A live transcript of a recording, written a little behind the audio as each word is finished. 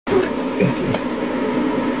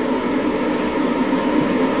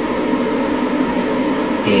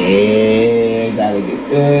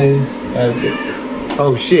is...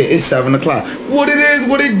 Oh shit, it's 7 o'clock. What it is,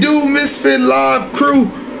 what it do, Mysfit Live crew.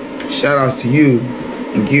 Shout outs to you,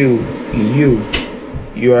 and you, and you.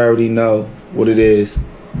 You already know what it is.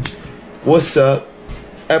 What's up?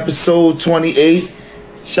 Episode 28.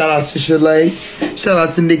 Shout out to Chalet. Shout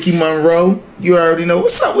out to Nikki Monroe. You already know.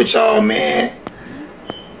 What's up with y'all, man?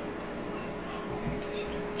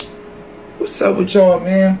 What's up with y'all,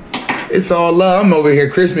 man? It's all love. I'm over here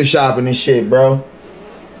Christmas shopping and shit, bro.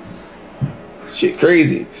 Shit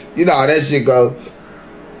crazy. You know how that shit go.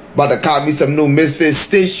 About to cop me some new Mysfit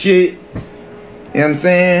Stitch shit. You know what I'm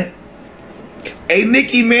saying? Hey,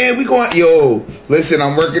 Nikki, man, we going... Yo, listen,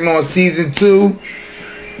 I'm working on season 2.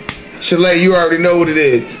 Chalet, you already know what it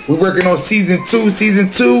is. We're working on season 2.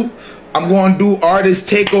 Season 2, I'm going to do artist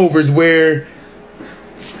takeovers where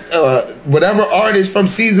whatever artist from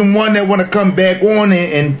season 1 that want to come back on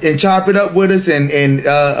and chop it up with us and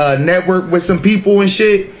network with some people and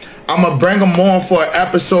shit, I'm going to bring them on for an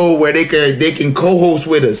episode where they can co-host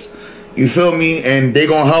with us. You feel me? And they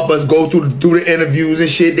going to help us go through the interviews and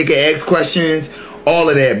shit. They can ask questions, all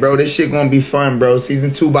of that, bro. This shit going to be fun, bro.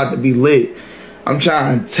 Season 2 about to be lit. I'm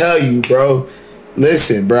trying to tell you, bro.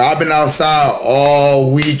 Listen, bro, I've been outside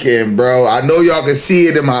all weekend, bro. I know y'all can see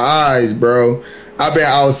it in my eyes, bro. I've been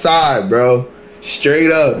outside, bro.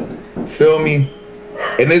 Straight up. Feel me?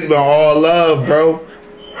 And it's been all love, bro.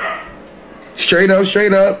 Straight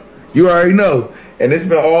up. You already know. And it's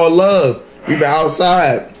been all love. We've been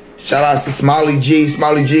outside. Shout out to Smiley G,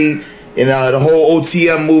 and the whole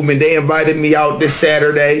OTM movement. They invited me out this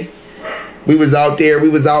Saturday. We was out there. We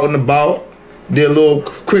was out and about. Did a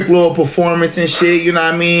quick little performance and shit, you know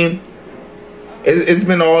what I mean? It's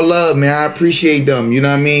been all love, man. I appreciate them, you know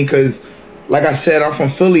what I mean? Because, like I said, I'm from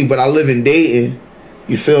Philly, but I live in Dayton.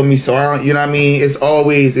 You feel me? So, you know what I mean? It's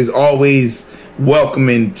always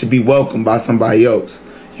welcoming to be welcomed by somebody else.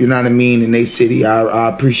 You know what I mean? In their city, I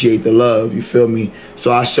appreciate the love, you feel me?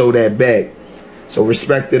 So, I show that back. So,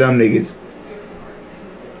 respect to them niggas.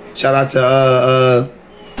 Shout out to,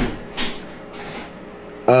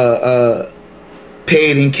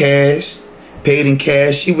 Paid in Cash.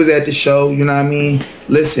 She was at the show, you know what I mean?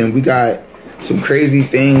 Listen, we got some crazy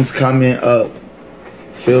things coming up.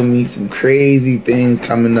 Feel me? Some crazy things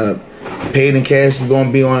coming up. Paid in Cash is going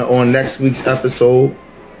to be on next week's episode.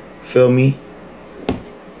 Feel me?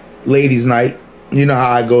 Ladies' night. You know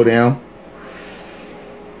how I go down.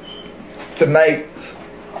 Tonight,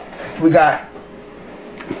 we got...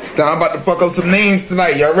 I'm about to fuck up some names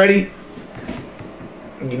tonight. Y'all ready?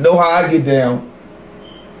 You know how I get down.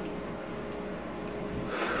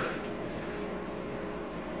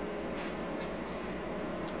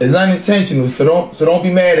 It's unintentional, so don't be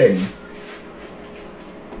mad at me.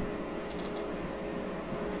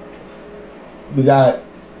 We got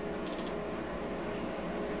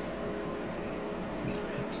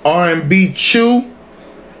R&B Chew.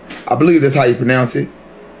 I believe that's how you pronounce it.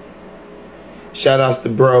 Shout outs to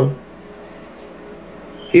bro.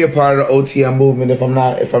 He a part of the OTM movement, if I'm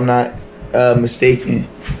not mistaken.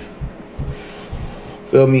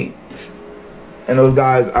 Feel me? And those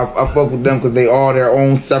guys, I fuck with them because they are their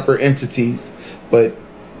own separate entities, but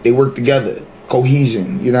they work together,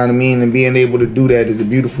 cohesion. You know what I mean? And being able to do that is a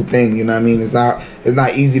beautiful thing. You know what I mean? It's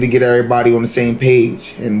not easy to get everybody on the same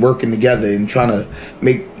page and working together and trying to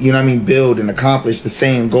make, you know what I mean, build and accomplish the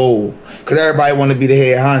same goal. Because everybody want to be the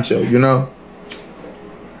head honcho, you know?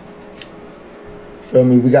 Feel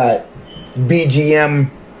me? We got BGM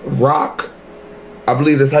Rock. I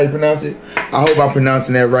believe that's how you pronounce it. I hope I'm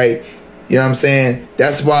pronouncing that right. You know what I'm saying?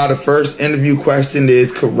 That's why the first interview question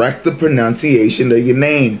is correct the pronunciation of your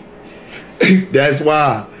name. That's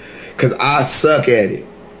why. Because I suck at it.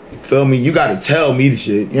 Feel me? You got to tell me the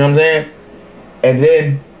shit. You know what I'm saying? And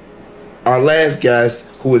then our last guest,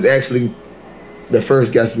 who is actually the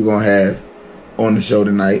first guest we're going to have on the show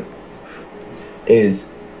tonight, is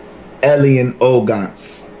Elian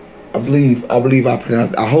Ogans. I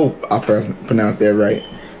hope I pronounced that right.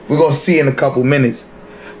 We're going to see in a couple minutes.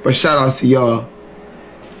 But shout out to y'all.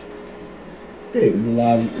 Hey, is the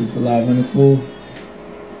live in the school?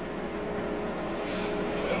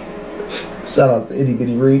 Shout out to Itty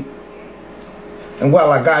Bitty Reed. And while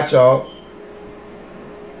I got y'all,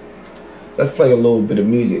 let's play a little bit of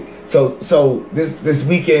music. So this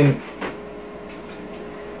weekend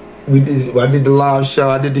I did the live show.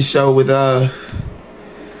 I did the show with the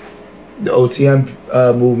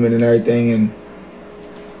OTM movement and everything, and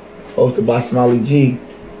hosted by Smiley G.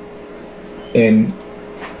 And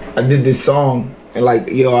I did this song, and like,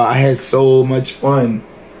 yo, I had so much fun.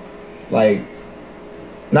 Like,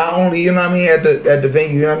 not only, you know what I mean, at the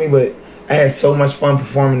venue, you know what I mean, but I had so much fun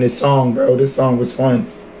performing this song, bro. This song was fun.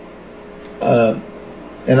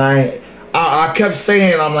 And I kept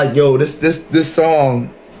saying, I'm like, yo, this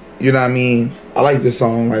song, you know what I mean? I like this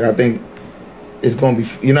song. Like, I think it's gonna be,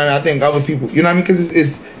 you know what I mean? I think other people, you know what I mean? Because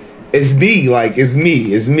it's me, like, it's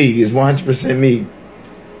me, it's 100% me.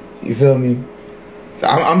 You feel me? So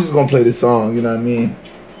I'm just gonna play this song, you know what I mean?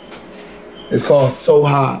 It's called So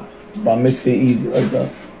High by Mysfit Easy, like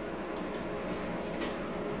that.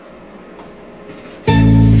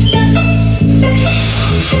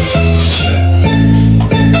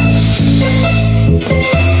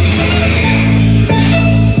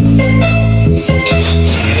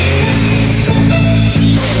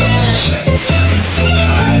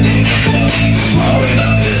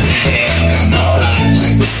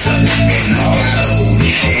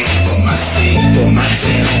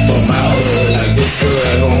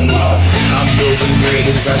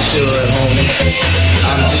 I should, homie.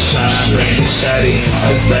 I'm just trying to bring the shot in.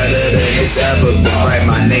 It's better than it's ever been. Write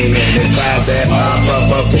my name in the clouds that pop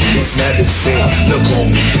up on this medicine. Look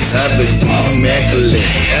on me, everything immaculate,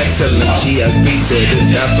 excellent. She has beat to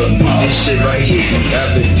the death of me. This shit right here be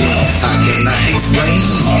evident. I cannot explain.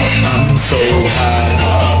 I'm so high.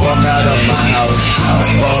 Walk out of my house,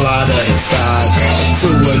 fall out of the sky. To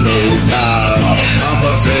a nose dive. I'm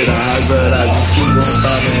afraid of heights, but I just keep on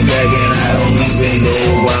coming back, and I don't even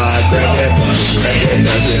know why. Grab that punch, grab that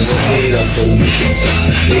nothing, we'll get up so we can fly.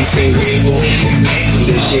 They say we gon' do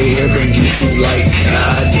this shit here, bring you to light.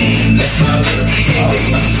 Nah, damn, that's my love.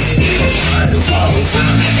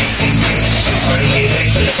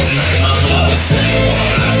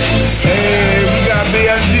 Hey, we got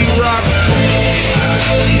BSG Rock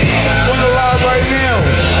on the live right now.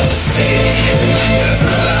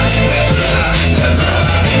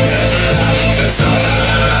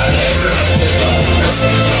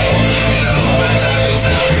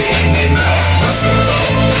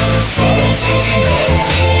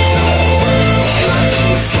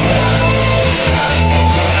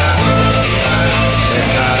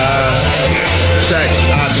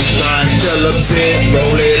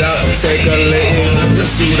 Roll it up, take a lick.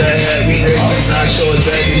 Just do that heavy, it's not sure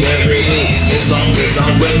exactly every hit. As long as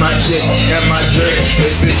I'm with my chick and my drink,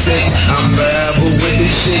 this is sick. I'm forever with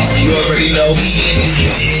this shit. You already know me.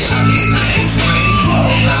 I cannot explain.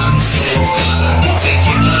 I'm so high. Take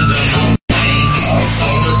you under my wings.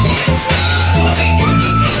 All the points aside. Take you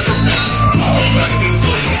to paradise. Right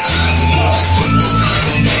before your eyes. Just one more time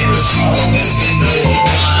and never you won't even know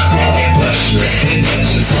why. But straight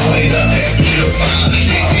just wait up and be the fire. They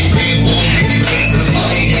say red won't give you answers.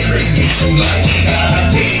 They ain't bring you to life.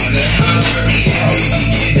 God damn, that's my work. Yeah,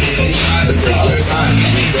 baby, get it. Try to take your time.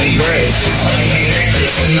 We say grace. Just right here,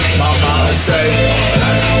 Chris. My mama say,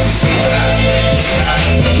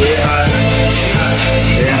 get high,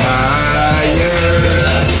 get higher.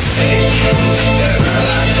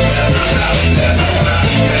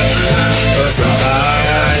 Cause I'm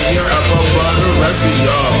higher up above the rest of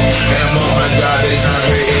y'all. And I'm on my job, it's not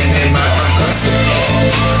written in my concussive.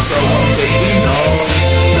 So I'm taking off.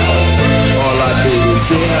 All I do is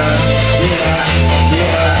get high, get high, get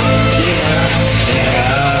high, get high, get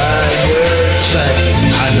higher.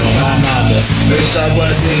 I know my mama wish I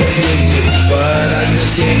wasn't addicted, but I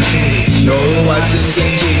just can't get it. No, I just can't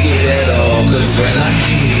kick it at all. Cause when I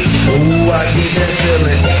get it, ooh, I get that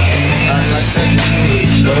feeling. I'm not taking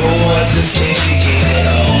it. No, I just can't kick it at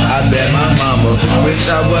all. I bet my mama wish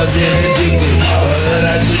I wasn't addicted, but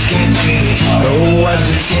I just can't get it. No, I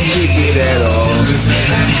just can't kick it at all. Cause when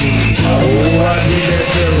I get it, ooh, I get that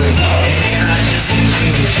feeling. And I just can't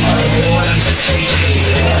kick it. Oh, I just can't kick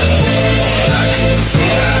it at all. I just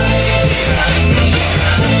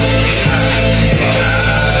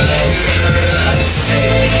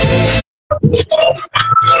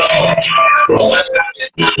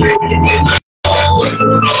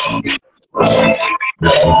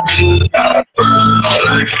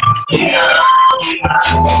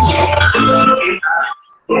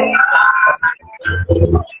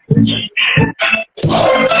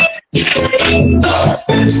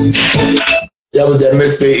that was that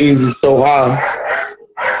Mr. Easy So High.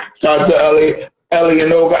 Shout out to Ellie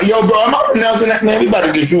and Oga. Yo, bro, am I pronouncing that? Man, we about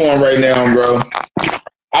to get you on right now, bro.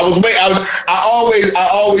 I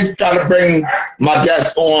always try to bring my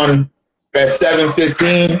guests on at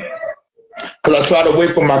 7:15 because I try to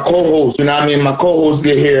wait for my co-host. You know what I mean? My co-hosts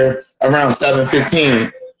get here around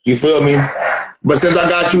 7:15. You feel me? But since I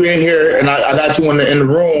got you in here and I got you in the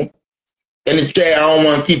room, in the chat, I don't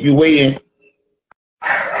want to keep you waiting.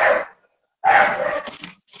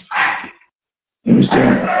 Let me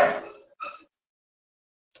see.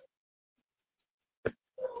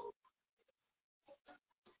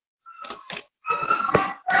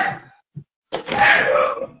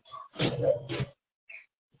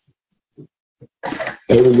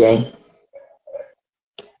 There we go.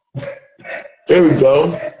 There we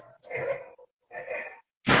go.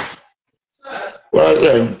 What I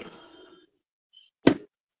say?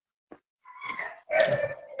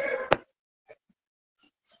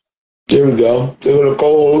 There we go. There was the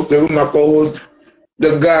co-host. There was my co-host,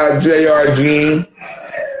 the guy J.R. Jean.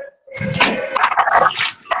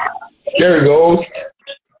 There we go.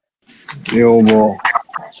 Yo, boy.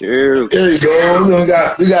 Sure. There you go. We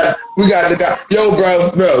got the guy. Yo,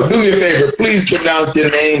 bro, do me a favor. Please pronounce your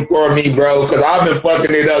name for me, bro, because I've been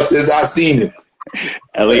fucking it up since I seen it.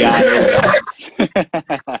 Elian.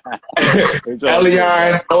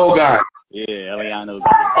 Elian Ogon. Yeah, Elian Ogon.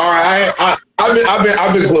 All right,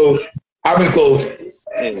 I've been close. I've been close.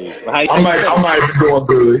 Hey, well, I might be doing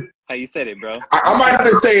good. How you said it, bro? I might have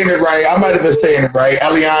been saying it right.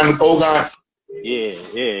 Elian Ogon. Yeah.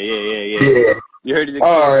 You heard it?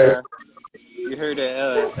 All right. You heard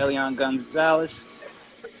of Elian Gonzalez?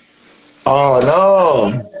 Oh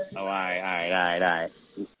no. Oh, all right.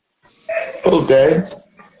 Okay.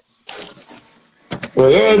 Well,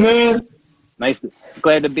 yeah, man. Nice.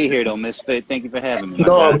 Glad to be here, though, Mysfit. Thank you for having me.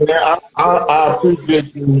 No, man, I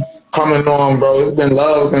appreciate you coming on, bro. It's been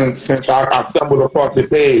love since I stumbled across the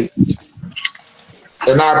page.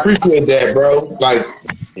 And I appreciate that, bro. Like,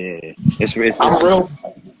 yeah,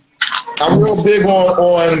 I'm real big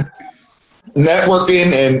on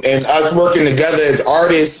networking and us working together as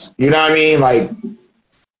artists. You know what I mean? Like,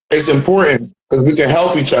 it's important because we can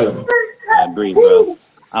help each other. I agree, bro.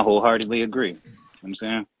 I wholeheartedly agree. You know what I'm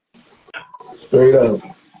saying? Straight up.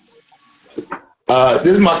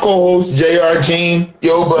 This is my co-host J.R. Jean.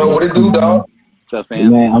 Yo, bro, what it do, dog? What's up,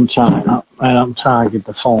 fam? Man, I'm trying to get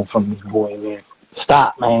the phone from this boy, man.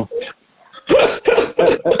 Stop, man.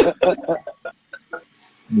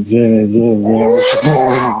 Yeah. What's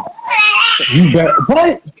going on? You bet.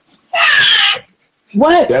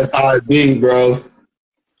 What? That's how it be, bro.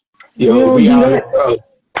 Yo, we out here, bro.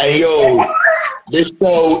 Hey, yo, this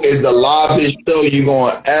show is the livest show you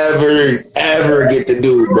gonna ever get to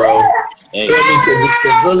do, bro. Hey. Because it's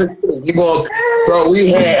the realest. You gonna, bro?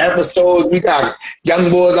 We had episodes. We got young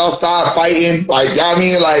boys outside fighting, like y'all, I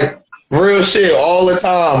mean, like real shit all the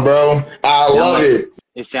time, bro. I love it.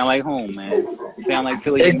 It sound like home, man. It sound like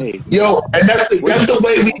Philly to me. Yo, and that's the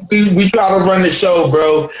way we try to run the show,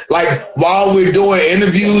 bro. Like while we're doing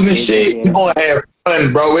interviews and shit, we gonna have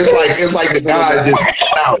fun, bro. It's like the guys just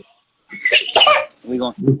out. We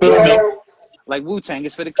gonna like Wu-Tang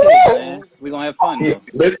is for the kids, man. We gonna have fun.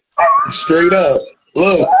 Straight up.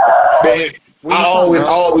 Look, man. I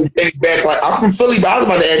always think back. Like I'm from Philly, but I was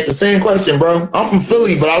about to ask the same question, bro. I'm from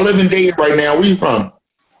Philly, but I live in Dayton right now. Where you from?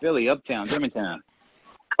 Philly, Uptown, Germantown.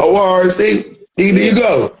 Oh, all right, see? There you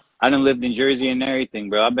go. I done lived in Jersey and everything,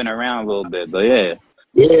 bro. I've been around a little bit, but yeah.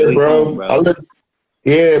 Yeah, bro.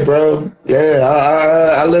 Yeah, bro. Yeah,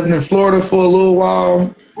 I lived in Florida for a little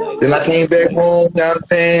while. Then I came back home, you know what I'm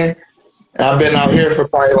saying? And I've been out here for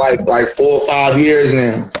probably like 4 or 5 years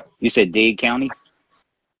now. You said Dade County?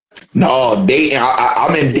 No, Dayton.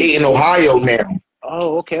 I'm in Dayton, Ohio now.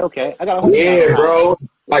 Oh, okay. I got a whole bro.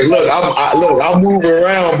 Like, look, I'm moving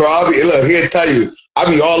around, bro. Here to tell you, I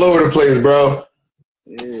be all over the place, bro.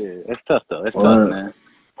 Yeah, that's tough though. That's tough, man.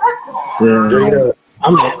 Yeah,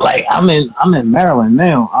 I'm in Maryland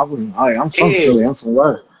now. I'm from Philly. I'm from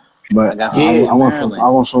West, but I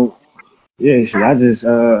want some. Yeah, shit.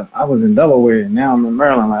 I was in Delaware. Now I'm in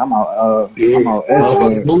Maryland. Like I'm out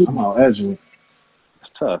Edgewood.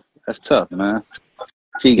 That's tough, man.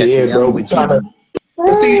 Bro. We tryna.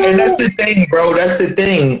 See, and that's the thing, bro. That's the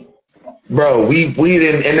thing, bro. We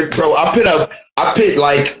didn't, and bro. I put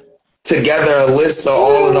like together a list of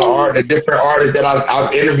all of the different artists that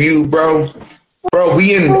I've interviewed, bro. Bro,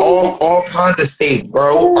 we in all kinds of states,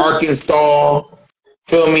 bro. Arkansas,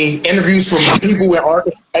 feel me? Interviews from people in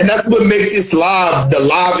Arkansas, and that's what makes this live the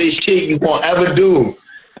livest shit you gonna ever do.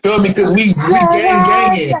 Feel me? Because we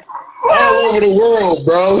ganging all over the world,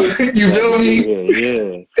 bro. You feel me?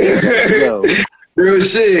 Yeah. Real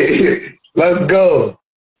shit. Let's go.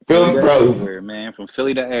 Feel me, bro? Everywhere, man. From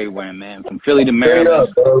Philly to everywhere, man. From Philly to Maryland,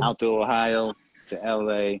 out to Ohio, to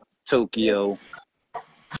LA, Tokyo.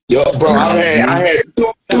 Yo, bro, I had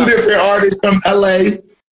two different artists from LA.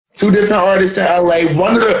 Two different artists in LA.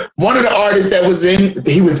 One of the artists that was in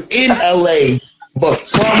LA, but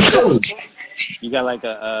from Philly. You got like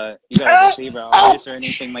a favorite artist or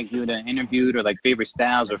anything like you done interviewed, or like favorite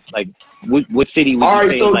styles, or like what city would you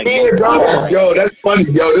say? So like, bro. Yo, that's funny.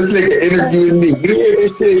 Yo, this nigga interviewing me. You hear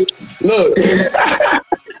this shit? Look.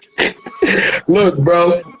 Look,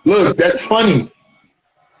 bro. Look, that's funny.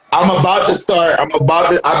 I'm about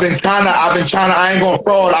about it. I've been trying to. I ain't gonna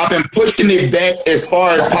fraud. I've been pushing it back as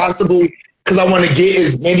far as possible because I want to get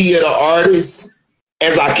as many of the artists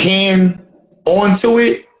as I can onto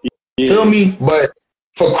it. Yeah. Feel me? But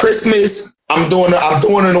for Christmas, I'm doing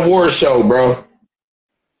an award show, bro.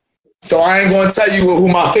 So I ain't gonna tell you who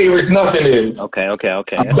my favorite nothing is. Okay.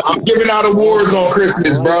 I'm giving out awards on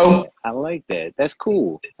Christmas, bro. I like that. That's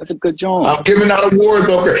cool. That's a good job. I'm giving out awards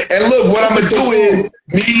on Christmas. And look, what I'm gonna do is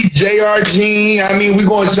me, JRG. I mean, we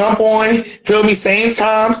gonna jump on. Feel me? Same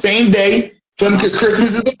time, same day. Feel me? Because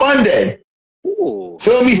Christmas is a fun day. Ooh.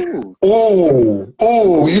 Feel me? Ooh.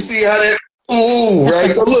 You see how that? Ooh, right.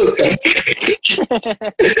 So look, feel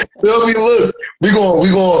me? Look, we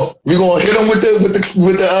gonna hit them with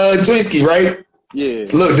the Dwinsky, right? Yeah.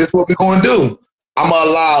 So look, this is what we gonna do. I'm gonna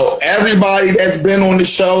allow everybody that's been on the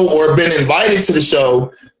show or been invited to the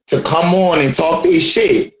show to come on and talk their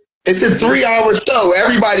shit. It's a 3-hour show.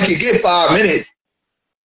 Everybody can get 5 minutes.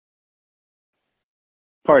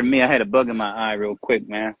 Pardon me, I had a bug in my eye real quick,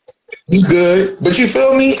 man. You good, but you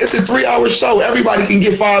feel me? It's a 3-hour show. Everybody can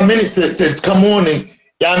get 5 minutes to come on and, you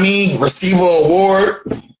know what I mean, receive an award.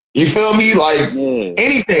 You feel me? Like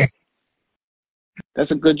anything.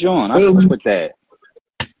 That's a good joint. I fuck with that.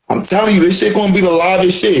 I'm telling you, this shit gonna be the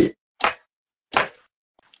livest shit.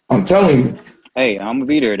 I'm telling you. Hey, I'm gonna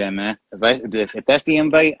be there then, man. If that's the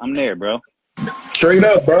invite, I'm there, bro. Straight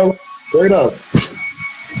up, bro. Straight up.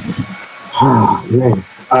 Oh, man.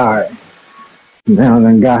 All right. Now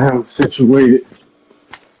then got him situated.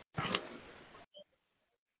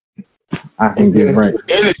 I can get right.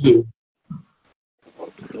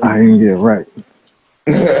 I can get right.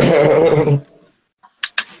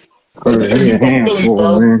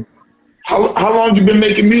 Man. How long you been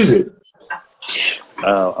making music?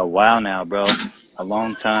 A while now, bro. A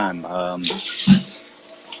long time.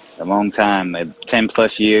 10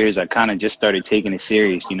 plus years. I kind of just started taking it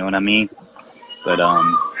serious. You know what I mean? But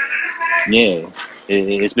yeah,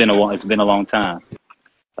 it's been a long time.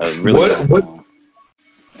 Really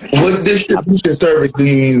what distribution service do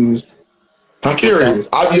you use? I'm curious.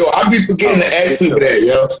 I be forgetting to ask people that,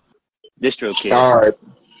 yo. DistroKid. All right.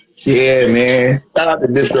 Yeah, man. Shout out to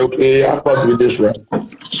DistroKid. I fuck with Distro.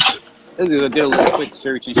 I did a little quick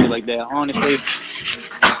search and shit like that. Honestly,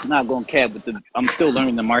 I'm not going to cap, but I'm still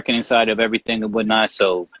learning the marketing side of everything and whatnot.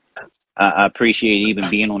 So I appreciate even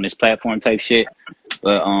being on this platform type shit.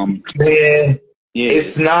 But man, yeah,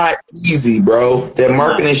 it's not easy, bro. That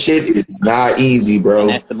marketing shit is not easy,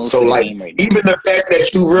 bro. So like, right even the fact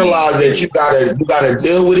that you realize that you gotta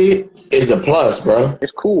deal with it is a plus, bro.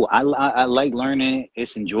 It's cool. I like learning.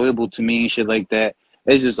 It's enjoyable to me and shit like that.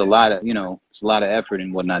 It's just a lot of, it's a lot of effort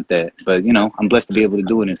and whatnot that, but I'm blessed to be able to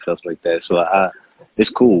do it and stuff like that. So it's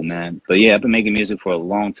cool, man. But yeah, I've been making music for a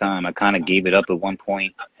long time. I kind of gave it up at one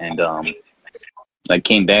point and I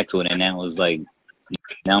came back to it, and now it was like,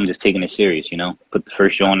 now I'm just taking it serious, Put the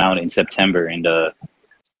first joint out in September, and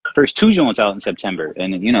first 2 joints out in September,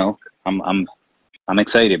 and I'm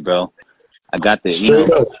excited, bro. I got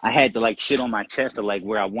the, I had to like shit on my chest of like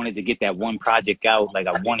where I wanted to get that one project out, like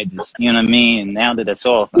I wanted this, you know what I mean? And now that it's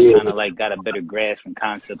off, I kind of like got a better grasp and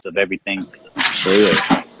concept of everything. So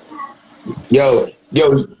yeah. Yo,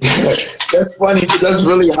 that's funny. That's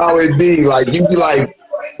really how it be. Like you be like,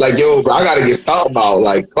 yo, bro, I gotta get something out.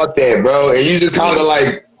 Like, fuck that, bro. And you just kind of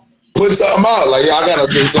like put something out. Like, yeah, I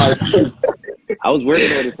gotta just like. I was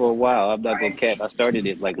working on it for a while. I'm not gonna cap. I started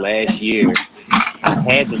it like last year. I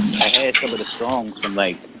had some of the songs from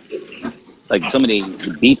like some of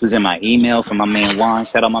the beats was in my email from my man Juan.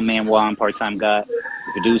 Shout out my man Juan, part-time guy,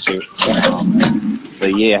 the producer.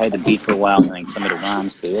 But yeah, I had the beats for a while, and like some of the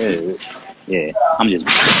rhymes. Yeah, I'm just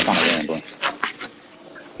kind of rambling.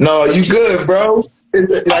 No, you good, bro.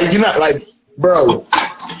 It's like you're not like, bro.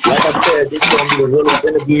 Like I said, this is gonna be the realest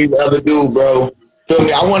interview you ever do, bro. Feel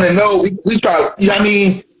me? I want to know. We try. You know what I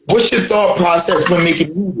mean? What's your thought process when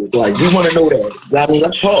making music? Like, we want to know that. You know what I mean?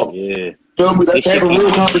 Let's talk. Yeah. Feel me? Let's have a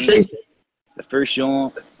real conversation. The first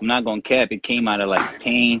song, I'm not gonna cap. It came out of like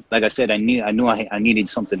pain. Like I said, I knew I needed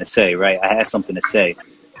something to say. Right? I had something to say,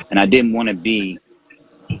 and I didn't want to be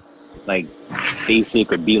like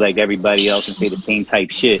basic or be like everybody else and say the same type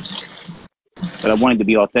shit. But I wanted to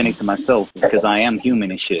be authentic to myself because I am human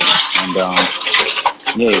and shit. And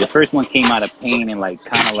yeah, the first one came out of pain and like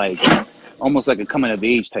kind of like almost like a coming of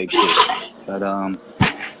age type shit. But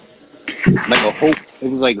like a hope. It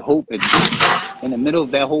was like hope. In the middle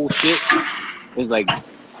of that whole shit, it was like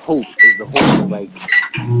hope is the whole like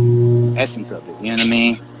essence of it. You know what I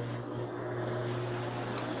mean?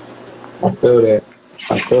 I feel that.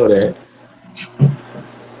 I feel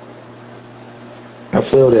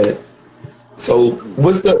that. So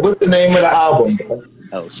what's the name of the album?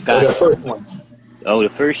 Oh, Scott. The first one. Oh, the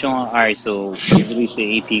first song. All right, so we released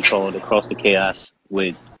the EP called "Across the Chaos"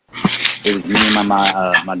 with it was me and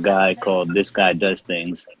my guy called This Guy Does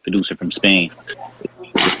Things, producer from Spain.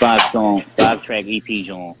 It's a 5-track EP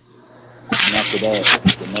joint. And after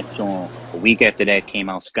that, the next song, a week after that, came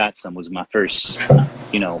out. Scott's Son was my first,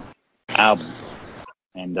 album.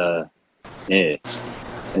 And yeah,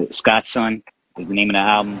 Scott's Son is the name of the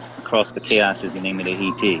album. Across the Chaos is the name of the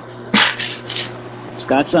EP.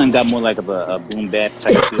 Scott's Son got more like of a boom bap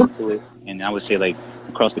type feel to it, and I would say like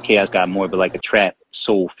Across the Chaos got more of like a trap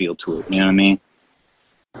soul feel to it. You know what I mean?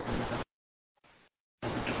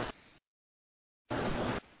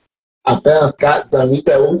 I found Scott's Son.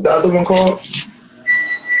 What was the other one called?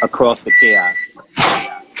 Across the Chaos.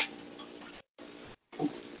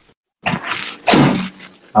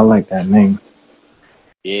 I like that name.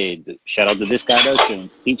 Yeah, shout out to This Guy Does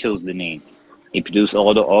Things. He chose the name. He produced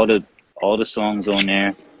all the songs on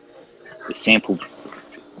there. The sample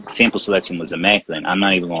selection was immaculate. I'm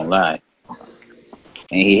not even gonna lie.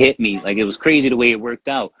 And he hit me like it was crazy the way it worked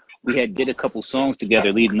out. We had did a couple songs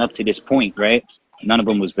together leading up to this point, right? None of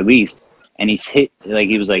them was released, and he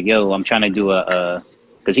was like, "Yo, I'm trying to do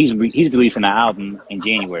because he's releasing an album in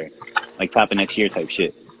January, like top of next year type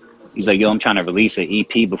shit." He's like, "Yo, I'm trying to release an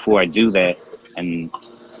EP before I do that, and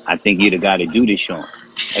I think you're the guy to do this show."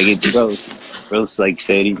 Like, Rose like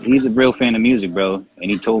said he's a real fan of music, bro,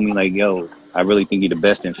 and he told me like, "Yo, I really think you're the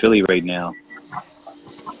best in Philly right now."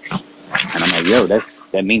 And I'm like, "Yo,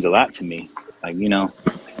 that means a lot to me." Like, you know.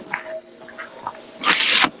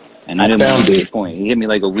 And I didn't want to disappoint. He hit me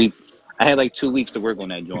like a week. I had like 2 weeks to work on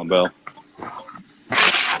that joint, bro.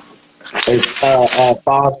 It's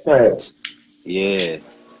 5 tracks. Yeah, a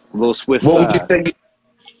little swift. What would you think?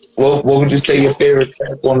 What would you say your favorite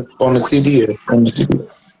track on the CD is?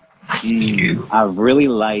 I really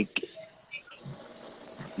like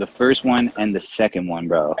the first one and the second one,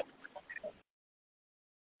 bro.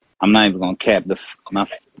 I'm not even gonna cap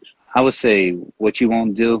I would say What You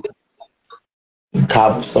Won't Do.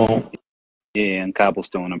 Cobblestone. Yeah, and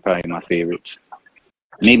Cobblestone are probably my favorites.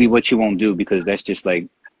 Maybe What You Won't Do, because that's just like,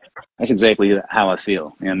 that's exactly how I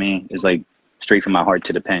feel. You know what I mean? It's like straight from my heart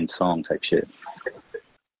to the pen song type shit.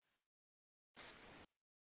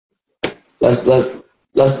 Let's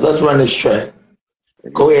run this track.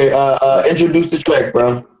 Go ahead. Introduce the track,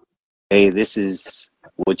 bro. Hey, this is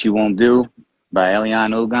What You Won't Do by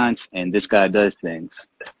Elian Ogans, and This Guy Does Things.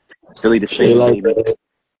 Philly the same, baby. That.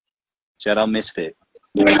 Shout out Mysfit.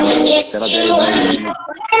 Shout out to everybody.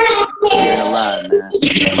 Doing a lot, man.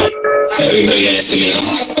 Everybody asking me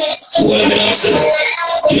what I've been up to,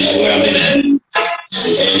 where I've been at.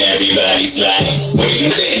 And everybody's like, where you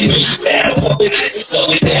been? Where you at? So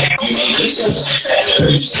with that, you ain't good. I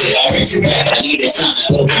heard you say, I heard you rap. I needed time to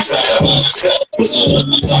help you try to run myself. Was on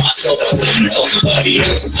myself, I couldn't help nobody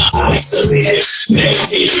else. I still here,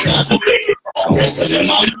 meditated, contemplated. Rest of them,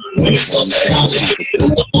 when it's so complicated.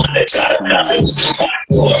 The one that tried to rap, it was so time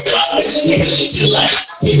for a problem. Nigga, it's your life.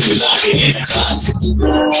 If you lock it in the closet.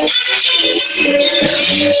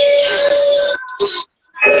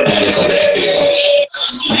 I had to come back to you.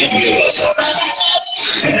 I ain't forget about y'all.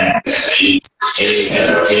 Hey,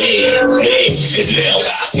 it's been a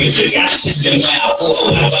while since we got shit's been wild for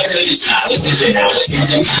a while. I couldn't stop listening to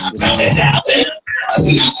now.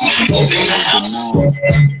 We don't smoke open now.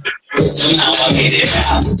 Somehow I made it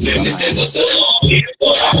out. Lived this is so long.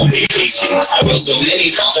 Thought I on vacation. I wrote so many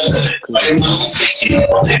songs I couldn't write in my own fiction.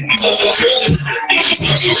 Let me love a girl in any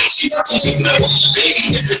situation. She's my one baby,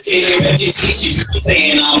 just to stay their reputation.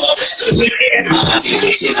 Playing all my best with me and my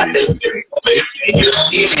motivation. I live very quick.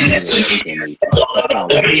 Even that's what you do.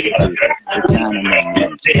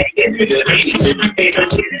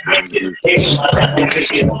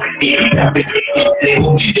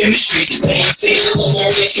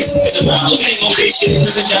 It's a problem, ain't no patient.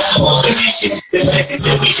 It's a job, all the mission. The message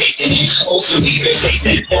that we chasing, also we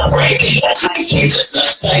irritating. Right, I can't just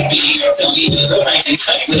us like me. Tell me the right thing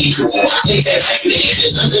tightly. I think that like me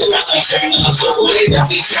is under the right turn up. The way that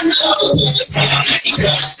we turn up, the same empty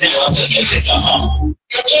cups. Now I feel you pick up.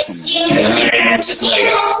 Just like,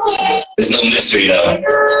 there's no mystery though.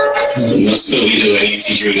 No Scooby-Doo, ain't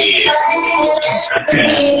teacher me. I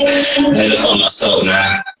had to call myself,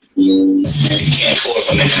 man. You can't pour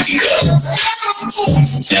from an empty cup. You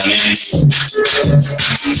know what I mean?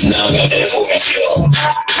 Now I got that pour empty up.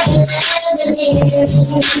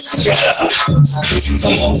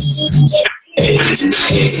 Come on. Hey. I'm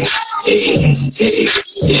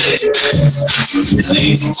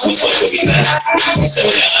fuck with you, man.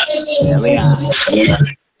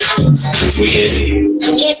 We hit.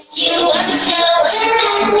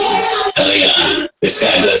 Oh yeah, this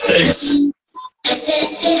guy does things.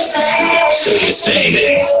 So you're saying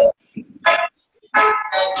that.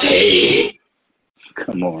 Hey.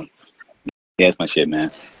 Come on. Yeah, that's my shit,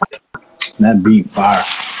 man. That beat fire.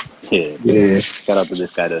 Yeah. Shout out to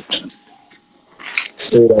this guy does things.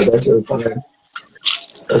 That's really fire.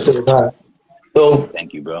 That's really fire. So,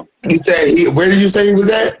 thank you, bro. You said where did you say he was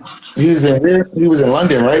at? He was in where? He was in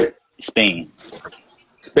London, right? Spain.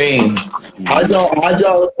 How'd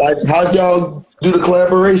y'all do the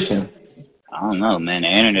collaboration? I don't know, man. The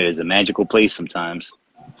internet is a magical place sometimes.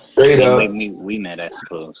 Straight up. Like we met, I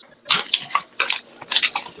suppose.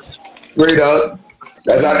 Straight up.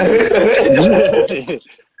 That's how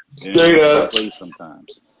straight up. Place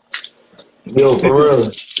sometimes. Yo, for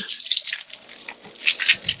real.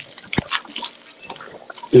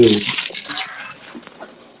 Dude.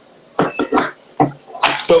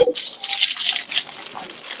 So,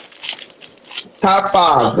 top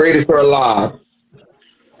 5 greatest or alive.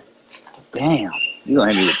 Damn, you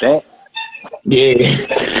gonna hit me with that? Yeah.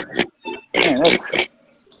 Man,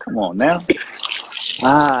 come on now.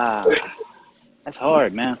 That's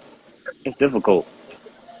hard, man. It's difficult.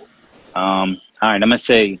 All right, I'm gonna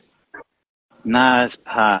say Nas,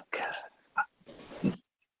 Pac.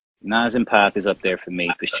 Nas and Pac is up there for me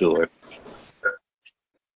for sure.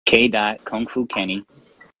 K. Dot, Kung Fu Kenny.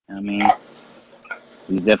 I mean,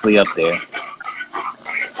 he's definitely up there.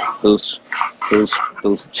 Those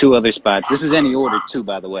 2 other spots. This is any order too,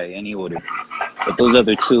 by the way, any order. But those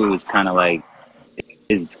other 2 is kind of like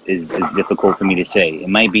is difficult for me to say. It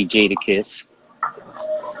might be Jadakiss.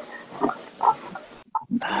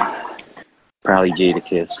 Probably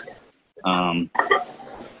Jadakiss.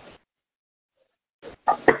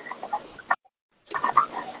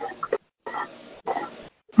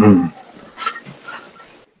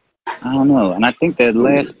 I don't know, and I think that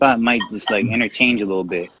last spot might just like interchange a little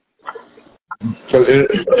bit.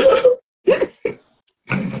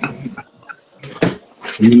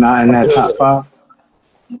 You not in that top 5?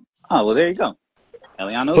 Oh well, there you go.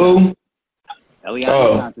 Eliano. Who?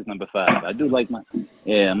 Eliano is number 5. I do like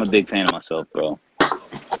yeah, I'm a big fan of myself, bro.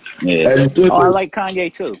 Yeah. I like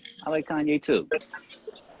Kanye too.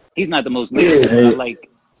 He's not the most lyrical, but I like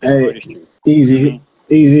his artistry. Easy.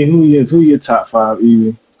 Who your top 5?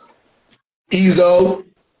 Easy. Ezo,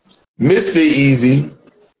 Mysfit Easy,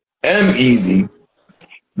 M-Easy,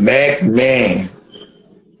 Mac Man,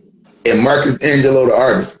 and Marcus Angelo the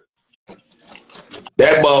artist.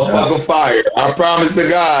 That motherfucker fire. I promise to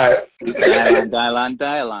God. Dylon.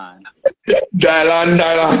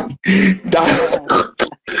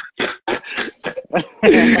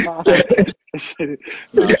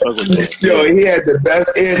 Yo, he had the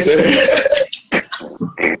best answer.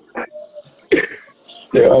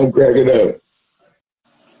 Yeah, I'm cracking up.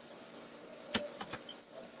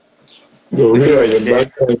 Yo,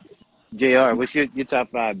 JR, what's your top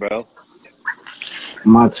 5, bro?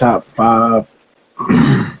 My top 5.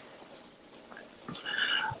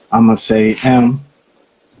 I'ma say M.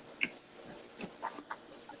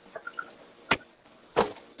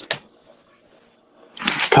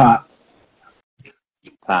 Pac.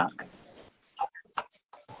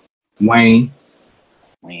 Wayne.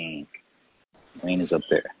 Wayne is up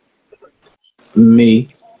there.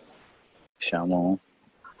 Me. Shalom.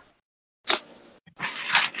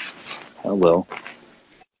 Hello.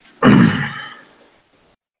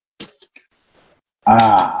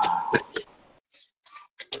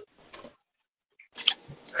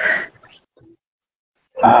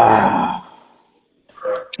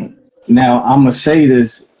 Now I'm gonna say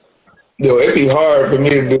this. Yo, it'd be hard for me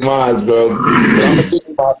to do mine, bro.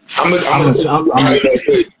 I'm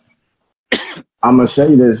gonna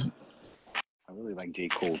say this. I really like J.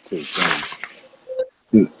 Cole too.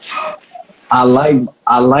 I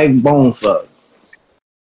like Bone Thug,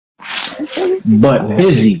 but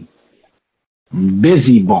Busy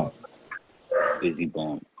Bone.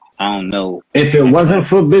 I don't know. If it wasn't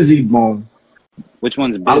for Busy Bone, which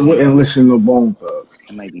one's Busy? I wouldn't listen to Bone Thug.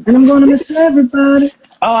 It might be. And I'm gonna miss everybody.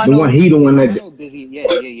 Oh, I know. The one that. Busy. Yeah.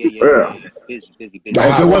 Busy. If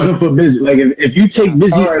it wasn't for Busy, like if you take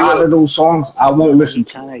Busy out of those songs, I won't listen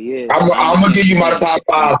to it. I'm gonna give you my top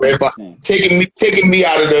 5. Taking me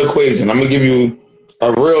out of the equation, I'm gonna give you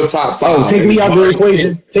a real top 5. Oh, take me out the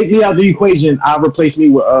equation. Take me out the equation. I'll replace me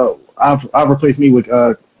with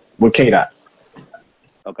K Dot.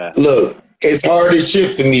 Okay. Look, it's hard as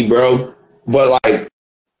shit for me, bro. But like,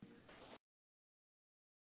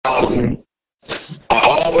 I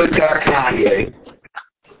always got Kanye.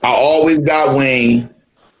 I always got Wayne.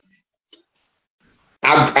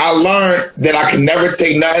 I learned that I can never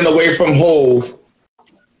take nothing away from Hove.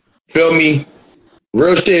 Feel me?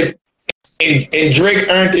 Real shit. And Drake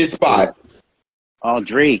earned his spot. Oh,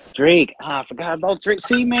 Drake. I forgot about Drake.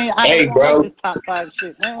 See, man, I don't like this top 5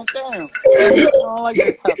 shit, man. Damn. I don't like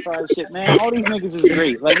this top 5 shit, man. All these niggas is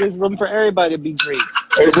great. Like, there's room for everybody to be great.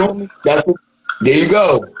 There you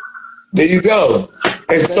go.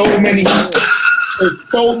 There's so many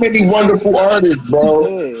wonderful artists, bro.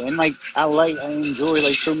 Yeah, and like I enjoy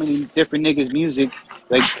like so many different niggas' music,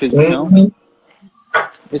 like cause you know,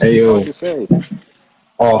 it's hard to say.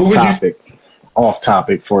 Off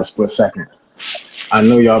topic for a split second. I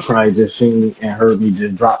know y'all probably just seen me and heard me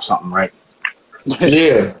just drop something, right?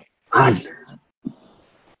 Yeah. Huh?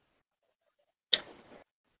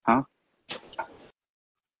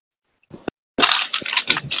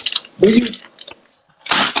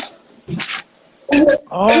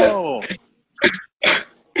 Oh.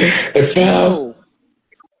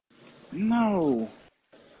 No.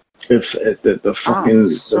 If the fucking. I'm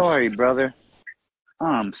sorry, brother.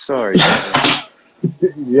 I'm sorry. Brother.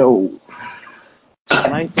 Yo.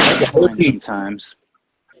 Life is kind sometimes,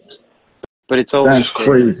 but it's always that's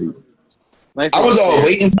crazy. I was all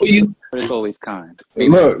waiting for you, but it's always kind.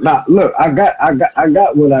 Look, I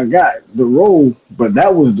got what I got, the role, but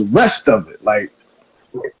that was the rest of it. Like,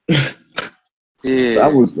 yeah,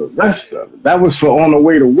 that was the rest of it. That was for on the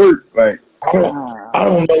way to work. Like, I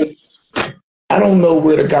don't know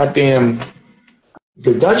where the goddamn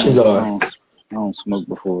Dutches are. I don't smoke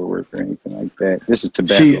before work or anything like that. This is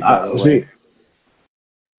tobacco, by the way.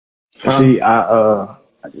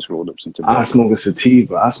 I just rolled up some tobacco. I smoke a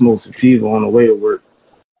sativa. I smoke sativa on the way to work.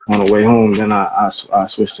 On the way home, then I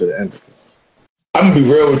switch to the end. I'm gonna be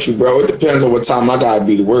real with you, bro. It depends on what time I gotta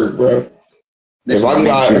be to work, bro. If I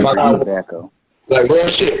got tobacco, like real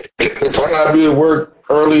shit. If I gotta be at work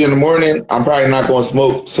early in the morning, I'm probably not gonna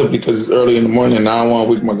smoke simply because it's early in the morning and I don't want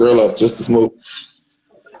to wake my girl up just to smoke.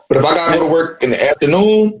 But if I gotta go to work in the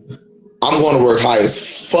afternoon, I'm going to work high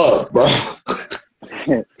as fuck, bro.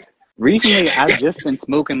 Recently, I've just been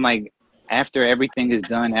smoking like after everything is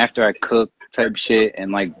done, after I cook type shit,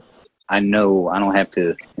 and like I know I don't have to,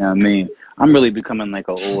 you know what I mean? I'm really becoming like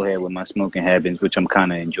an old head with my smoking habits, which I'm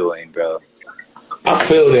kind of enjoying, bro. I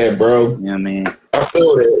feel that, bro. You know what I mean? I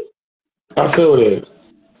feel that.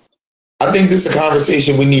 I think this is a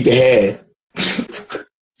conversation we need to have.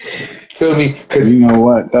 Feel me? Cause you know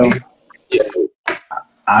what though? Yeah.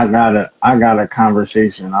 I got a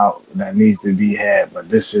conversation out that needs to be had, but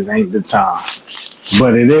this just ain't the time.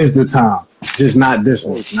 But it is the time. Just not this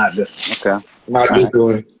one. Not this one. Okay. Not this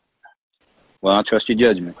one. Well, I trust your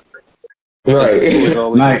judgment. Right.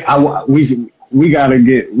 Like we gotta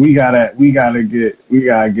get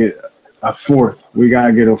a fourth. We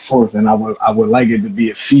gotta get a fourth, and I would like it to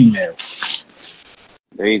be a female.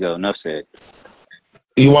 There you go. Enough said.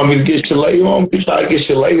 You want me to get Chalet on? We try to get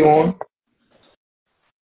Chalet on.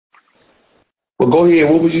 Well, go ahead.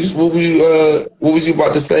 What was you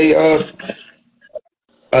about to say?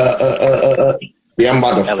 Yeah, I'm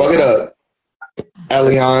about to fuck it up.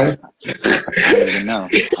 Elion. And I'm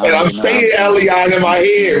saying Elion in my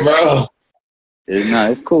head, bro.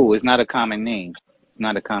 It's cool. It's not a common name. It's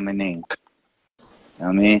not a common name. You know what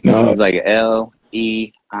I mean? No. It's like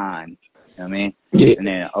L-E-on. You know what I mean? Yeah. And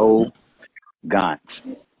then O, Gantz.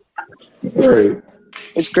 Right.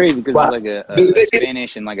 It's crazy because it's like a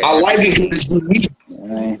Spanish and like a... I like it because it's unique. You know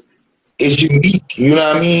what I mean? It's unique. You know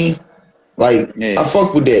what I mean? Like, yeah. I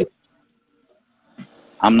fuck with that.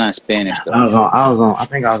 I'm not Spanish, though. I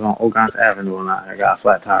think I was on Ogans Avenue and I got a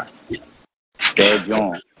flat tire.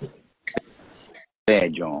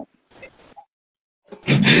 Bad John.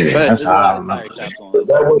 Yeah, that's how I remember.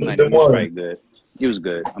 That wasn't the one. Right, good. He was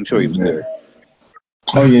good. I'm sure he was good.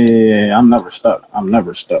 Oh, yeah. I'm never stuck.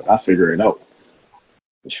 I figure it out.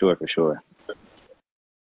 For sure.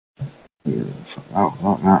 Yeah,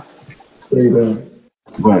 not.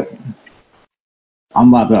 But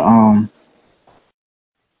I'm about to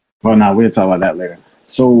well, now we'll talk about that later.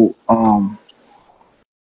 So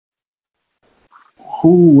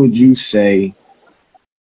who would you say?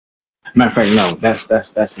 Matter of fact, no,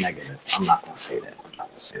 that's negative. I'm not gonna say that.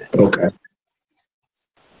 Okay.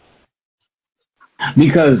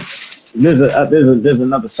 Because there's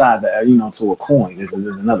another side that to a coin. There's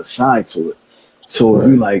another side to it. So if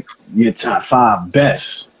you like your top 5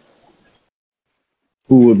 best,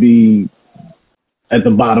 who would be at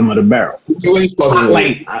the bottom of the barrel? You ain't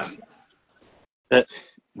fucking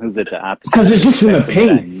who's at the opposite? Because it's just an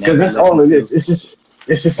opinion. Because that's all it is. It's just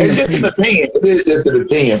an opinion. It is just an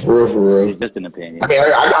opinion, for real. It's just an opinion. I mean,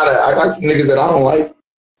 I got some niggas that I don't like.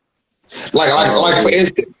 Like for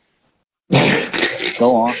instance.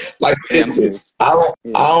 Go on. Like, Yeah, I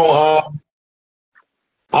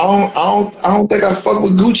don't think I fuck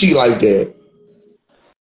with Gucci like that.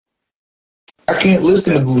 I can't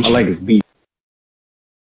listen to Gucci. I like his beat.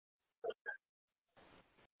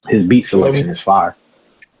 His beat selection is fire.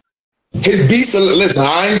 His beats, listen,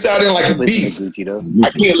 I ain't starting like his beats. Gucci, though. I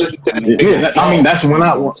can't listen to his beats. Yeah, I mean, that's when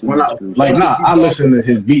I listen to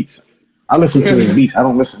his beats. I listen to his beats. I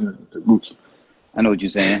don't listen to Gucci. I know what you're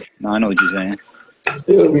saying. No, I know what you're saying.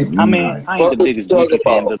 I mean, I ain't the biggest Gucci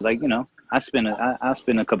fan, but like, you know, I spin a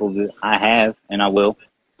couple of it. I have, and I will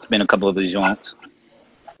spin a couple of his joints.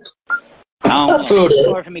 I don't know.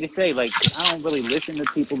 It's hard for me to say. Like, I don't really listen to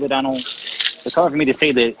people that I don't. It's hard for me to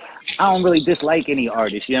say that I don't really dislike any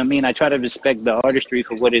artist. You know what I mean? I try to respect the artistry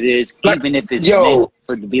for what it is, like, even if it's meant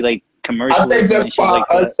for it to be like commercial. I think that's why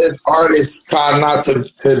us as artists try not to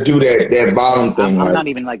do that bottom thing. I'm not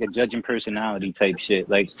even like a judging personality type shit.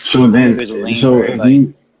 Like, so then,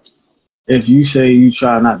 if you say you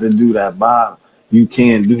try not to do that bottom, you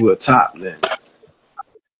can't do a top then.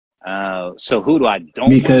 So who do I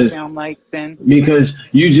want to sound like then? Because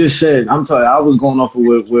you just said, I'm sorry, I was going off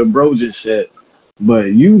of what bro just said,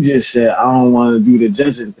 but you just said I don't want to do the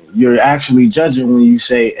judging thing. You're actually judging when you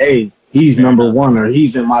say, hey, he's number one or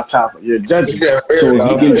he's in my top. You're judging. So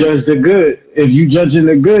if you can judge the good, if you judging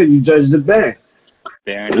the good, you judge the bad.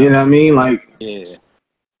 Fair enough. You know what I mean? Like, yeah.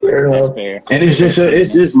 That's fair. And it's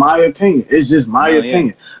just my opinion. It's just my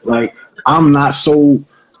opinion. Yeah. Like, I'm not so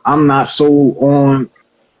on.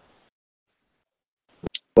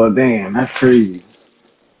 But damn, that's crazy.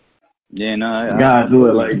 Yeah, no, you gotta do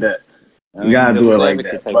it like that. You gotta do it like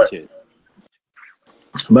that.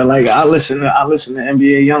 But like, I listen to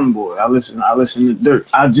NBA YoungBoy. I listen to Dirk.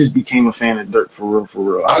 I just became a fan of Dirk for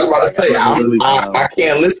real. I was about to say, I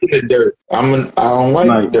can't listen to Dirk. I don't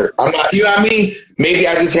like Dirk. I'm not. You know what I mean? Maybe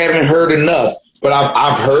I just haven't heard enough. But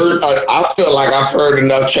I've heard. I feel like I've heard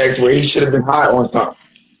enough tracks where he should have been high on something.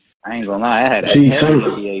 I ain't gonna lie, I had a heavy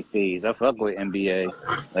NBA phase. I fuck with NBA.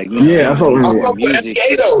 Like, you know, I fuck with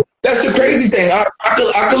NBA though. That's the crazy thing. I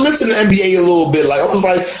could listen to NBA a little bit. Like, I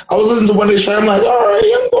was listening to one of his tracks. I'm like, all right,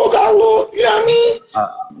 young boy got a little. You know what I mean?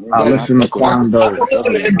 I listen to Quando. I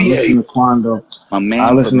listen to NBA. My man.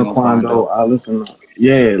 I listen to Quando. I listen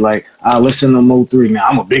to Mo 3. Man,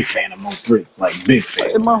 I'm a big fan of Mo 3. Like, big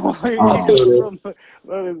fan. Mo 3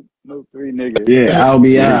 nigga. Yeah, I'll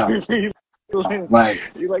be out. Like,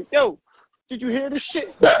 you're like, yo, did you hear this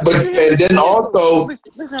shit? But and then also,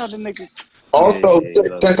 listen how the niggas.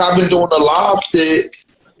 Since I've been doing the live shit,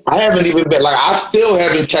 I haven't even been like, I still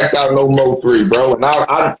haven't checked out no Mo 3, bro. And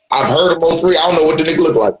I've heard of Mo 3. I don't know what the nigga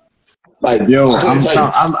look like. Like, yo,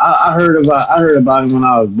 I heard about him when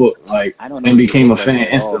I was booked, like, and became a fan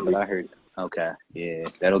instantly. I heard. Okay, yeah,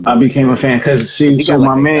 I became a fan because so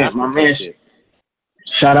my man,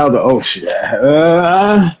 shout out to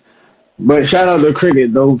But shout out to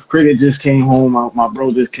Cricket though. Cricket just came home. My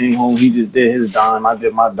bro just came home. He just did his dime. I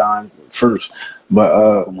did my dime first.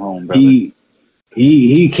 But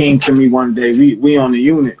he came to me one day. We on the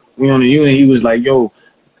unit. He was like, yo,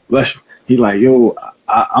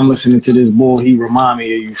 I'm listening to this boy. He remind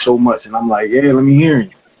me of you so much. And I'm like, yeah, let me hear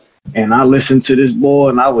him. And I listened to this boy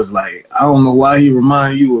and I was like, I don't know why he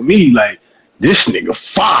remind you of me. Like, this nigga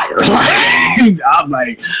fire. I'm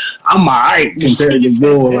like, I'm alright compared to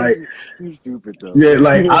Bill. Like, he's stupid though. Yeah,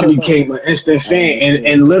 like I became an instant fan,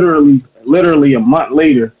 and literally a month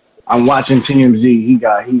later, I'm watching TMZ. He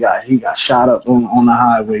got shot up on the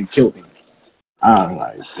highway, killed him. I was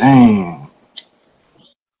like, damn.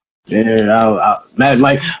 Yeah,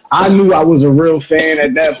 I knew I was a real fan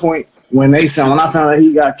at that point. When I found out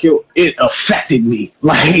he got killed, it affected me.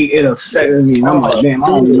 Like, it affected me. And I'm like, damn, I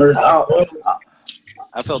only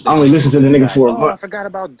listen to the nigga for a month. I forgot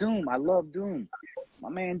about Doom. I love Doom. My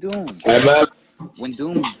man Doom. When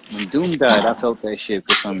Doom died, I felt that shit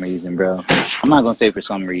for some reason, bro. I'm not gonna say for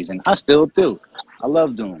some reason. I still do. I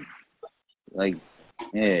love Doom. Like,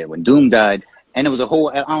 yeah, when Doom died, and it was a whole.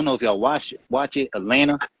 I don't know if y'all watch it.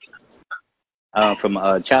 Atlanta, from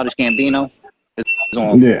Childish Gambino. It's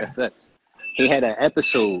on FX. He had an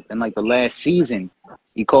episode in like the last season.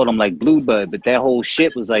 He called him like Blue Bud, but that whole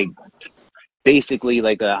shit was like basically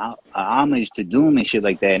like a homage to Doom and shit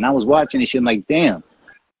like that. And I was watching this shit, I'm like, damn.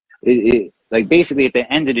 It like basically at the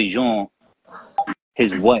end of the genre,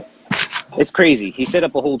 his what? It's crazy. He set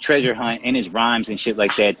up a whole treasure hunt in his rhymes and shit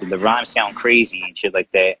like that. The rhymes sound crazy and shit like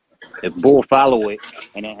that. The bull follow it,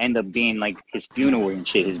 and it end up being like his funeral and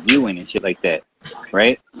shit, his viewing and shit like that,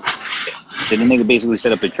 right? So the nigga basically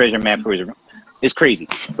set up a treasure map for his. It's crazy,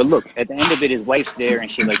 but look, at the end of it, his wife's there and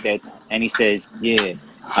shit like that, and he says, "Yeah,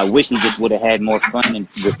 I wish he just would have had more fun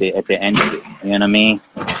with it at the end of it. You know what I mean?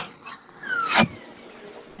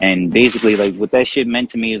 And basically, like, what that shit meant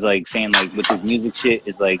to me is, like, saying, like, with this music shit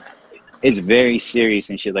is, like, it's very serious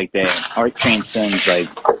and shit like that. Art transcends, like,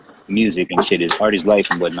 music and shit. Art is life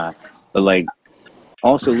and whatnot. But, like,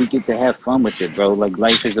 also, we get to have fun with it, bro. Like,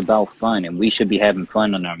 life is about fun, and we should be having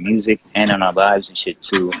fun on our music and on our lives and shit,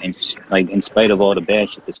 too. And, like, in spite of all the bad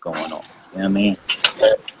shit that's going on. You know what I mean?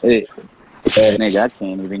 Nigga, I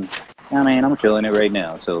can't even... I mean, I'm feeling it right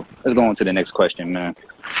now. So, let's go on to the next question, man.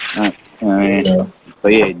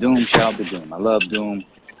 But yeah, Doom, shout out to Doom. I love Doom,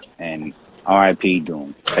 and R.I.P.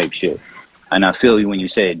 Doom type shit. And I feel you when you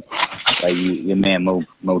said, like, your man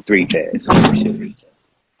Mo 3 passed. Shit.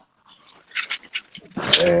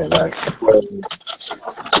 Yeah, like.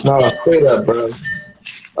 No, straight up, bro.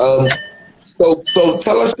 So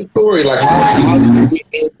tell us the story. Like, how did you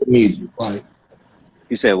get into music? Like,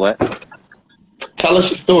 you said what? Tell us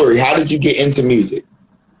your story. How did you get into music?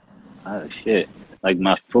 Oh shit. Like,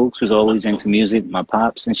 my folks was always into music, my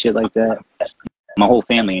pops and shit like that. My whole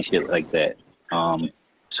family and shit like that.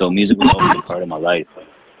 So music was always a part of my life.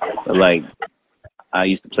 But, like, I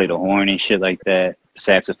used to play the horn and shit like that,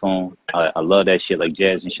 saxophone. I love that shit, like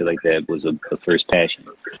jazz and shit like that was the first passion.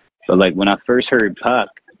 But, like, when I first heard Pac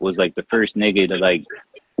was, like, the first nigga to, like,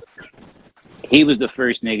 he was the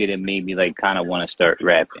first nigga that made me, like, kind of want to start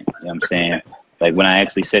rapping. You know what I'm saying? Like, when I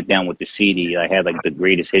actually sat down with the CD, I had, like, the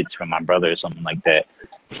greatest hits from my brother or something like that.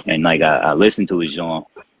 And, like, I listened to his genre.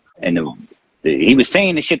 And he was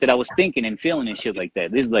saying the shit that I was thinking and feeling and shit like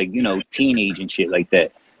that. This is, like, you know, teenage and shit like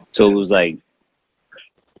that. So it was, like,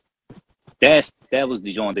 that was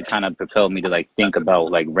the genre that kind of propelled me to, like, think about,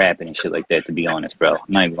 like, rapping and shit like that, to be honest, bro. I'm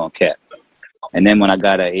not even gonna cap. And then when I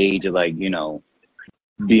got an age of, like, you know,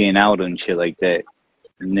 being out and shit like that,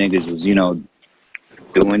 niggas was, you know,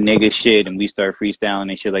 doing nigga shit, and we start freestyling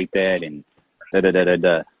and shit like that, and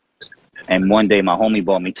da-da-da-da-da. And one day my homie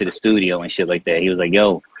brought me to the studio and shit like that. He was like,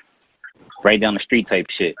 yo, right down the street type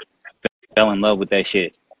shit. Fell in love with that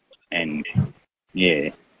shit. And, yeah,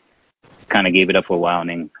 kind of gave it up for a while and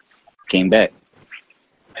then came back.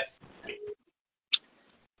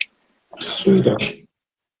 Sweet.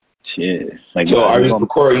 Shit. Like, so are you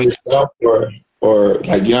recording yourself or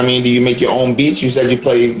like, you know what I mean? Do you make your own beats? You said you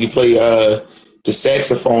play the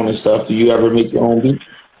saxophone and stuff. Do you ever make your own beats?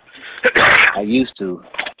 I used to.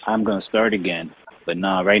 I'm gonna start again. But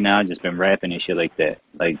nah, right now I just been rapping and shit like that.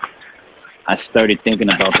 Like, I started thinking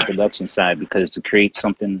about the production side because to create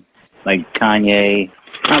something like Kanye,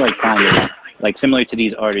 not like Kanye, like similar to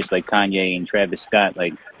these artists like Kanye and Travis Scott,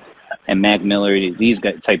 like, and Mac Miller, these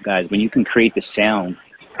type guys, when you can create the sound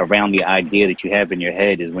around the idea that you have in your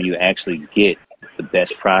head is when you actually get the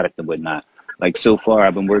best product and whatnot. Like, so far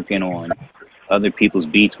I've been working on other people's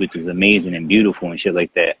beats, which is amazing and beautiful and shit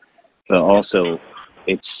like that. But also,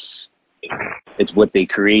 it's what they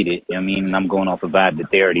created. You know what I mean? And I'm going off a vibe that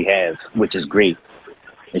they already have, which is great.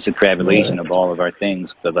 It's a correlation of all of our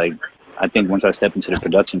things. But, like, I think once I step into the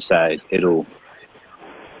production side, it'll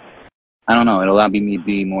allow me to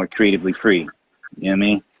be more creatively free. You know what I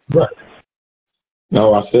mean? Right.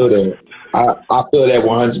 No, I feel that. I feel that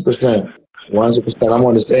 100%. 100%. I'm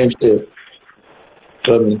on the same shit.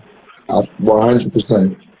 Feel me?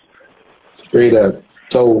 100%. Straight up.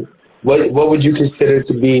 So, what would you consider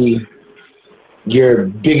to be your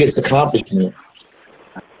biggest accomplishment?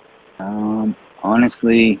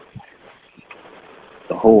 Honestly,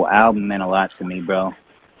 the whole album meant a lot to me, bro.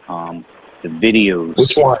 The videos.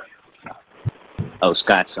 Which one? Oh,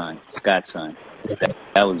 Scott's Son.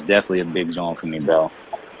 That was definitely a big zone for me, bro.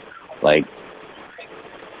 Like,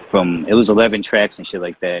 it was 11 tracks and shit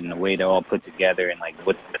like that, and the way they're all put together, and like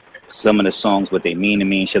what some of the songs, what they mean to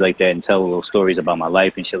me and shit like that, and tell little stories about my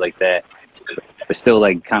life and shit like that. But still,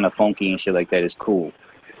 like, kind of funky and shit like that is cool.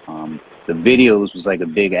 The videos was like a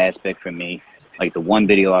big aspect for me. Like, the one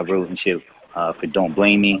video I wrote and shit for Don't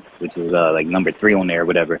Blame Me, which was like number 3 on there or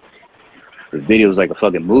whatever. The video was like a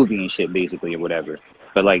fucking movie and shit, basically, or whatever.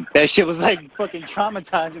 But, like, that shit was, like, fucking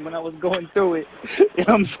traumatizing when I was going through it. You know what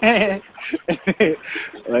I'm saying?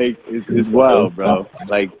 Like, it's wild, bro.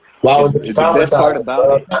 Like, the best part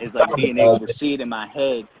about it is, like, being able to see it in my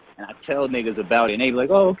head, and I tell niggas about it, and they be like,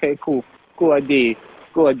 oh, okay, cool idea,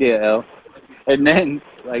 L. And then,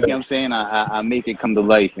 like, you know what I'm saying, I make it come to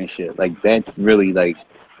life and shit. Like, that's really, like,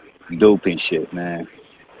 dope and shit, man.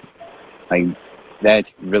 Like,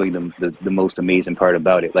 that's really the most amazing part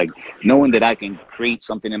about it. Like, knowing that I can create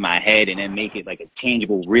something in my head and then make it like a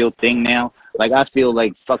tangible, real thing now. Like, I feel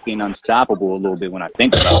like fucking unstoppable a little bit when I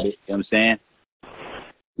think about it. You know what I'm saying?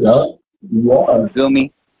 Yeah, you are. You feel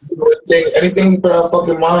me? Anything you put our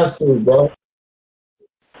fucking minds to, bro.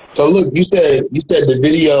 So look, you said the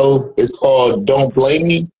video is called "Don't Blame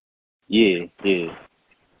Me." Yeah.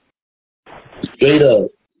 Straight up.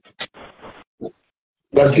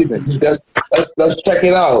 Let's check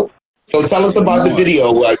it out. So tell us about the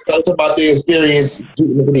video. Like, tell us about the experience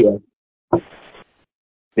shooting the video.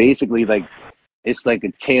 Basically, like, it's like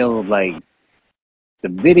a tale of, like, the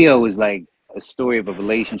video is like a story of a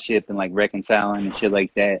relationship and like reconciling and shit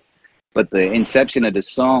like that. But the inception of the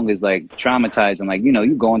song is like traumatizing. Like, you know,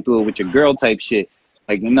 you going through it with your girl type shit.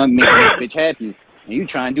 Like, you're not making this bitch happy. And you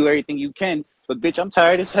try and do everything you can. But bitch, I'm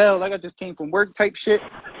tired as hell. Like, I just came from work type shit.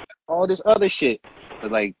 All this other shit.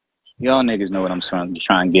 But like, y'all niggas know what I'm trying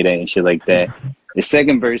to get at and shit like that. The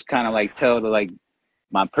second verse kind of like tell the like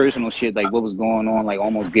my personal shit, like what was going on, like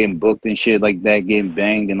almost getting booked and shit like that, getting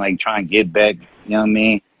banged and like trying to get back, you know what I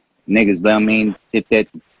mean? Niggas, but I mean, did that,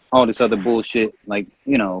 all this other bullshit, like,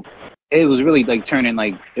 you know, it was really like turning,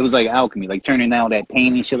 like, it was like alchemy, like turning all that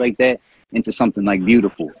pain and shit like that into something like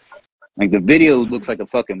beautiful. Like the video looks like a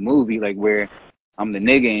fucking movie, like where I'm the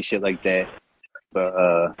nigga and shit like that.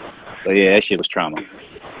 But yeah, that shit was trauma.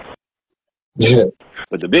 Yeah.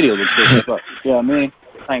 But the video looks good as fuck. You know what I mean?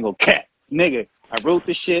 I ain't gonna cap. Nigga, I wrote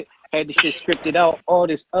the shit, had the shit scripted out, all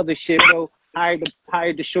this other shit, bro. Hired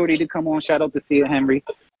the shorty to come on. Shout out to Thea Henry.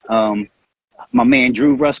 My man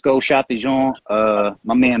Drew Rusco shot the joint.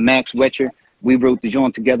 My man Max Wetcher. We wrote the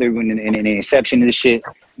joint together in the inception of the shit.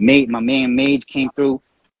 My man Mage came through,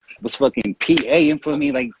 was fucking PAing for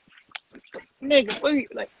me, like, nigga,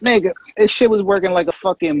 nigga, this shit was working like a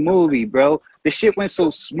fucking movie, bro. The shit went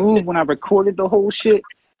so smooth when I recorded the whole shit.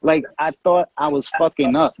 Like, I thought I was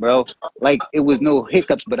fucking up, bro. Like, it was no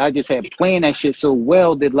hiccups, but I just had playing that shit so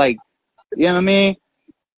well that, like, you know what I mean?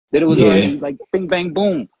 That it was already, like, bing, bang,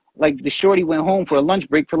 boom. Like, the shorty went home for a lunch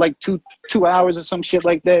break for, like, two hours or some shit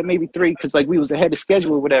like that, maybe 3, because, like, we was ahead of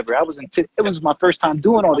schedule or whatever. It was my first time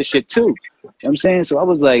doing all this shit, too. You know what I'm saying? So I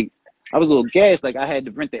was a little gassed. Like, I had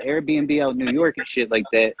to rent the Airbnb out in New York and shit like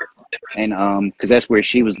that. And because that's where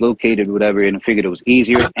she was located or whatever, and I figured it was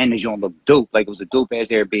easier. And the joint looked dope. Like, it was a dope-ass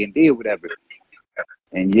Airbnb or whatever.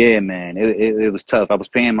 And, yeah, man, it was tough. I was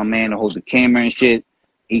paying my man to hold the camera and shit.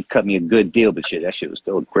 He cut me a good deal, but shit, that shit was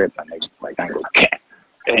still a grip. Like, I ain't gonna cap.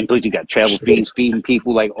 And plus, you got travel fees, feeding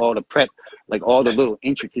people, like, all the prep, like, all the little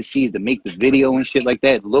intricacies to make the video and shit like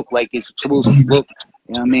that look like it's supposed to look.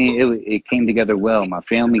 You know what I mean? It came together well. My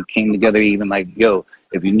family came together even like, yo,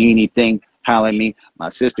 if you need anything, holler at me. My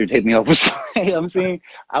sister hit me off with something. You know what I'm saying?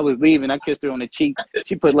 I was leaving. I kissed her on the cheek.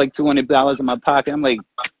 She put like $200 in my pocket. I'm like,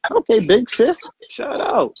 okay, big sis, shout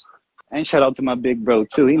out. And shout out to my big bro,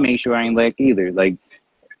 too. He made sure I ain't lack either. Like,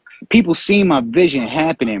 people see my vision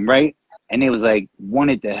happening, right? And they was like,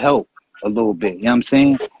 wanted to help a little bit. You know what I'm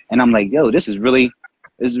saying? And I'm like, yo, this is really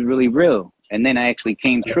real. And then I actually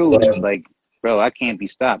came true. And it was like, bro, I can't be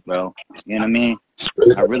stopped, bro. You know what I mean?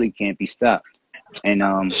 I really can't be stopped. And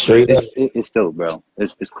it's dope, bro.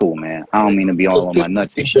 It's cool, man. I don't mean to be all on my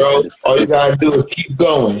nuts and shit. Bro, all you gotta do is keep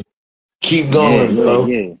going. Keep going, bro.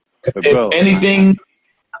 Yeah. But if bro,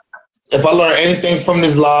 if I learn anything from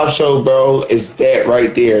this live show, bro, it's that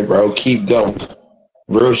right there, bro. Keep going.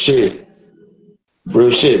 Real shit.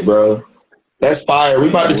 Real shit, bro. That's fire. We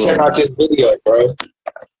about to check out this video, bro.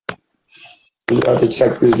 We about to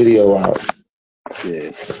check this video out.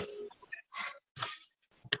 Yeah.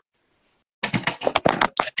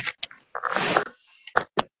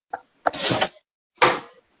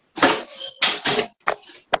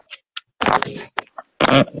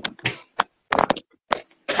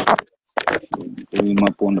 Put him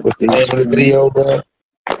up on What's the name of the video, bro?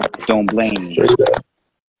 Don't blame me. Straight up.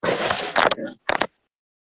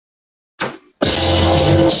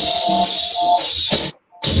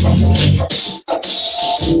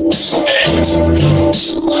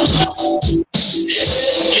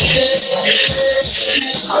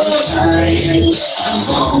 I'm tired, I'm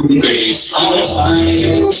hungry, I'm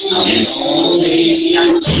lonely,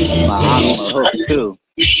 I'm too.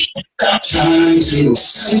 I'm trying to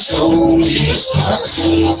control me. I'm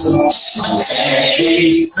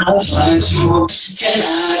angry, I'm trying to. Can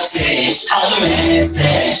I say I'm mad?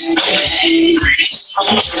 I'm angry,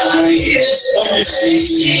 I'm tired, I'm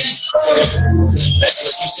angry. That's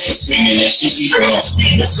what you say, screaming that shit, girl. That's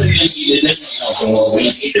what you need to listen to. We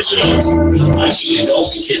need to do. I need to know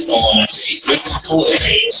kiss on my face. Listen to it.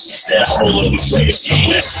 That I roll up and play the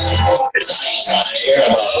game. It's not an air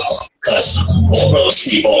about. Cause all brothers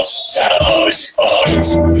keep on gotta always it's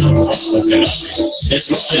nothing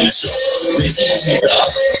to this is it up.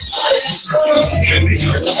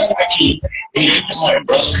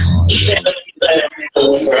 I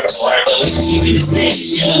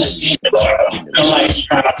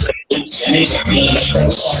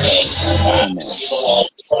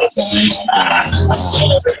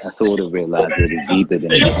sort of realized it is deeper than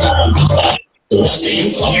that.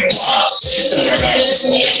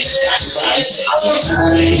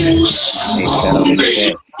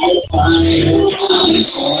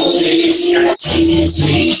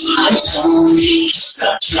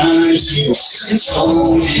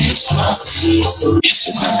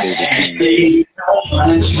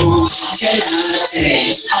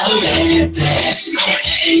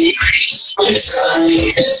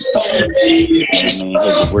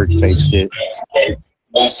 Work type shit.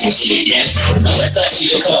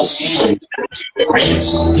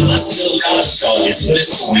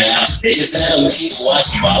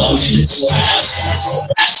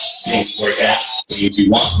 Things work out if you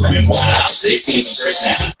want running wild. They see the first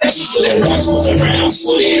now. And people that once was around.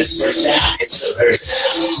 Well, it is first out. It's the first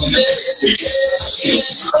out.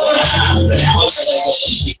 But now it's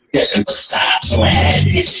like getting beside. So I had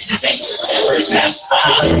this. This ain't the first now.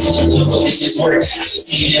 This just work out.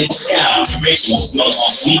 See it work out. Rituals no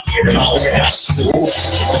longer weak. They're all work out.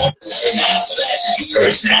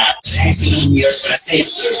 First now. See the earth when I say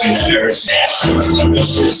serving the earth now.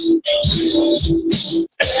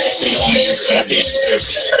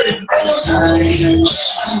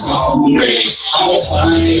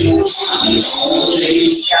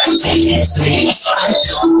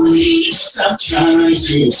 Stop trying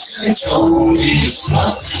to control me.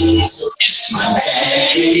 My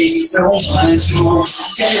bad is so much more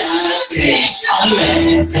than I think. I'm mad,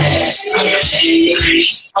 I'm angry,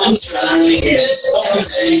 I'm trying to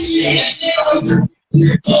I'm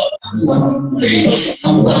lonely,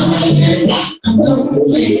 I'm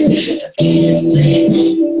lonely, I can't sleep,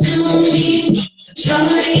 tell me, try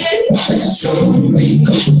it, control me,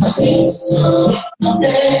 I feel so, I'm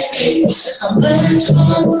begging, I'm back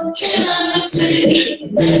home, can I take it,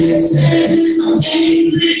 medicine, I'm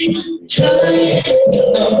angry, try it,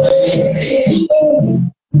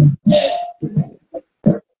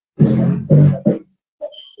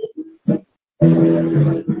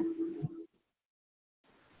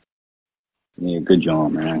 Yeah, good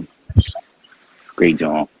job, man. Great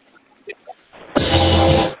job.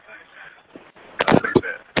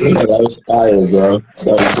 Yeah, that was fire, bro.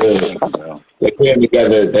 That was good. They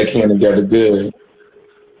came together good.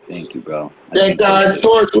 Thank you, bro. Thank God,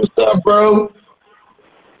 Torch, what's up, bro?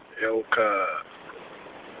 Yo,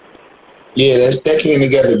 yeah, that came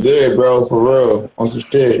together good, bro, for real. On some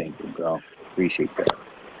shit. Thank you, bro. Appreciate that.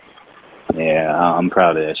 Yeah, I'm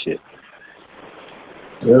proud of that shit.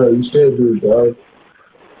 Yeah, you should be, bro.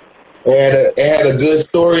 It had a good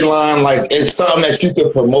storyline. Like, it's something that you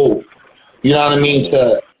could promote. You know what I mean?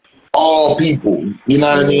 To all people. You know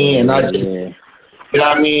what I mean? And I just, you know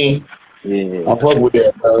what I mean? Yeah. I fuck with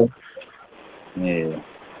that, bro. Yeah.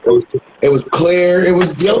 It was clear. It was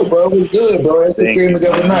dope, bro. It was good, bro. That shit came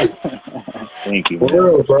together nice. Thank you, man. For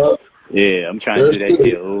real, bro. Yeah, I'm trying to do that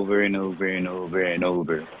shit over and over and over and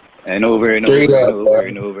over. And over and over and over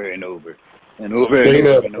and over and over. And over and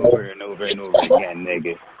over and over and over and over again,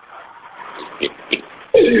 nigga.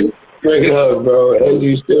 Straight up, bro. As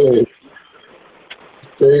you should.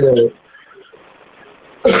 Straight up.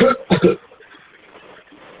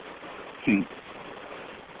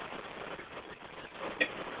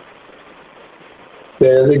 Say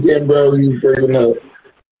it again, bro. You breaking up.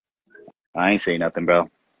 I ain't say nothing, bro.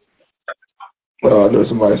 Oh, I know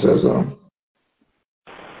somebody said something.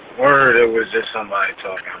 Word, it was just somebody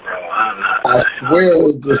talking, bro. I'm not. I swear it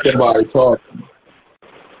was just somebody talking.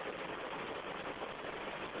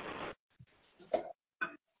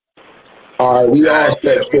 All right, we all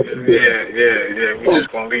set. Yeah. We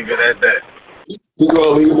just gonna leave it at that. We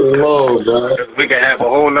gonna leave it alone, bro. We can have a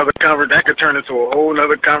whole nother conversation. That could turn into a whole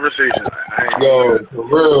nother conversation. Yo, for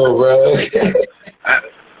real, bro.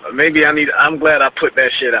 I'm glad I put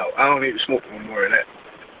that shit out. I don't need to smoke no more of that.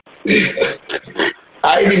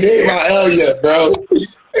 I ain't even hit my L yet, bro.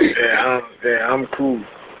 I'm cool.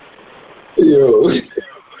 Yo.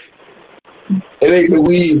 It ain't the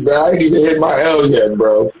weed, bro. I ain't even hit my L yet,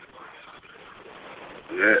 bro.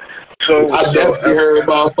 Yeah. I definitely heard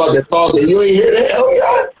motherfucker talking. You ain't hear the hell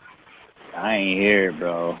yet? I ain't hear it,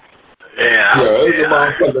 bro. Yeah. Yo, it was a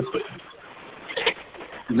motherfucker.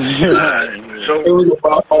 It was a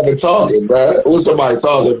motherfucker talking, bro. It was somebody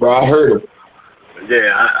talking, bro. I heard him.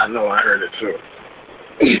 Yeah, I know. I heard it too.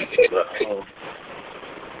 But,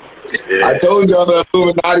 yeah. I told y'all the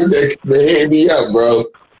Illuminati they hit me up, bro.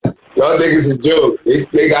 Y'all niggas a joke.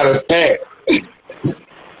 They got us packed.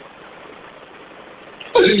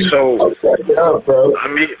 So bro.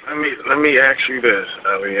 let me ask you this,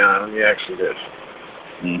 Leon. Let me ask you this.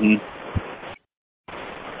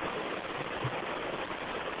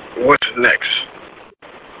 What's next?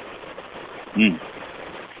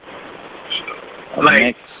 Like,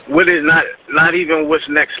 next. what is not even what's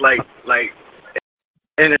next? Like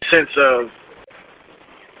in a sense of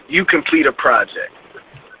you complete a project.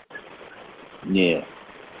 Yeah.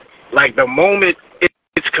 Like the moment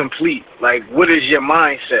it's complete, like what is your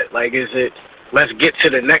mindset? Like, is it let's get to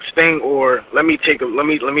the next thing, or let me take a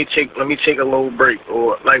little break,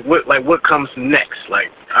 or what comes next?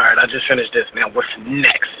 Like, all right, I just finished this. Now, what's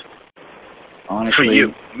next? Honestly, for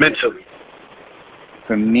you mentally.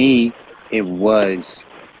 For me, it was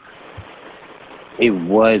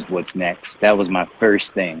what's next. That was my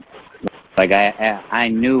first thing. Like I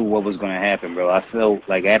knew what was going to happen, bro. I felt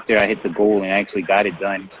like after I hit the goal and actually got it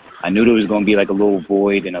done, I knew there was going to be like a little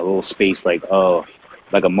void and a little space, like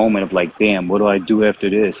like a moment of like, damn, what do I do after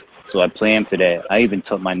this? So I planned for that. I even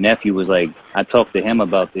told my nephew was like, I talked to him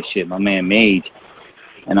about this shit, my man Mage,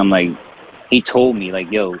 and I'm like, he told me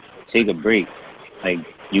like, yo, take a break. Like,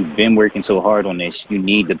 you've been working so hard on this, you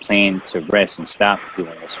need to plan to rest and stop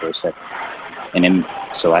doing this for a second. And then,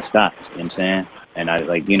 so I stopped, you know what I'm saying? And I,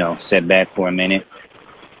 like, sat back for a minute.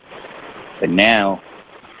 But now,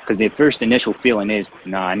 because the first initial feeling is,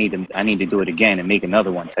 nah, I need to do it again and make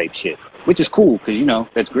another one type shit. Which is cool, because,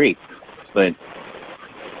 that's great. But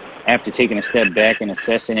after taking a step back and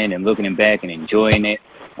assessing it and looking back and enjoying it,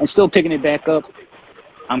 and still picking it back up,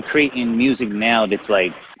 I'm creating music now that's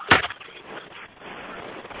like,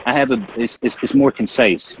 it's more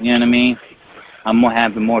concise, you know what I mean? I'm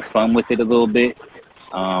having more fun with it a little bit.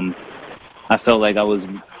 I felt like I was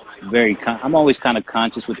I'm always kind of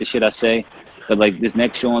conscious with the shit I say, but like this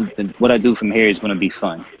next show, what I do from here is going to be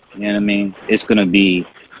fun. You know what I mean? It's going to be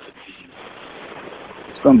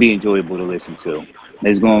enjoyable to listen to.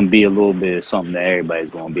 There's going to be a little bit of something that everybody's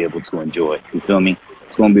going to be able to enjoy. You feel me?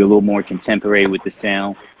 It's going to be a little more contemporary with the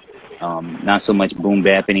sound. Not so much boom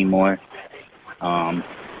bap anymore.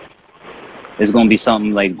 There's going to be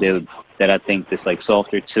something like that I think that's like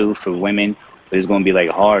softer too for women, but it's going to be like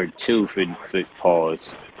hard too for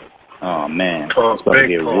pause. Oh man, it's about to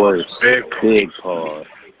get worse. Big pause.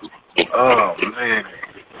 Oh man.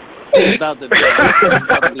 It's about to be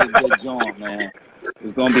a good joint, man.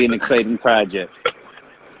 It's going to be an exciting project.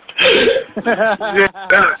 Yo,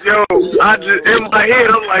 I just in my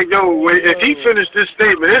head, I'm like, yo, wait, if he finished this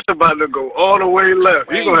statement, it's about to go all the way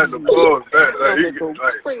left. He gonna have to pause that.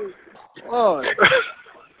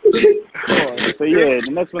 So yeah,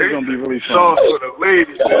 the next one's gonna be really fun. Sauce for the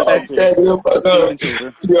ladies.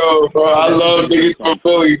 Yo, bro, I love niggas from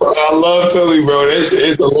Philly, bro. I love Philly, bro. That shit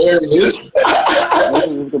is hilarious.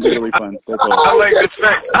 This is gonna be really fun. That's all. I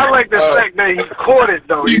like the fact that he caught it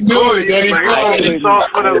though. He caught it. He's like, sauce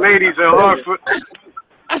for the ladies in Hartford.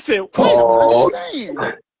 I said, what am I saying?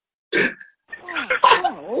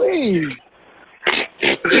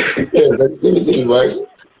 Yeah, let's give it to me, Mike.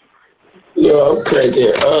 Yo, I'm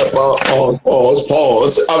cracking up. Pause.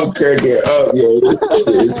 I'm cracking up, yo. This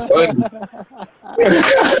is funny.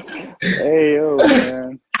 Hey, yo,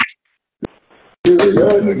 man. Yeah,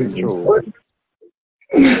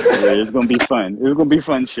 it's gonna be fun. It's gonna be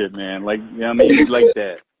fun shit, man. Like, you know what I mean? Like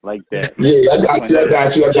that. Yeah, I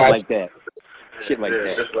got you. Like that. Shit like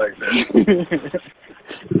that. Just like that.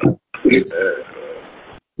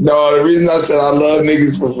 No, the reason I said I love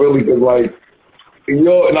niggas from Philly, because, like,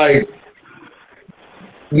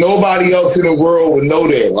 nobody else in the world would know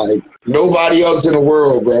that. Like, nobody else in the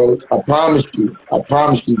world, bro. I promise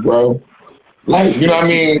you, bro. Like, you know what I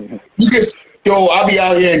mean? I'll be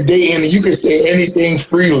out here and dating, and you can say anything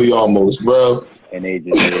freely almost, bro. And they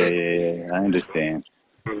just, yeah, I understand.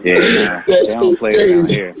 Yeah, nah, they don't play around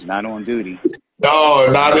here. Not on duty. No,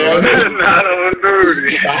 not there. Not on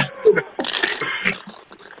duty. That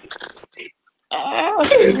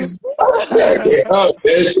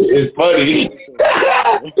shit is funny.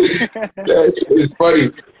 That shit is funny.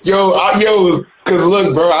 Yo, cause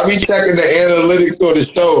look, bro, I be checking the analytics on the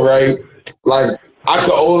show, right? Like, I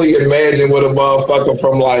could only imagine what a motherfucker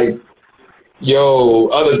from like,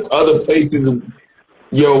 other places,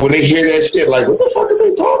 when they hear that shit, like, what the fuck are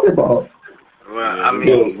they talking about? Well, I mean,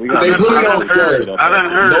 they really don't care.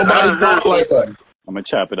 Nobody talk like us. I'm gonna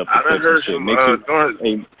chop it up for clips and shit.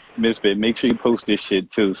 Hey, Mysfit, make sure you post this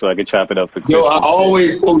shit too, so I can chop it up for clips. Yo, I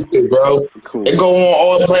always post it, bro. Cool. It go on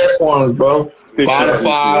all platforms, bro.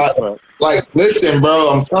 Spotify. Like, listen, bro,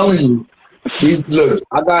 I'm telling you.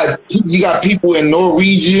 You got people in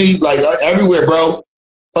Norwegian, like everywhere, bro.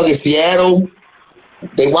 Fucking Seattle.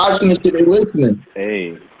 They watching this shit, they listening.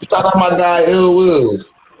 Hey. Shout out my guy, Ill Wills.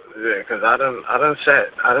 because I done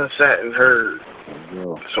sat and heard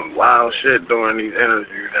some wild shit during these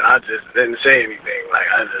interviews, and I just didn't say anything. Like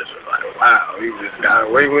I just was like, wow, you just got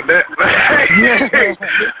away with that.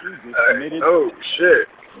 Oh shit!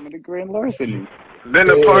 Committed grand larceny. Then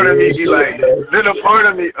a part of me be like, a part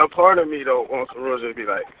of me though on some rules would be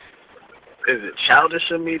like, is it childish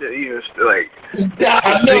of me to even like?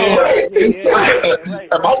 I know, right?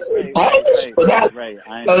 Am I childish for not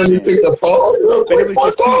telling these things to pause real quick?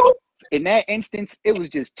 In that instance, it was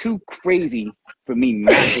just too crazy for me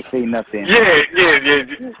not to say nothing. Yeah.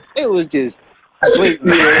 It was just blatant.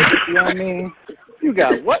 You know what I mean? You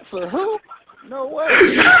got what for who? No way.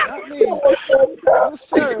 Not me. No,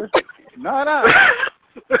 sir. Not I.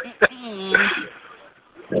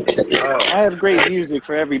 I have great music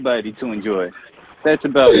for everybody to enjoy. That's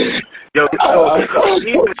about it. Yo,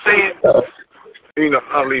 even saying,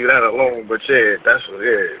 I'll leave that alone, but yeah, that's what it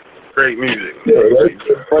is. Great music. Yeah,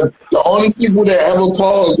 but the only people that ever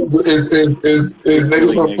pause is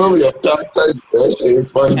niggas from Philly. I'm trying to tell you, that shit is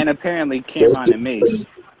funny. And apparently Cameron and Mace.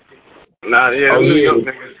 Nah, yeah, New York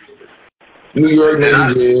niggas. New York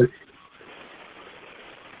niggas, yeah.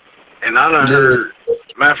 And I done heard,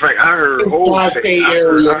 matter of fact, I heard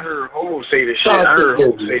Hov say this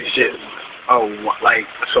shit. Oh, like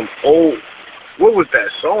some old, what was that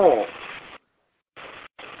song?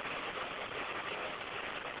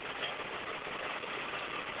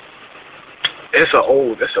 It's an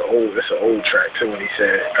old track too. When he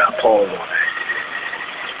said got pause on it.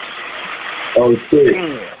 Oh shit!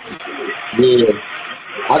 Yeah,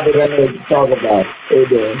 I think I know what you're talking about.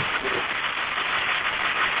 Hold on.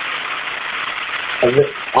 I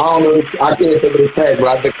don't know. I can't think of the track, but I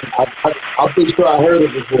think I'm pretty sure I heard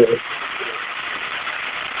it before.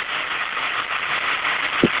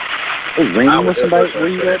 It's raining with somebody. Where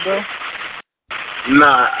you at, bro?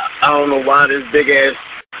 Nah, I don't know why this big ass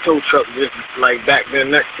tow truck just like back there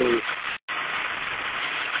next to me.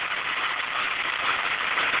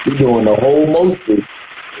 You doing the whole mostly?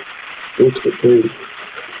 It's the crazy.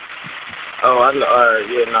 Oh, I know.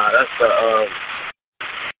 Yeah, nah, that's the.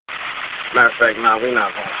 Matter of fact, nah, I'm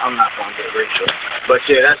not gonna get Rachel. But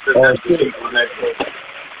yeah, that's the people next door.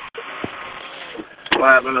 What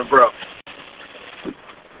happened to bro?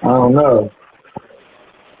 I don't know.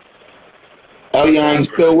 Elion, you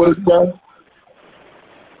still with us, bro?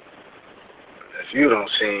 If you don't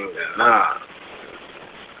sing, then nah.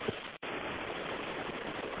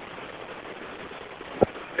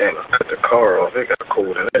 Damn, I cut the car off. It got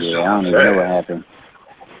cold in this. Yeah, I don't even know what happened.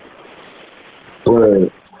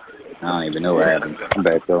 What? I don't even know what happened. I'm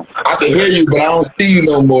back though. I can hear you, but I don't see you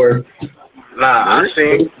no more. Nah, I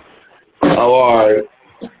sing. Oh, alright.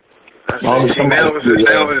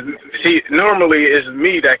 See, normally it's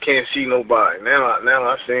me that can't see nobody. Now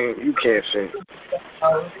I sing. You can't sing.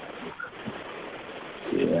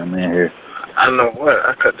 Yeah, I'm in here. I know what.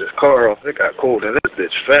 I cut this car off. It got cold and this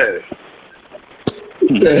bitch fast.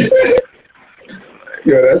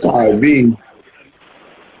 Yeah, that's how it be.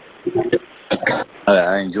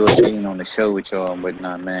 I enjoy being on the show with y'all and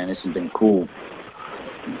whatnot, man. This has been cool.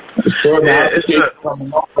 Sure, man.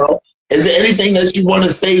 Bro. Is there anything that you want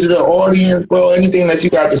to say to the audience, bro? Anything that you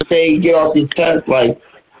got to say, get off your chest, like,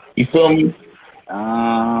 you feel me?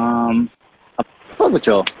 I fuck with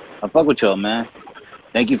y'all, man.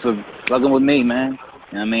 Thank you for fucking with me, man. You know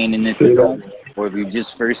what I mean? And if you don't, or if you're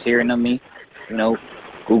just first hearing of me,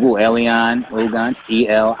 Google Elion Ogons,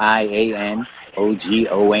 ELIAN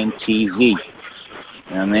OGONTZ.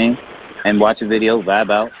 You know what I mean? And watch a video,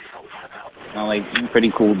 vibe out.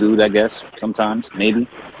 Pretty cool dude, I guess. Sometimes, maybe.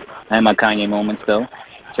 I had my Kanye moments, though.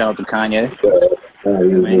 Shout out to Kanye.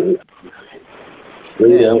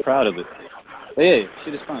 Yeah, I'm proud of it. But yeah,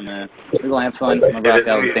 shit is fun, man. We're gonna have fun. I'm gonna rock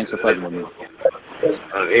out. Thanks for fucking with me.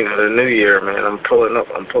 The new year, man. I'm pulling up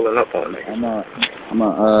on it.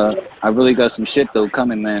 I really got some shit though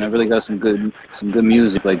coming, man. I really got some good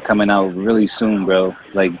music coming out really soon, bro.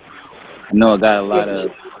 I know I got a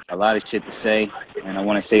lot of shit to say, and I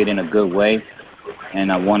want to say it in a good way, and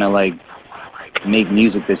I want to make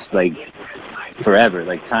music that's forever,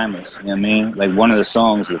 timeless. You know what I mean? One of the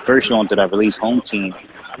songs, the first song that I released, Home Team,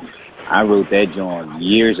 I wrote that joint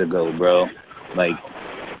years ago, bro.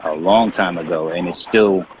 A long time ago, and it's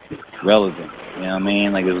still relevant. You know what I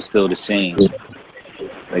mean? It was still the same.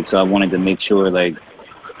 So I wanted to make sure, you know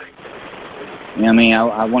what I mean?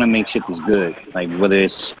 I want to make shit that's good. Whether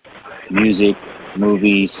it's music,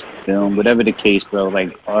 movies, film, whatever the case, bro.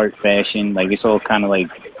 Art, fashion, it's all kind of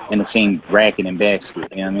in the same bracket and basket.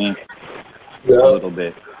 You know what I mean? Yeah. A little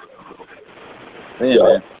bit. But yeah,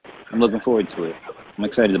 man. I'm looking forward to it. I'm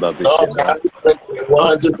excited about this shit,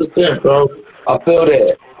 bro. 100%, bro. I feel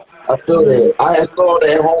that. I feel that. I saw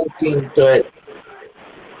that home team track.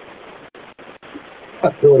 I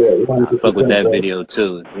feel that. I fuck with that video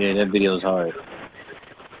too. Yeah, that video is hard.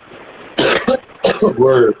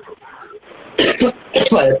 Word. I have to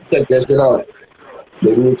check that shit out.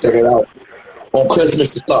 Maybe we'll check it out on Christmas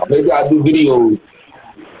to start. Maybe I'll do videos.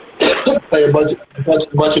 Play a bunch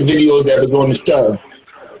of videos that was on the show.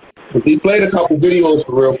 Cause we played a couple videos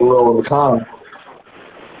for real on the con.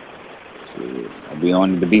 I'll be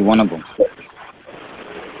honored to be one of them.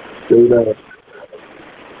 Do that.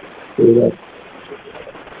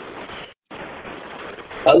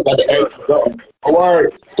 I was about to ask you something.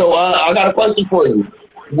 Alright. So I got a question for you.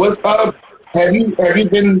 What's up? Have you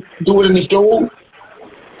been doing any shows?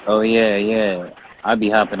 Oh yeah. I be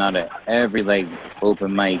hopping out at every like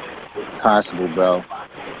open mic possible, bro.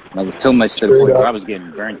 Like it's too much to the point where I was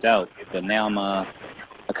getting burnt out. But now I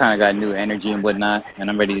kind of got new energy and whatnot, and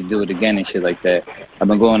I'm ready to do it again and shit like that. I've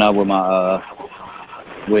been going out with my I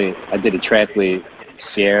did a track with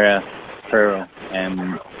Sierra Pearl,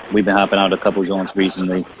 and we've been hopping out a couple joints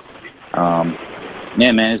recently.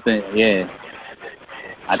 Yeah, man, it's been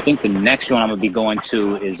I think the next one I'm gonna be going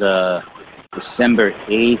to is December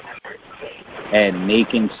 8th at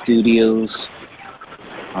Macon Studios.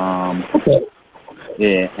 Okay.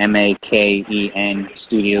 Yeah, MAKEN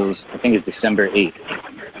Studios. I think it's December 8th.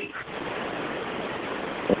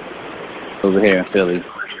 Over here in Philly.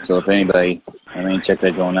 So if anybody, check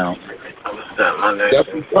that joint out. That's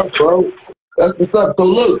what's up, bro. That's what's up. So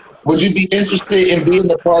look, would you be interested in being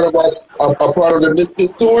a part of a part of the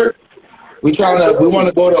Mysfit tour? We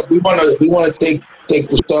want to take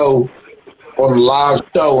the show on a live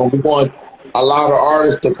show, and we want a lot of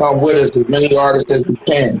artists to come with us, as many artists as we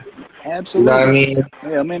can. Absolutely. You know what I mean?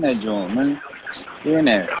 Yeah, I'm in that joint, man. You're in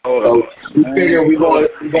there. So we figure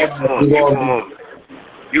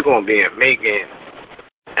you're gonna be in Macon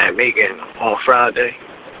on Friday.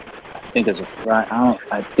 I think it's a Friday.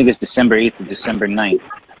 I think it's December 8th or December 9th.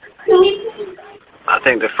 I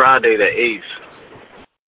think the Friday the 8th.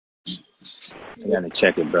 I gotta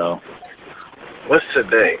check it, bro. What's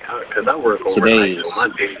today? Because I work overnight. Today is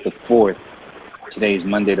Monday. the 4th. Today is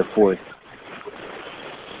Monday the 4th.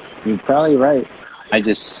 You're probably right.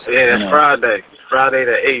 That's Friday. Friday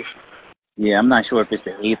the 8th. Yeah, I'm not sure if it's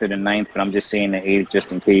the 8th or the 9th, but I'm just saying the 8th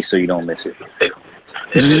just in case so you don't miss it.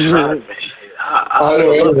 It's Friday.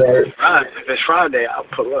 If it's Friday, I'll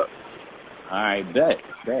pull up. All right, bet.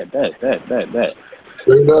 Straight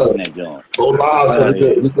up. Go live so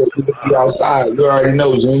we can be outside. You already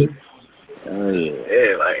know, Gene. Oh yeah.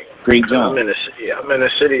 Yeah, like great job. I'm in the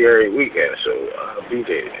city every weekend, so I'll be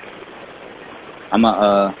there.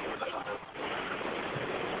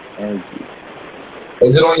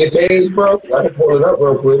 Is it on your page, bro? I can pull it up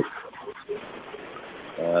real quick.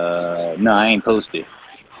 No, I ain't posted.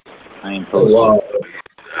 Oh, wow. Alright,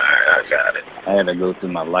 I got it. I had to go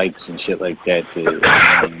through my likes and shit like that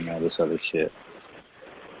and all this other shit.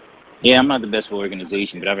 Yeah, I'm not the best for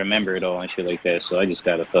organization, but I remember it all and shit like that, so I just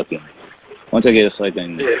gotta once I get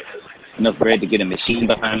enough bread to get a machine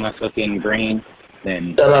behind my fucking brain,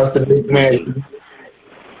 then... Shout out to Nick Massey.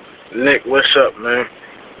 Nick, what's up, man?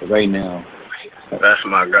 Right now. That's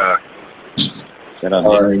my guy. Shout out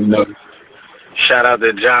Nick. Shout out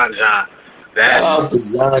to John. Shout out to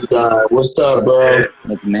John. What's up, bro? Yeah.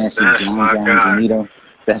 Nick Massey, John Janito.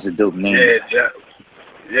 That's a dope name.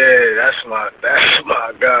 That's my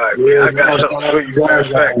guy. Yeah, I got something for you. Matter of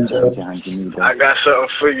fact, I got something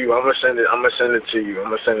for you. I'm gonna send it to you. I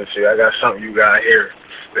got something you got here.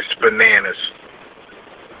 It's bananas.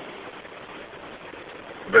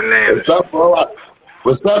 What's up, bro?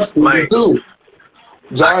 What's up, Stevie too?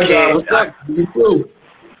 John, what's up, Stevie too?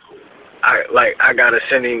 I gotta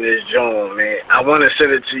send him this joint, man. I want to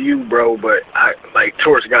send it to you, bro, but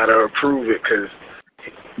Torch gotta approve it because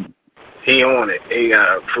he on it. He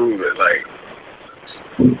gotta approve it,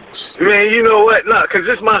 man. You know what? Nah, cause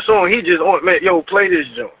it's my song. He just on, man. Yo, play this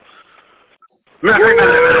joint. No.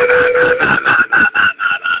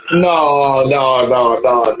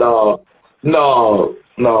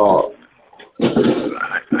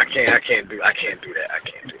 I can't do that.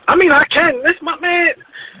 I mean, I can. That's my man.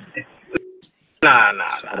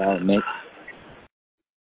 Nah. Shout out, Nick.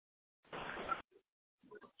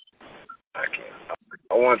 I can't.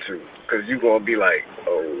 I want to, cause you gonna be like,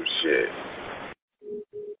 oh shit.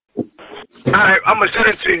 All right, I'm gonna send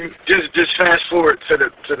it to you. Just fast forward to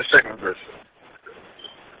the second verse.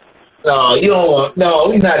 No, you don't want. No,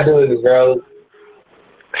 we not doing it, bro.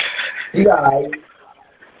 You guys.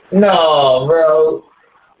 No, bro.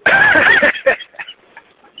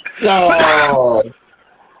 No.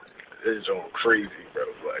 This is all crazy, bro.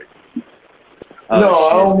 No,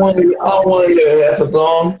 I don't want to. I don't want to hear half a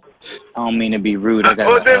song. I don't mean to be rude. I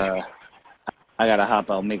gotta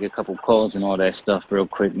hop out, make a couple calls and all that stuff real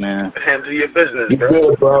quick, man. Handle your business, bro. You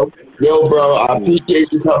good, bro? Yo, bro, I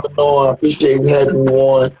appreciate you coming on. I appreciate you having me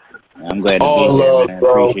on. I'm glad to All be here, love, man.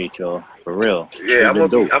 bro. Appreciate y'all for real. Yeah, I'm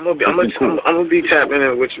gonna be tapping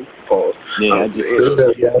in with you, Paul. Yeah,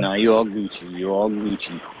 no, you all Gucci. You all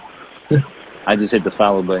Gucci. I just hit the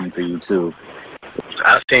follow button for you too.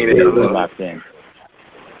 I've seen it. Locked in.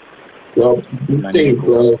 Yo, be safe,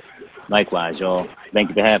 bro. Likewise, y'all. Thank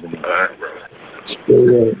you for having me. All right, bro.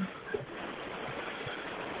 Straight up.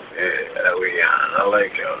 Yeah, I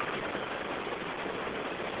like y'all.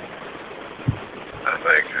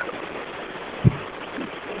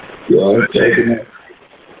 Yo, I'm taking that.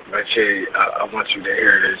 But yeah, I want you to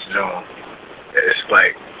hear this, John. It's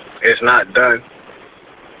like, it's not done,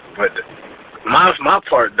 but my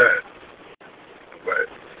part done. But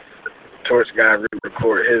Torch gotta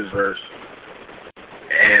re-record his verse,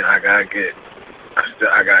 and I gotta get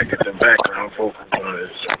the background vocals on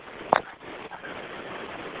this.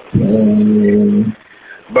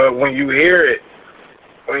 But when you hear it,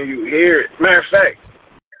 matter of fact,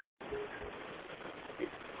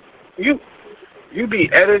 you be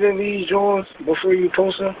editing these joints before you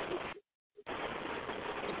post them?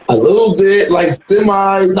 A little bit, like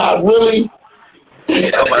semi, not really.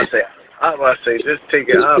 I was about to say, just take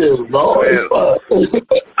it out. It's still raw as fuck.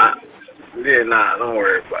 Yeah, nah, don't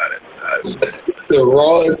worry about it. It's still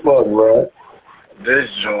raw as fuck, bro. This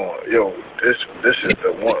joint, yo, this is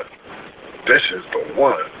the one. This is the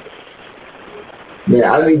one. Man,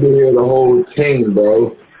 I need to hear the whole thing,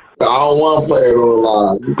 bro. I don't want to play it on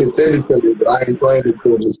live. You can send it to me, but I ain't playing it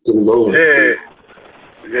till it's over.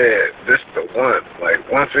 Yeah, this the one.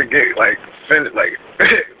 Like, once it get, like, finished, like,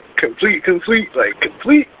 complete, like,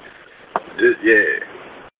 complete. Yeah.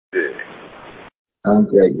 I'm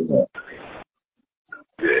cracking up.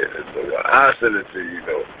 Yeah, that's the one. I'll send it to you,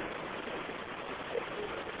 though.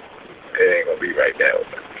 It ain't gonna be right now.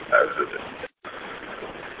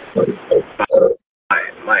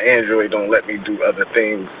 My Android don't let me do other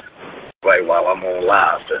things, like, while I'm on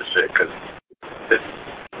live and shit, because it's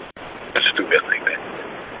stupid like that.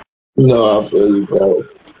 No, I feel you, bro.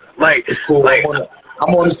 Like, it's cool. Like,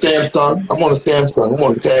 I'm on the Samsung. I'm on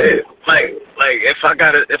the tablet. Like, if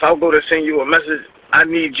I go to send you a message, I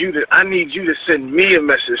need you to send me a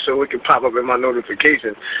message so it can pop up in my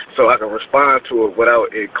notifications so I can respond to it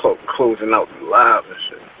without it closing out the live and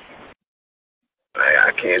shit. Like,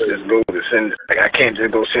 I can't just go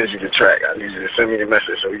send you the track. I need you to send me a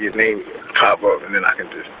message so your name pop up and then I can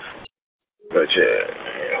just. But yeah,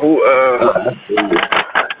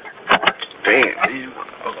 damn,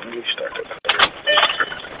 let me start that.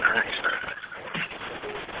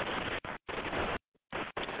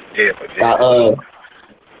 Yeah, but yeah.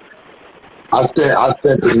 I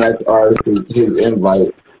sent the next artist his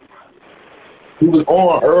invite. He was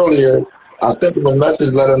on earlier. I sent him a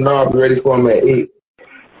message, let him know I'll be ready for him at 8.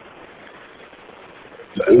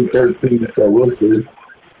 8:13, so we'll see.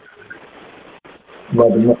 I'm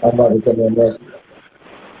about to send him a message.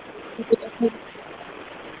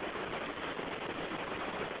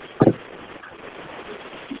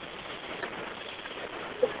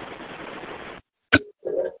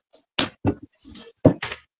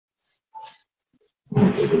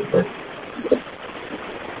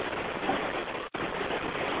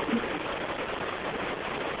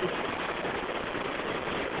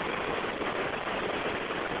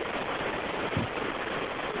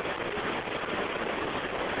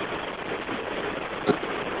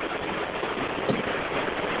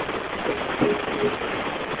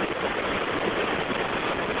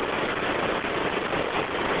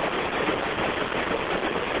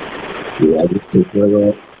 Yeah, I just picked her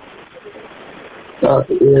up.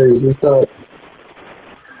 Dr. Aries, what's up?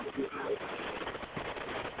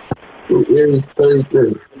 Aries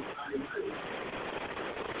 33.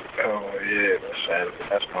 Oh yeah,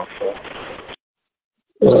 that's my fault.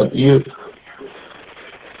 You.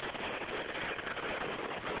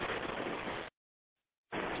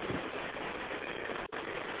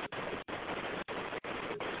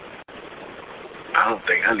 I don't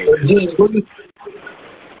think I need to.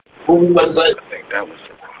 What was about to say? I think that was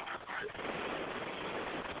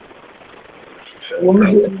When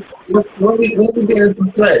we get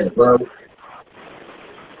some tracks, bro.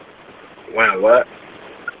 When what?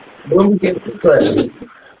 When we get some tracks.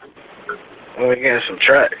 When we get some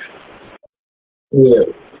tracks. Yeah,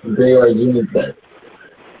 JRG tracks.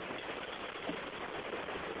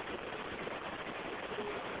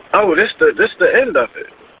 Oh, this the end of it.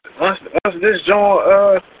 Once this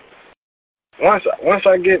joint once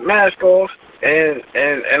I get mask off,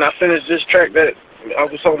 and I finished this track that I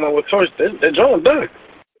was talking about with Torch. The joint done.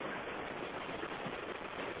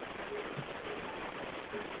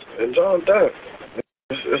 The joint done.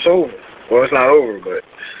 It's over. Well, it's not over, but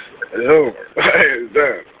it's over. It's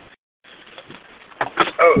done.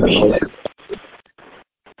 Oh shit.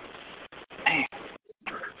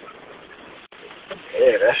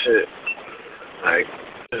 Yeah, that shit. Like,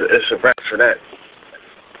 it's a wrap for that.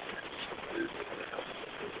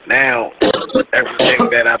 Now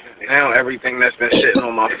everything that's been sitting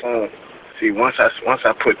on my phone. See, once I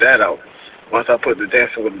put that out, once I put the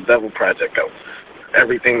Dancing with the Devil project out,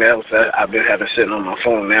 everything else that I've been having sitting on my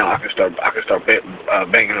phone, now I can start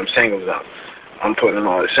banging them singles out. I'm putting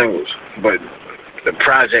all the singles, but the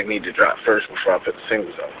project need to drop first before I put the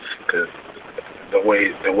singles out, because the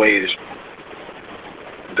way is,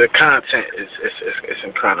 the content is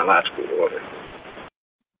in chronological order.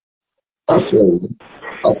 I feel you.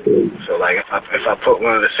 So like if I put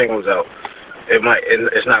one of the singles out,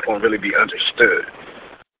 it's not gonna really be understood.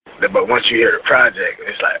 But once you hear the project,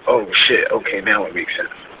 it's like, oh shit, okay, now it makes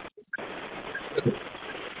sense.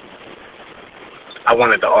 I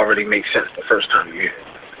want it to already make sense the first time you hear it.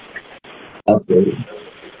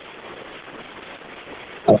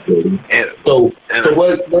 I feel you. And so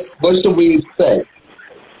what should we expect?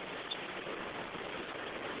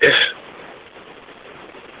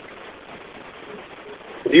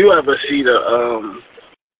 You ever see the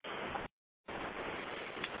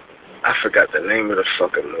I forgot the name of the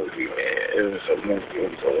fucking movie, man. It was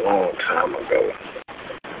a long time ago.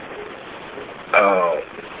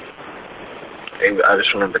 I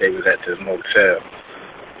just remember they was at this motel,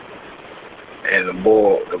 and the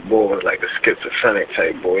boy was like a schizophrenic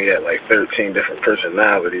type boy. He had like 13 different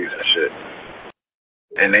personalities and shit,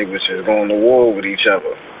 and they was just going to war with each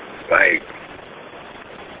other, like.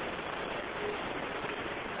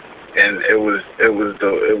 And it was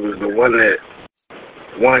the one that,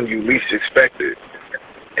 one, you least expected,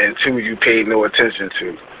 and two, you paid no attention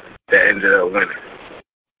to, that ended up winning.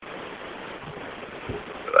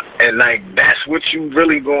 And like, that's what you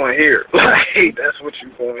really gonna hear. Like, that's what you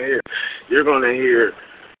gonna hear. You're gonna hear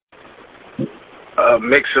a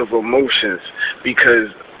mix of emotions,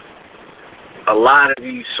 because a lot of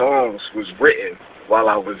these songs was written while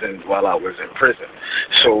I was in prison.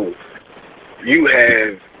 So you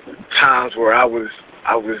have times where I wasn't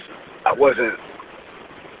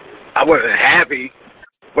happy,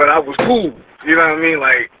 but I was cool. You know what I mean?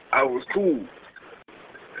 Like, I was cool.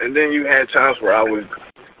 And then you had times where I was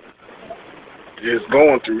just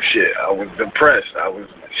going through shit. I was depressed. I was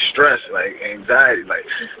stressed, like anxiety. Like,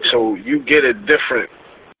 so you get a different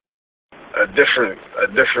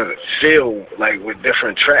feel, like with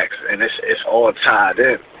different tracks, and it's all tied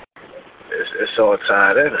in. It's all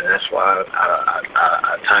tied in, and that's why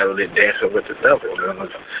I titled it "Dancing with the Devil."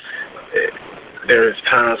 There's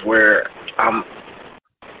times where I'm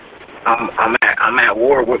at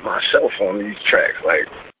war with myself on these tracks, like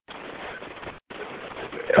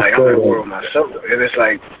I'm at war with myself, and it's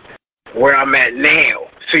like where I'm at now.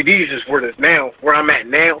 See, these is where I'm at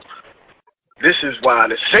now. This is why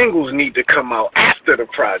the singles need to come out after the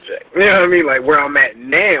project. You know what I mean? Like, where I'm at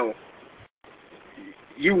now,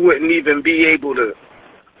 you wouldn't even be able to,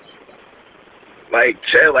 like,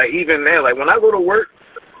 tell, like, even now, like, when I go to work,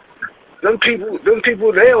 them people,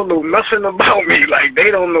 they don't know nothing about me. Like,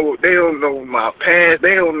 they don't know my past,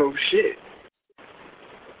 they don't know shit.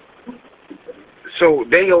 So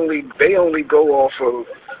they only go off of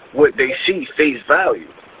what they see, face value.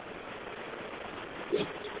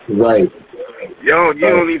 Right. You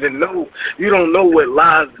don't even know. You don't know what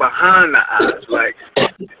lies behind the eyes. Like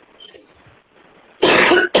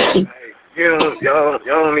y'all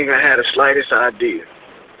don't even have the slightest idea.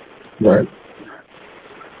 Right.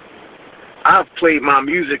 I've played my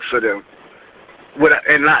music for them,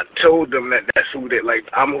 and not told them that's who they, like,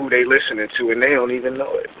 I'm who they listening to, and they don't even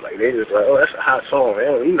know it. Like, they just like, oh, that's a hot song.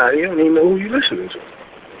 You don't even know who you listening to.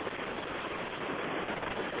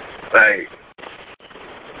 Like,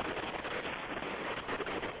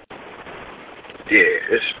 yeah,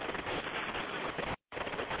 it's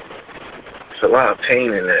a lot of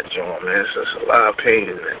pain in that joint, man. It's just a lot of pain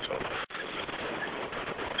in that joint.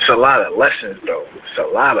 It's a lot of lessons, though. It's a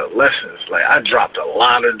lot of lessons. Like, I dropped a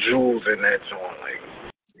lot of jewels in that joint. Like,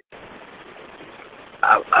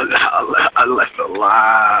 I left a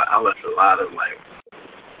lot of, like,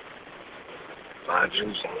 a lot of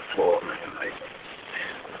jewels on the floor, man. Like,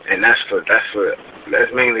 and that's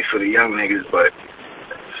mainly for the young niggas, but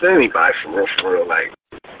for anybody, for real. Like,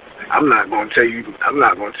 I'm not gonna tell you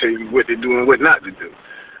what to do and what not to do.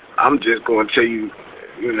 I'm just gonna tell you,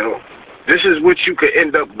 this is what you could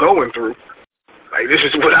end up going through. Like, this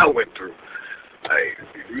is what I went through. Like,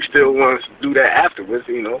 you still want to do that afterwards,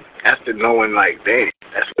 you know, after knowing, like, dang,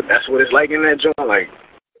 that's what it's like in that joint. Like,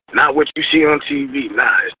 not what you see on TV.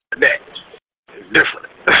 Nah, it's that. It's different.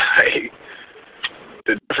 Like,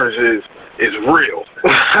 the difference is real.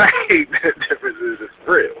 Like, the difference is it's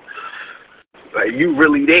real. Like, you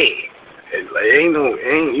really there. It's like,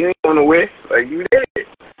 you ain't going nowhere. Like, you there.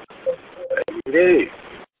 Like, you there.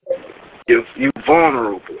 You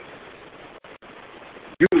vulnerable.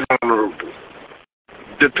 You vulnerable.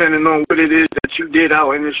 Depending on what it is that you did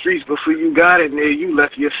out in the streets before you got in there, you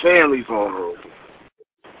left your family vulnerable.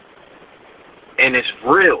 And it's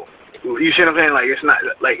real. You see what I'm saying? Like, it's not,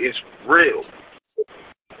 like, it's real.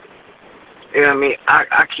 You know what I mean?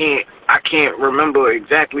 I can't remember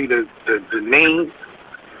exactly the name,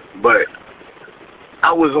 but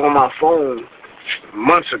I was on my phone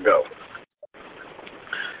months ago.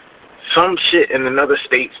 Some shit in another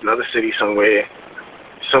state, another city somewhere,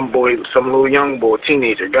 some little young boy,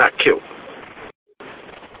 teenager got killed.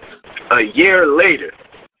 A year later,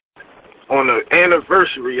 on the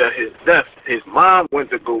anniversary of his death, his mom went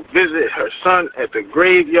to go visit her son at the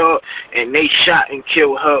graveyard, and they shot and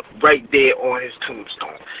killed her right there on his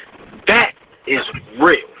tombstone. That is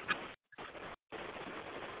real.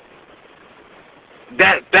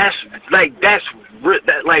 That's like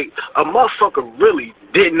a motherfucker really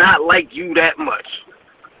did not like you that much,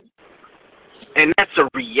 and that's a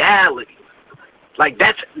reality. Like,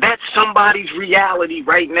 that's somebody's reality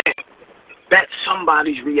right now. That's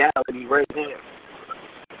somebody's reality right now.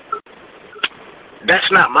 That's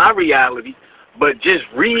not my reality, but just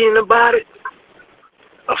reading about it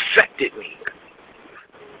affected me.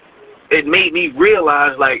 It made me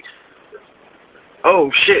realize, like, oh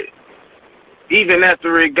shit. Even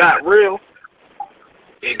after it got real,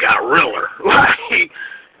 it got realer. Like,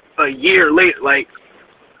 a year later, like,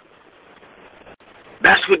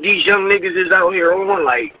 that's what these young niggas is out here on.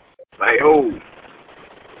 Like, oh,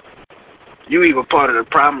 you either part of the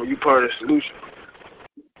problem or you part of the solution.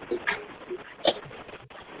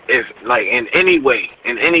 If, like, in any way,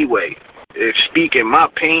 if speaking my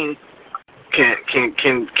pain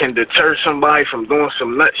can deter somebody from doing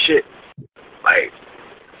some nut shit, like,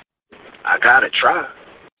 I gotta try.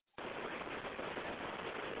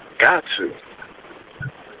 Got to.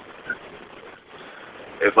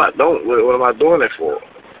 If I don't, what am I doing it for?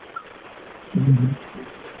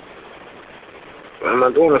 What am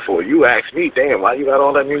I doing it for? You ask me, damn, why you got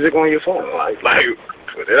all that music on your phone? Like,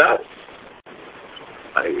 put it out.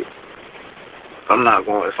 Like, if I'm not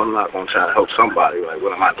going to try to help somebody, like,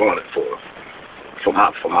 what am I doing it for? For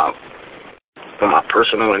my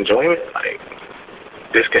personal enjoyment? Like,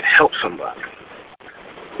 this could help somebody.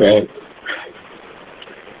 Facts.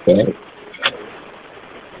 Yeah.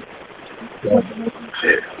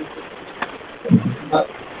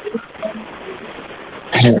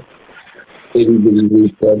 Itty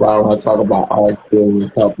stuff. I don't want to talk about our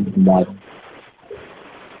experience helping somebody.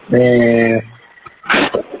 Man,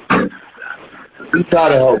 you try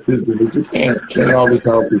to help people, but you can't always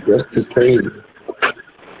help people. That's just crazy.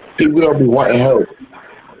 People don't be wanting help.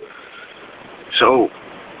 So,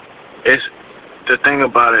 it's the thing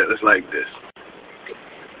about it is like this.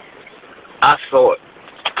 I thought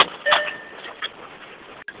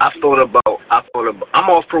about I'm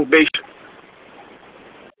off probation.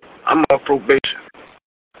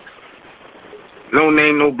 No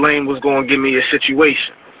name, no blame was gonna give me a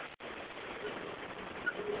situation.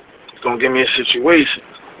 It's gonna give me a situation.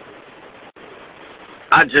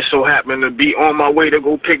 I just so happened to be on my way to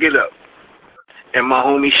go pick it up. And my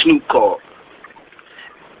homie Snoop called.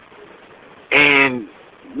 And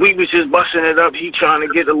we was just busting it up. He trying to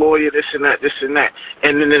get a lawyer, this and that.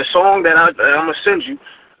 And in the song that I'm going to send you,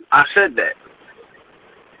 I said that.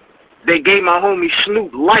 They gave my homie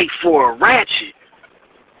Snoop life for a ratchet.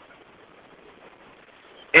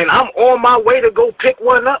 And I'm on my way to go pick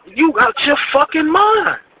one up. You got your fucking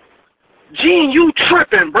mind. Gene, you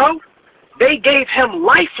tripping, bro. They gave him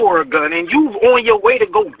life for a gun, and you on your way to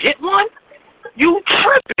go get one? You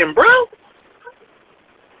tripping, bro.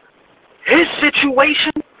 His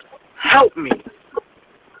situation helped me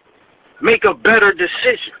make a better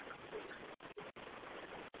decision.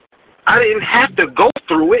 I didn't have to go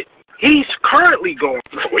through it. He's currently going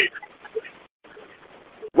through it.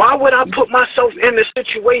 Why would I put myself in the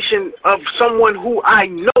situation of someone who I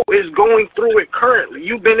know is going through it currently?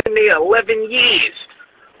 You've been in there 11 years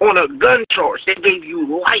on a gun charge. They gave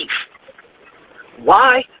you life.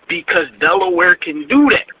 Why? Because Delaware can do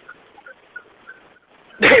that.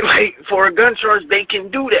 They, like, for a gun charge, they can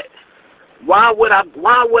do that. Why would I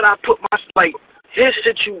put my, like, his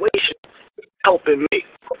situation helping me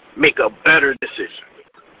make a better decision.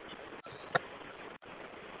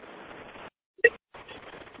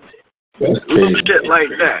 Little shit like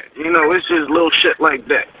that. You know, it's just little shit like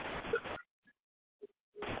that.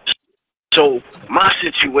 So my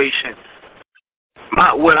situation,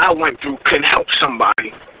 what I went through can help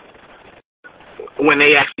somebody when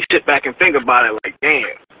they actually sit back and think about it like, damn,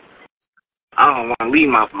 I don't want to leave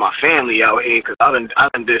my family out here because I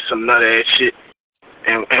done did some nut ass shit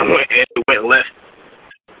and went left.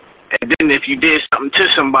 And then if you did something to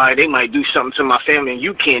somebody, they might do something to my family and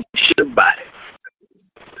you can't do shit about it.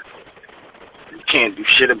 You can't do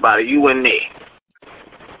shit about it. You in there.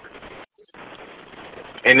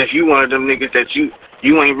 And if you one of them niggas that you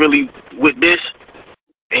ain't really with this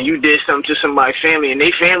and you did something to somebody's family and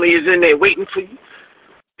their family is in there waiting for you,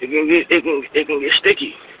 it can get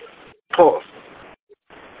sticky. Pause.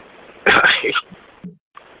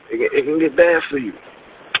 it can get bad for you.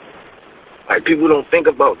 Like, people don't think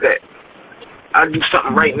about that. I do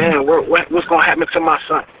something right now. What's gonna happen to my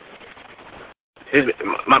son?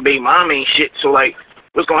 My baby mom ain't shit. So like,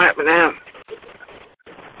 what's gonna happen to him?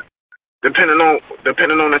 Depending on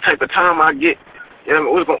the type of time I get, you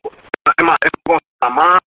know, what's going? Am I going to see my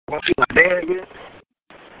mom? Going to see my dad again?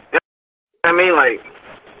 You know what I mean? Like,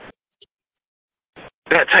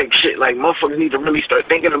 that type shit. Like, motherfuckers need to really start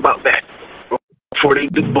thinking about that before they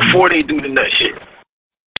do the nut shit.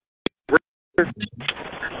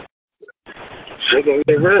 Shit can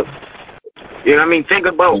get real. You know what I mean? Think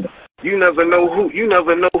about, you never know who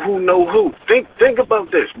know who. Think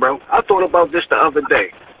about this, bro. I thought about this the other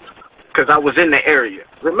day because I was in the area.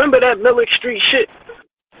 Remember that Millick Street shit?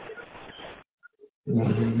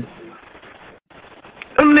 Mm-hmm.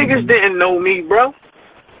 Them niggas didn't know me, bro.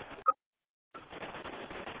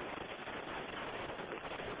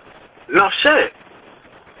 No shit.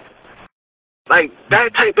 Like,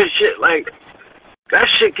 that type of shit, like, that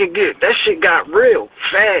shit got real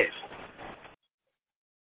fast.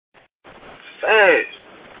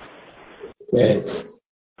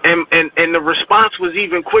 And the response was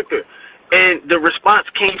even quicker. And the response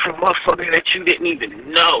came from motherfuckers that you didn't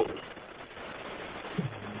even know.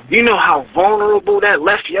 You know how vulnerable that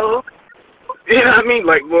left y'all? You know what I mean?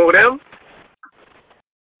 Like, well, them?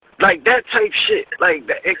 Like, that type shit. Like,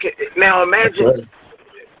 now imagine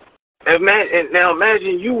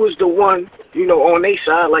you was the one, you know, on their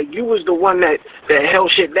side, like, you was the one that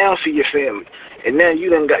held shit down for your family. And now you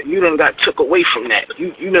done got took away from that.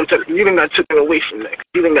 You done got taken away from that.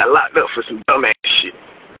 You done got locked up for some dumbass shit.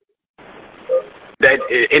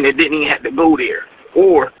 And it didn't even have to go there.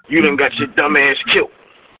 Or you done got your dumbass killed.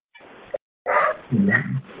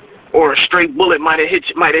 Or a straight bullet might have hit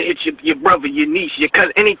your brother, your niece, your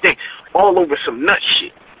cousin, anything, all over some nut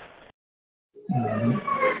shit.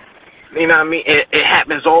 You know what I mean? It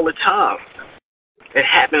happens all the time. It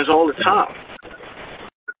happens all the time.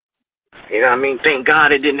 You know what I mean? Thank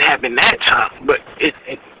God it didn't happen that time, but it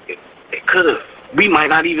could have. We might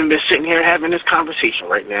not even been sitting here having this conversation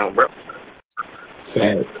right now, bro.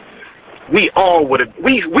 Fact. We all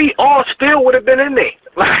still would have been in there.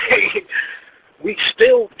 Like, we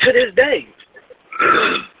still, to this day,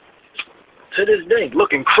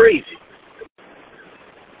 looking crazy.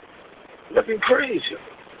 Looking crazy.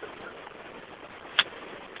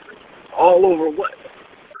 All over what?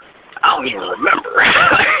 I don't even remember.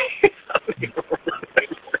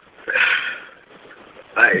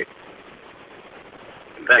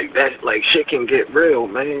 Like that, like, shit can get real,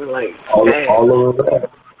 man. Like, all over that.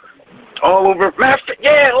 All over rap,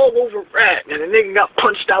 yeah, all over rap. And the nigga got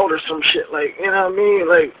punched out or some shit, like, you know what I mean?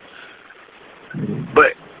 Like,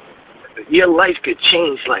 but your life could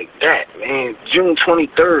change like that, man. June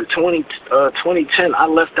 23rd, 2010, I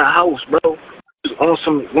left the house, bro. On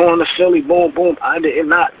some going to Philly, boom, boom. I did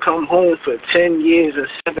not come home for 10 years and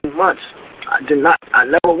 7 months. I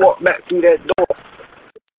never walked back through that door.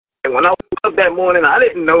 And when I woke up that morning, I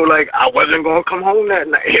didn't know, like, I wasn't going to come home that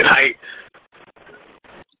night. Like,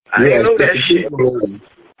 I didn't know that shit.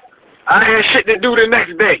 I had shit to do the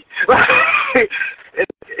next day.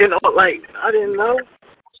 You know, like, I didn't know.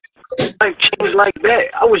 Like, changed like that.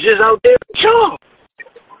 I was just out there with y'all.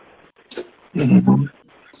 Mm-hmm.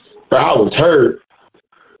 But I was hurt.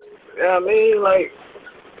 You know what I mean? Like,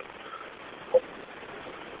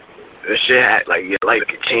 this shit had, like, your life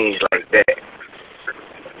could change like that.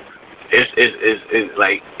 It's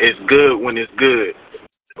like, it's good when it's good,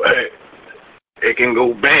 but it can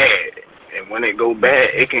go bad, and when it go bad,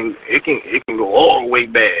 it can go all the way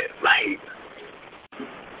bad. Like,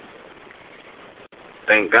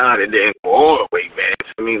 thank God it didn't go all the way bad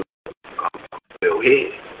to me. I'm still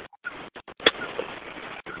here,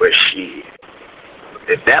 but shit,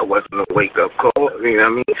 if that wasn't the way wake up call. You know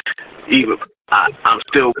what I mean? Even I'm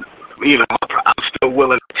still, you know, I'm still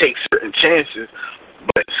willing to take certain chances,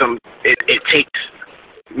 but it takes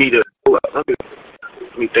me to hold up.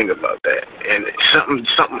 Let me think about that. And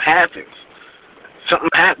something happens. Something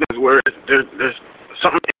happens where there's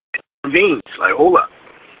something intervenes. Like, hold up.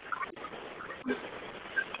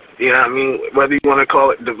 You know what I mean? Whether you want to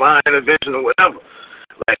call it divine intervention or whatever.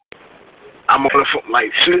 Like, I'm on the phone,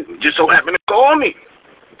 like, Snoop just so happened to call me.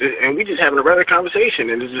 And we just having a regular conversation,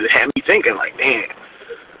 and it just had me thinking, like, damn.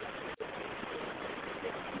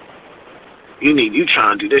 You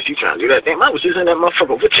trying to do this, you trying to do that. Damn, I was just in that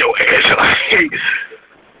motherfucker with your ass. Like,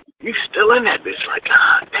 you still in that bitch. Like,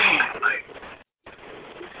 god damn. Like,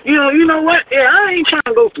 you know what? Yeah, I ain't trying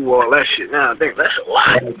to go through all that shit now. I think that's a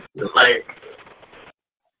lot. Like,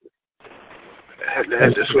 I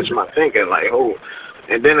had to switch my thinking, like, oh.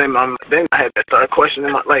 And then I had to start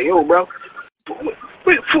questioning, like, yo, bro,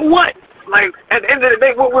 for what? Like, at the end of the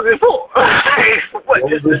day, what was it for? For what?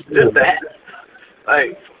 Just to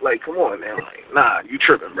have. Like, come on, man. Like, nah, you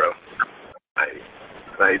tripping, bro.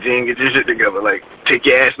 Like, Gene, get your shit together. Like, take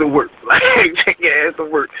your ass to work. Like, take your ass to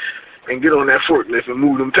work and get on that forklift and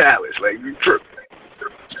move them pallets. Like, you tripping.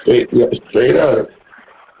 Straight up.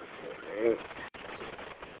 Man.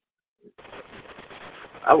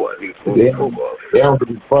 I wasn't even football. They don't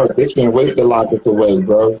give a fuck. They can't wait to lock us away,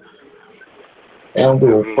 bro. They don't give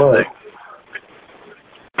a fuck.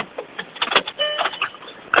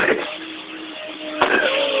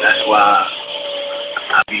 That's why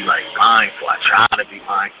I be like mindful. I try to be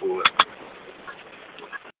mindful of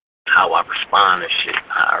how I respond to shit,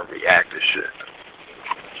 how I react to shit.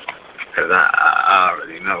 Cause I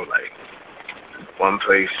already know, like, one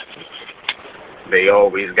place they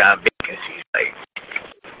always got vacancies, like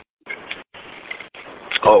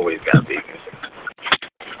always got vacancies.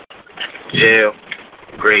 Jail,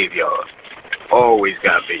 graveyard, always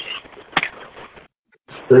got vacancies.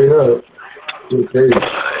 Straight up. Crazy.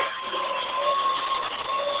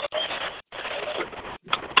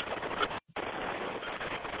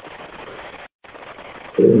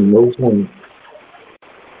 There ain't no point.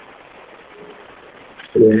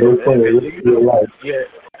 There ain't no point in risking your life. Yeah.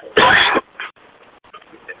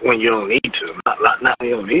 When you don't need to. Not when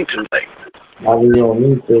you don't need to. Like, not when you don't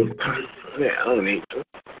need to. Yeah, I don't need to.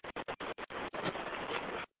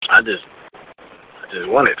 I just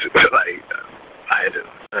wanted to. Like, I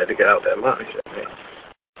had to get out that mindset, man.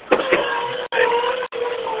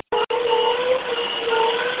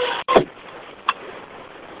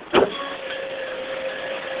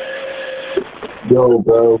 Yo,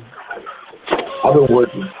 bro. I've been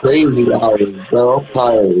working crazy hours, bro. I'm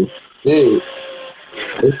tired as shit.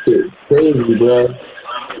 This shit crazy, bro.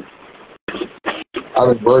 I've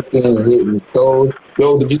been working and hitting shows. Yo,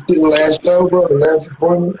 did you see the last show, bro? The last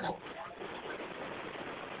performance?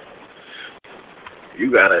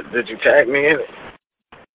 Did you tag me in it?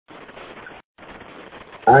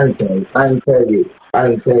 I ain't tag it.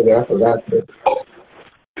 I forgot to.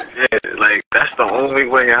 Yeah, like, that's the only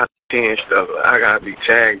way I see stuff. I gotta be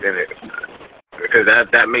tagged in it. Because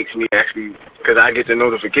that makes me actually, because I get the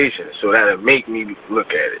notifications, so that'll make me look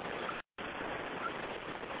at it.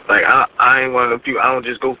 Like, I ain't one of them people, I don't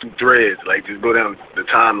just go through threads, like, just go down the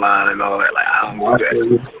timeline and all that. Like, I don't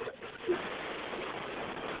do that.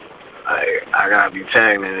 I gotta be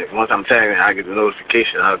tagged in it. Once I'm tagged in it, I get the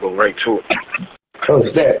notification, I'll go right to it. Oh,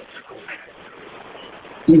 it's that.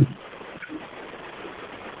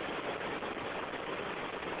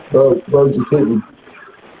 Bro, just hit me.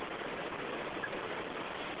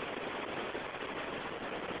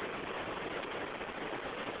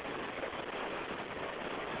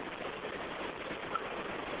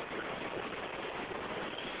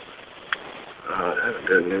 That's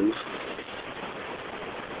good news.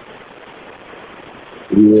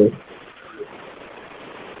 Yeah.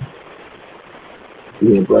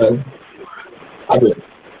 Yeah, bro.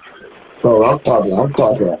 I'm talking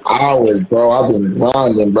hours, bro. I've been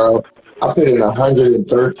grinding, bro. I put in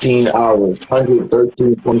 113 hours,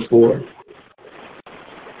 113.4.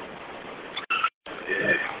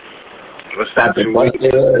 Yeah. What's that, about to bust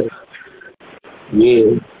their ass.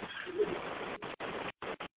 Yeah.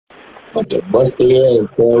 About to bust their ass,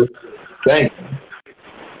 bro. Thank you.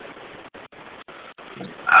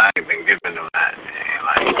 I ain't been giving them that, man.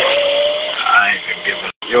 Like, I ain't been giving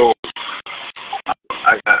them. Yo, I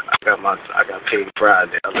got paid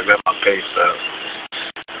Friday. I looked at my pay stuff.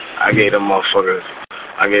 I gave them motherfuckers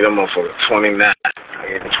 29. I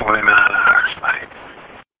gave them 29 hours. Like,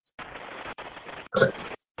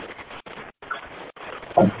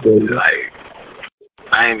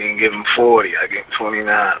 I ain't even give them 40. I gave them 29.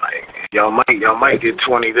 Like, y'all might get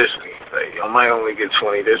 20 this week. might only get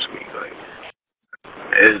 20 this week. Like,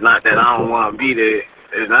 it's not that I don't want to be there.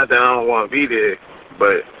 It's not that I don't want to be there,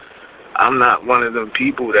 but I'm not one of them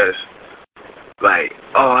people that's like,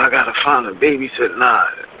 oh, I gotta find a babysitter. Nah,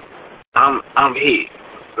 I'm here.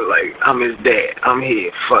 Like, I'm his dad. I'm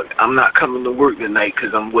here. Fuck, I'm not coming to work tonight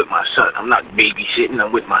because I'm with my son. I'm not babysitting.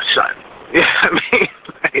 I'm with my son. You know what I mean?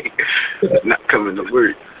 Like, not coming to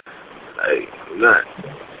work. Like, not.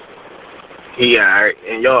 He alright,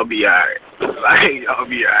 and y'all be alright. Like, y'all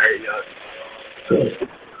be alright, y'all.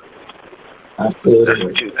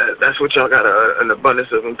 That's what y'all got an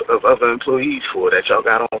abundance of other employees for, that y'all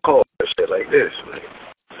got on call and shit like this. Like,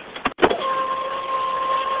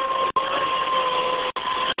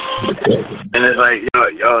 and it's like,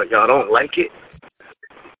 y'all don't like it,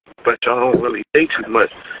 but y'all don't really say too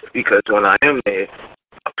much, because when I am there,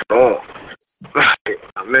 I put on.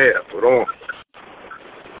 I'm there, I put on.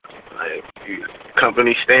 Like,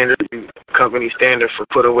 company standard for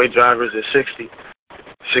put away drivers is 60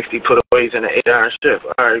 putaways in an 8-hour shift.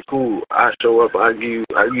 All right, cool. I show up. I give you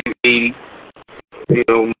 80. You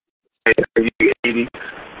know, I give you 80.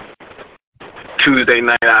 Tuesday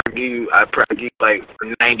night, I probably give you like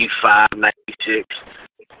 95, 96.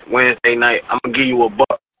 Wednesday night, I'm gonna give you a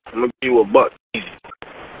buck. Easy.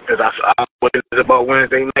 Because I what it is about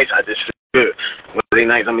Wednesday nights, I just feel good. Wednesday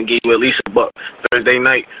nights, I'm gonna give you at least a buck. Thursday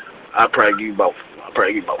night, I probably give you about 40. I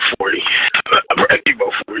probably give you about 40.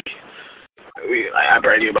 I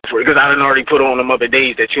probably give you about 40 because I done already put on them other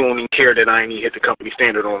days that you don't even care that I ain't even hit the company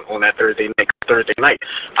standard on that Thursday night. Thursday night,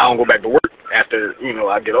 I don't go back to work after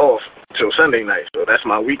I get off till Sunday night. So that's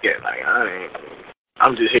my weekend. Like,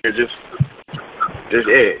 I'm just here, just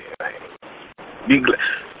yeah. Like, be glad.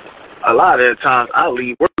 A lot of the times I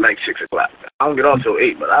leave work like 6 o'clock. I don't get off till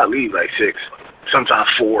 8, but I leave like 6, sometimes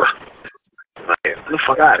 4. Like, get the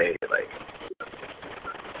fuck out of here. Like,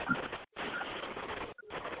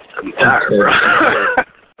 I be tired, bro.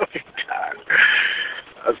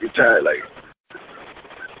 I be tired, like.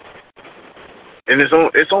 And it's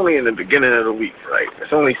only in the beginning of the week, right?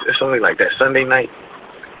 It's only like that Sunday night,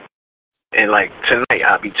 and like tonight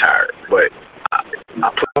I'll be tired, but I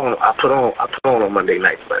put on Monday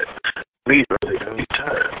night, but these days I'll be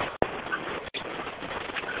tired.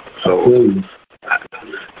 So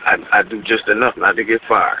I do just enough not to get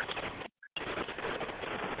fired.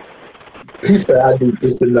 He said I do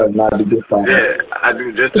just enough not to get fired. Yeah, I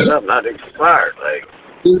do just enough not to get fired. Like,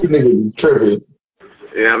 this nigga be tripping.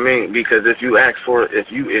 You know what I mean? Because if you ask for,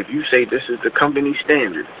 if you say this is the company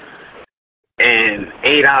standard, and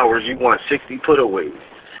 8 hours you want 60 putaways.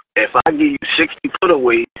 If I give you 60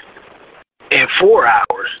 putaways in 4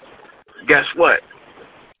 hours, guess what?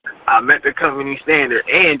 I met the company standard,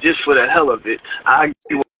 and just for the hell of it, I give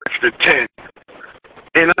you an extra 10.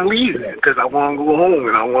 And I'm leaving because I want to go home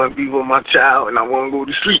and I want to be with my child and I want to go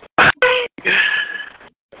to sleep.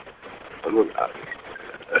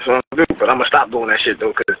 That's what I'm going to do, but I'm going to stop doing that shit,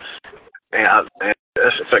 though, because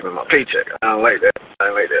that's affecting my paycheck. I don't like that. I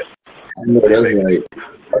know, that's right. You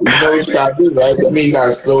know what you got to do, right? I mean, you got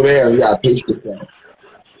to slow down. You got to pace yourself.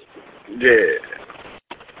 Yeah.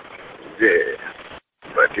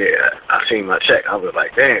 But, yeah, I seen my check. I was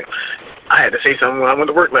like, damn. I had to say something when I went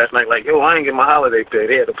to work last night, like, yo, I ain't get my holiday pay.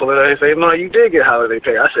 They had to pull it out and say, no, you did get holiday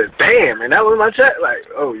pay. I said, damn, and that was my check? Like,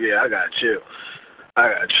 oh, yeah, I got to chill. I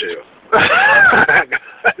got to chill.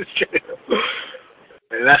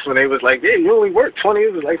 And that's when they was like, yeah, you only work 20,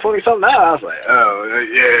 it was like 20-something hours. I was like, oh,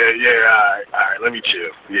 yeah, all right, let me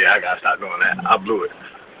chill. Yeah, I got to stop doing that. I blew it.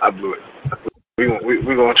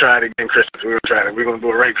 We gonna try it again Christmas. We're gonna do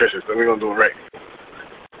it right Christmas, but we're gonna do it right.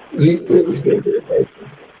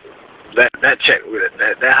 That check with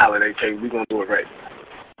that holiday pay, we're gonna do it right.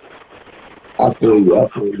 I feel you.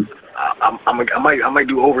 I might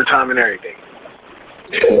do overtime and everything.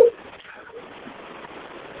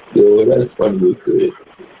 Yo, that's funny as good.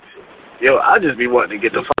 Yo, I just be wanting to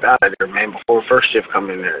get the fuck out of there, man, before first shift come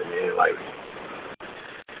in there, man. Like,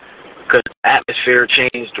 because the atmosphere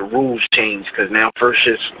changed, the rules changed, because now the first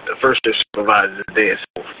shift supervisor is there,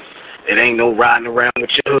 so it ain't no riding around with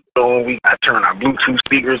your hood on. We got to turn our Bluetooth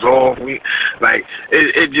speakers off.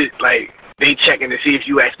 It just, like, they checking to see if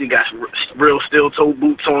you actually got real steel-toe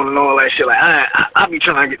boots on and all that shit. Like, I be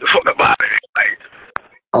trying to get the fuck up out of there.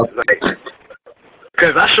 Like,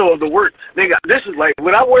 because I show up to work, nigga, this is like,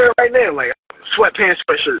 what I wear right now, like, sweatpants,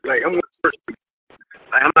 sweatshirt. Like, I'm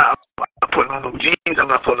not putting on no jeans. I'm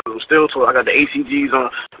not putting on no steel toe. I got the ACGs on.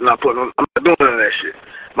 I'm not doing none of that shit.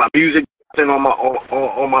 My music on my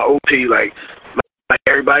OP, like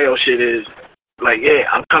everybody else shit is. like, yeah,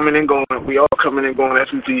 I'm coming and going. We all coming and going.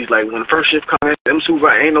 That's what these, like, when the first shift come in, them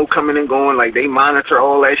supervisors ain't no coming and going. Like, they monitor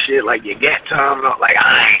all that shit. Like, you get time. Like,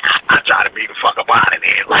 I try to be the fuck up out of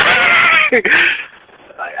there. Like,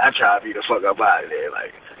 I try to be the fuck up out of there.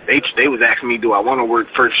 Like, they was asking me, do I want to work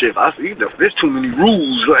first shift? I said, there's too many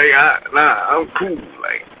rules. Like, I'm cool.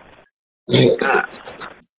 Like, nah.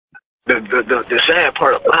 The sad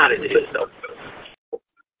part about it is, though,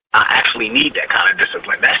 I actually need that kind of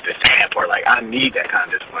discipline. That's the sad part. Like, I need that kind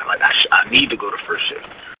of discipline. Like, I need to go to first shift.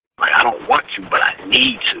 Like, I don't want to, but I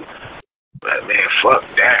need to. But, man, fuck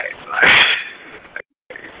that.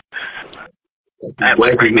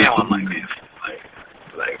 Like right now, I'm like, man,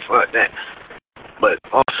 like fuck that. But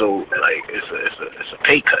also, like, it's a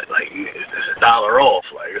pay cut. Like, it's $1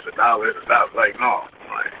 off. Like, it's $1. Like, no.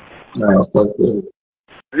 Like, no, fuck that.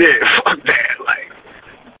 Yeah, fuck that. Like,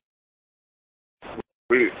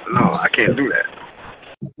 no, I can't do that.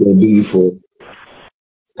 Can't do you for.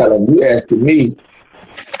 Cause like you asking me,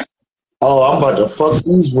 oh, I'm about to fuck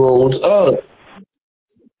these rolls up.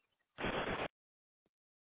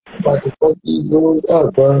 I'm about to fuck these rolls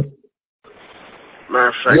up, bro. Matter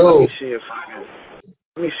of fact, Yo. let me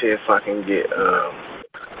see if I can get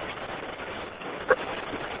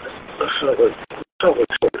what's up with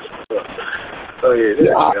oh yeah,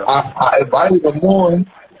 I invited them on.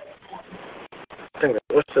 I think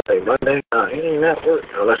what's today, Monday? Nah, he ain't at work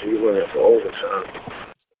unless you went in for overtime.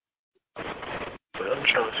 But I'm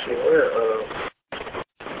trying to see where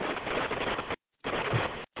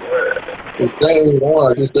The thing is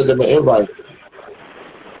on, I just sent them an invite.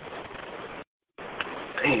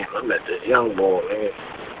 damn, I met this young boy, man.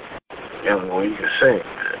 Young boy, you can sing.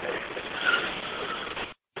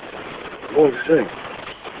 Boy, can sing.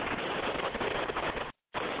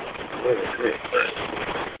 Boy, can sing.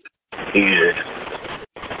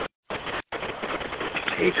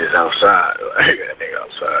 He's just outside. Like, that nigga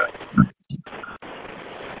outside.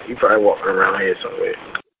 He probably walking around here somewhere.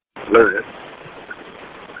 Learning.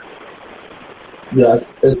 Yeah,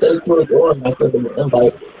 it's that towards on, I sent them an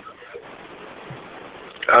invite.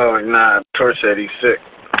 Oh, nah, Tor said he's sick.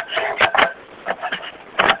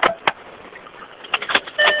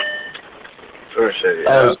 Tor said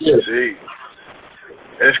he's sick.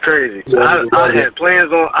 It's crazy. Yeah, I had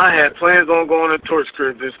plans on going to Torch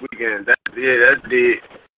crib this weekend. That's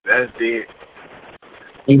dead.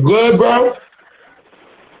 You good, bro?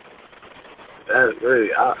 That's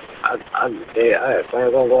really I had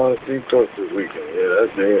plans on going to see Torch this weekend. Yeah,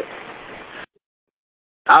 that's dead.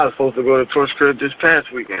 I was supposed to go to Torch crib this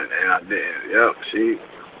past weekend and I didn't. Yep, see,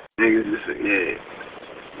 niggas just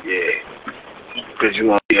yeah. Because you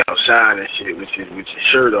want to be outside and shit with your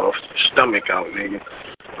shirt off, stomach out, nigga.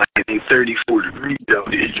 Like it ain't 34 degrees out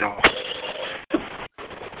there, John.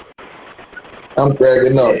 I'm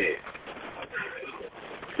cracking up. Yeah.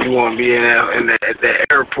 You want to be at that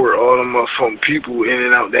airport, all them motherfucking people in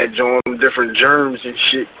and out that joint, different germs and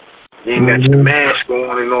shit. You ain't got your mask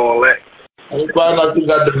on and all that. I just find out you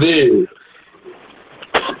got the vid.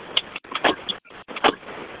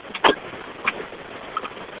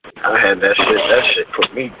 I had that shit. That shit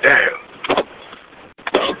put me down.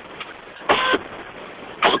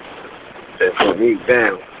 That put me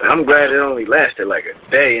down. I'm glad it only lasted like a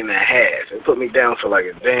day and a half. It put me down for like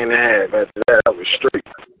a day and a half. After that, I was straight.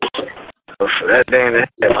 But for that day and a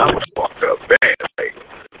half, I was fucked up bad. Like,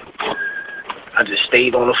 I just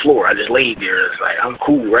stayed on the floor. I just laid there. It's like, I'm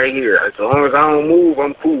cool right here. As long as I don't move,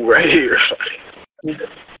 I'm cool right here.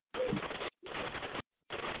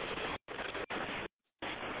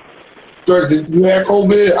 George, did you have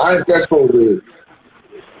COVID? I ain't catch COVID.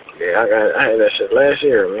 Yeah, I had that shit last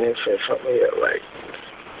year, man. It fucked me up, like.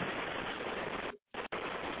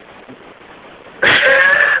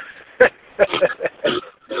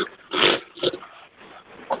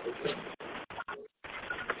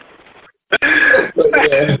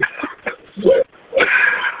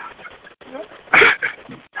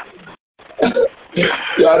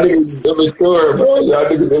 Y'all niggas immature, bro. Y'all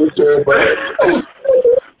niggas immature, bro.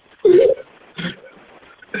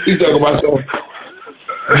 You talking about something?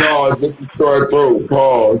 No, it's just a sore throat.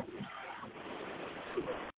 Pause.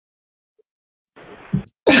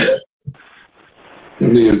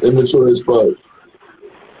 Niggas immature as fuck.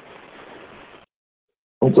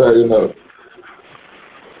 I'm cracking up.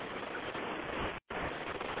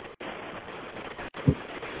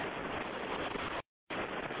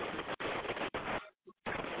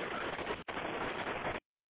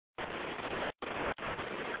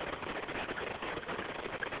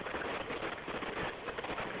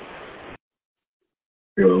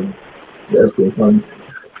 Yo, that's so funny.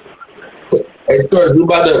 Hey, George, you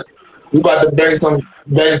about to bang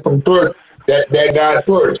some torch that guy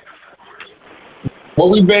Torch. What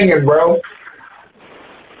we banging, bro?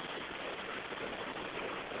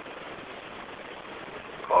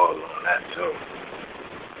 Call on that too.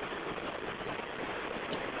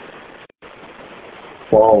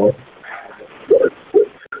 Pause.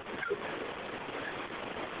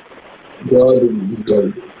 Yo, this is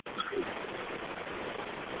good.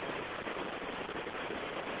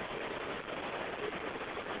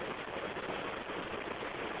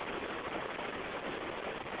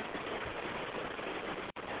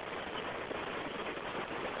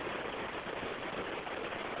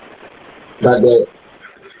 Got that.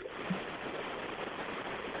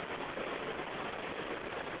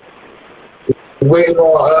 Waiting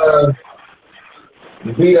on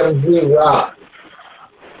BMG Rock.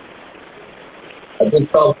 I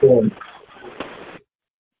just talked to him.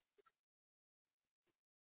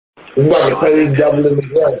 We about to play this devil in the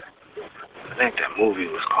dress. I think that movie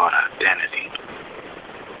was called Identity.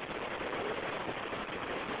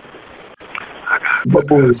 I got What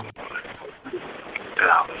movie?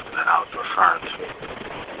 that I was referring to.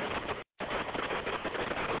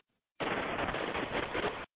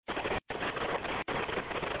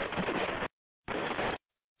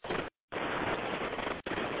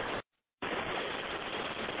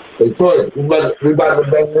 Hey, Torch, we about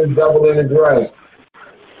to bang this devil in the dress.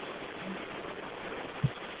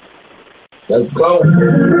 Let's go.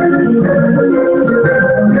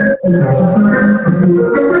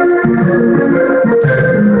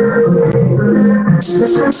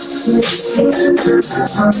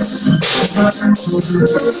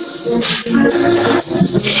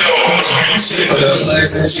 She put up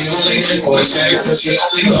flex and she only hit for checks and she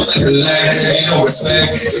only gonna collect. Ain't no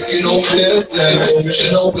respect. If you know what this says, you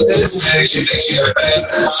should know what this next. She thinks she the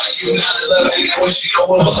best. Why you not in love? Ain't when she know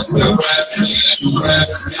what must be press. She got you press.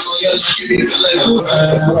 You know you're lucky to feeling the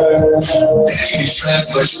press. And you be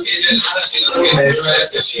stressed, but you get it hot. She looking at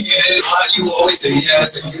dress. If she get it hot, you always say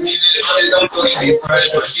yes. If you get it hot, don't feel you be fresh.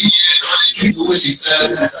 But she get it hot, you do what she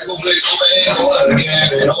says. I go play over and over again.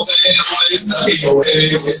 And over and over, it's stuck in your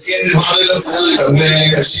head. It's getting harder to feel like a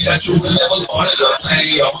man. Cause she got you when that was part of the plan.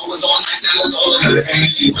 Your hoe was on nights that was all in the pain.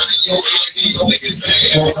 She running your way, she always is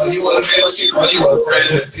bad. Won't call you a man, but she call you a friend.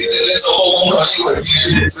 The season is over, won't call you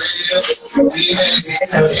again. Demons,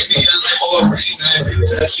 can't be a life for a reason.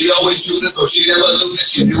 She always chooses, so she never loses.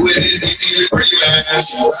 She do it is easy to breathe. She run around,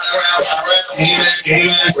 scheming,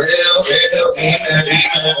 real, demon.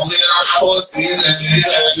 Only our four seasons.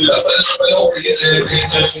 You love her for no reason.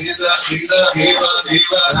 She's a keeper.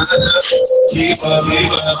 Keep up, I'm ain't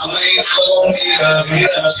gon' need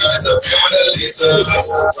her. She's a criminal Lisa. Run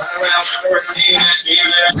around, scheming,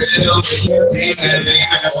 real, demon.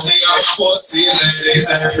 Only our four seasons. She's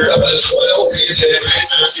a love her for no reason.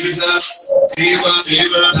 She's a keeper.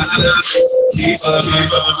 Keep up, I ain't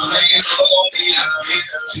gon' need her.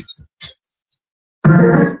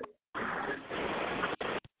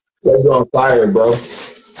 That's on fire, bro.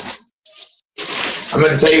 I'm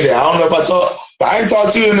gonna tell you that. I don't know if I ain't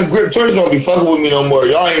talk to you in the group. Church don't be fucking with me no more.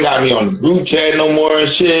 Y'all ain't got me on the group chat no more and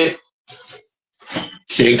shit.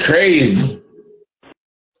 Shit crazy.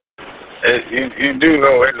 You do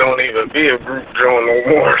know it don't even be a group joint no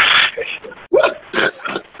more.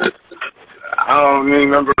 I don't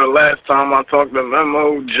remember the last time I talked to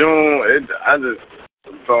Memo, June. I just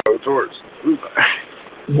talked to Torch.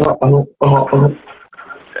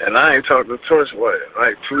 And I ain't talked to Torch,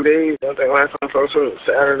 like 2 days? I think last time I talked to her was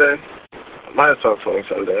Saturday. I might have talked to him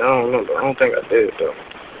Sunday. I don't remember. I don't think I did, though.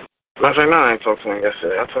 Matter of fact, no, I ain't talked to him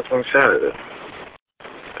yesterday. I talked to him Saturday.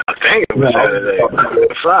 I think it was Saturday.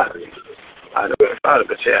 Friday. I'd have been Friday,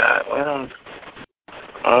 but yeah,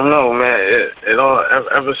 I don't know, man. It all,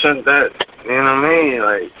 ever since that, you know what I mean?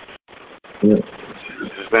 Like,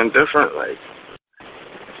 it's been different, like.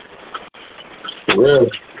 For real.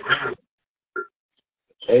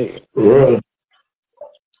 Hey. For real.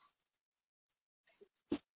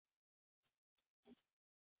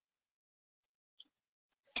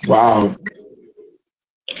 Wow.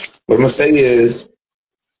 What I'm gonna say is,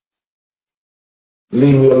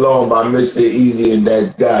 Leave Me Alone by Mysfit Easy and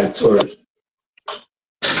that guy Torch.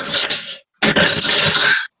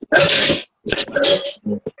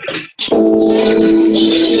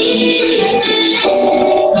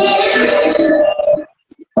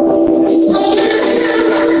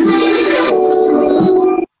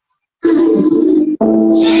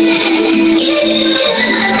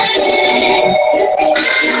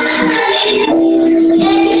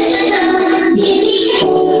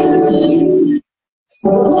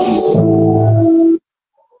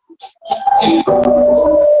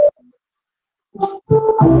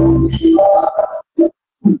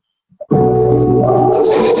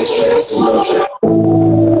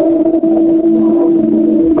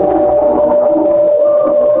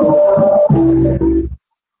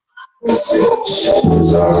 It's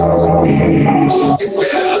been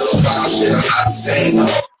a little while, shit, I'm not the same.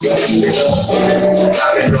 Yo, keep it up.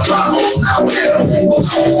 I've been on my own, now I'm I've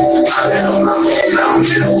been on my own, now I'm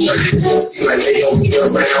seem like they don't be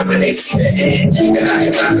around when they see the end. And I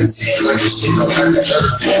ain't got pretend like this shit don't have to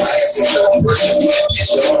hurt. I guess it's nothing worse than being a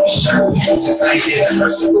picture on the shirt. Since I did a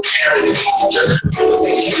nurse was a parent and be a jerk. People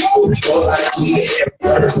think people because I need to hit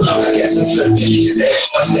first. I guess it's tripping. Is that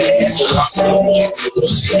much to ask for my phone?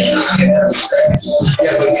 I can never scratch.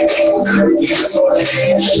 Yeah, but you think I'm gonna be the phone in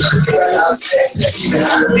hand. I got sex, that's even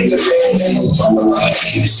how to make a fan. Talk about the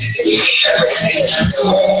shit that we ain't never had.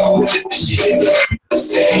 This is the shit that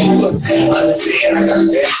understand, I got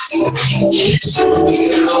that. She was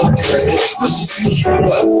being alone and trying to do what she see.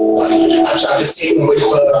 But I tried to take away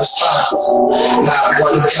for a response. Not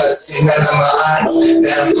one cuss, see none of my eyes.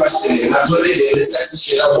 Now I'm questioning. I put it in the sex and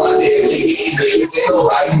shit I wanted. Niggas ain't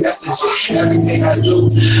nobody messaging. Everything I do,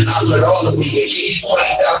 I put all of me in here.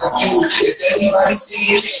 20,000 views. Is anybody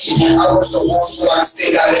see it? I work so hard so I can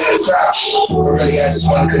stay out in the crowd. But really, I just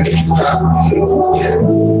wanted to make you proud. Yeah.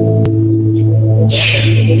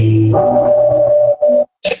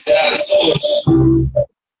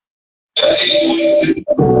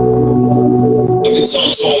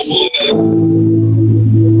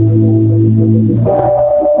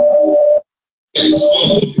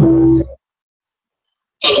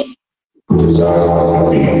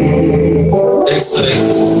 They say,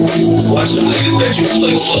 watch the niggas that you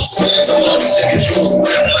play close. Some of them niggas you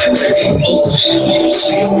around like they ain't close.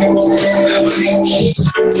 Never ain't close.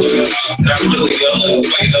 Not really young and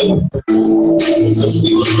way though. Cause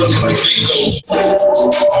we was really like bingo.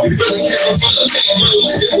 We really came from the main road.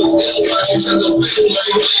 It was still watch each other feel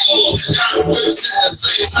like bingo. Got whips at the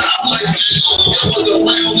same time like bingo. Y'all was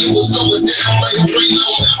around, it was going down like Drano.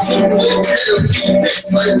 Whip had a few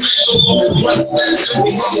picks like bingo. One set that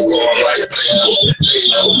we hung for like bingo. They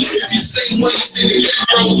know if you say what you see the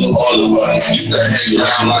bro, all of us used to hang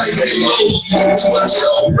around like halos. We watch it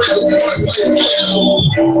all break apart like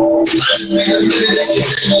Play-Doh. I just need a minute and get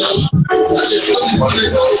bingo. I just really want to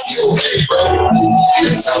know if you okay, bro.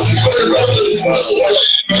 And tell me what the brother is no way.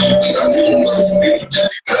 We got people love to be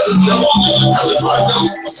just because no. How if I know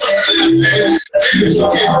something in the bed? Maybe you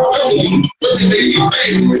get really make you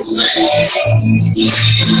pay for the same.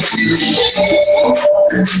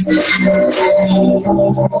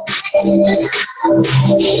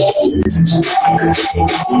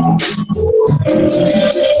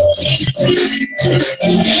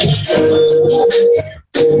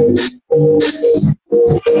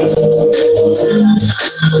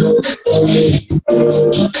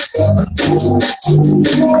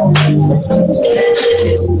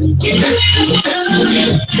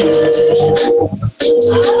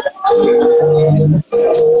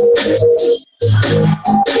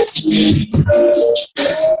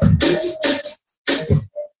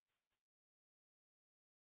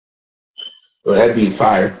 Well, that'd be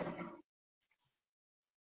fire.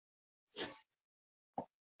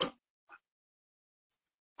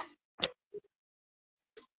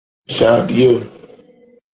 Shout out to you.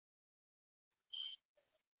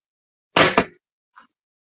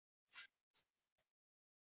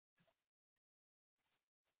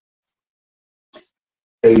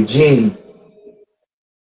 Hey, Gene.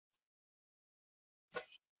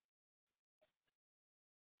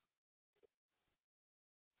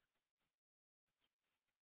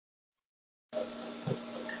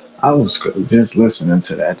 I was just listening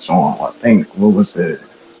to that song. I think, what was it?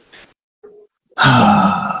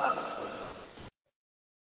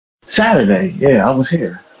 Saturday. Yeah, I was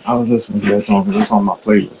here. I was listening to that song because it's on my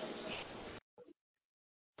playlist.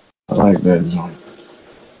 I like that song.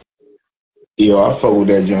 Yo, I fuck with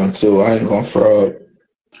that John too. I ain't gonna fraud.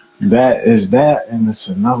 That is that, and it's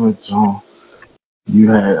another song.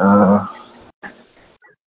 You had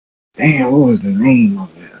damn, what was the name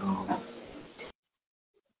of it?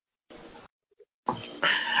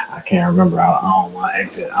 I can't remember. I don't want to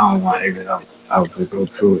exit. I don't want to exit out to go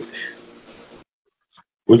to it.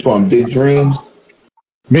 Which one? Big Dreams?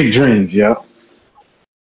 Big Dreams, yeah.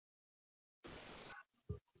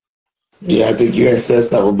 Yeah, I think you had said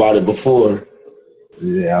something about it before.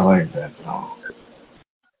 Yeah, I like that song.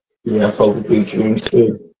 Yeah, I fuck with Big Dreams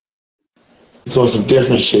too. It's on some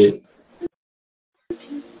different shit.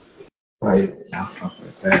 Like, I fuck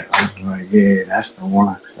with that. I was like, yeah, that's the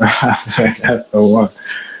one. That's the one.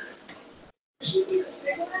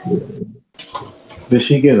 Did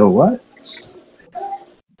she get a what?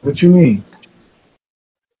 What you mean?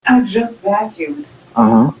 I just vacuumed.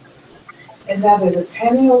 Uh-huh. And now there's a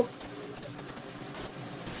penny.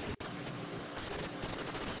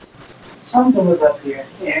 Something was up here.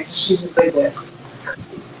 Yeah, she just did that.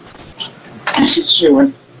 And she's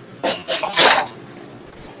chewing. I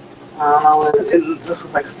don't know. It just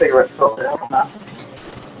looks like cigarette filter. I don't know.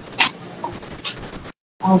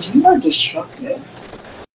 I was you are destructive.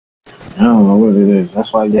 I don't know what it is.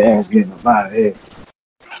 That's why your ass getting up out of here.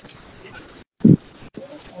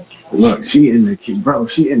 Look, she in the cage, bro.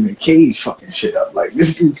 She in the cage, fucking shit up. Like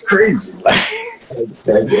this dude's crazy. Like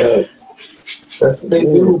that's what they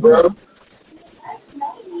do, bro.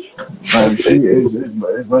 Like she is,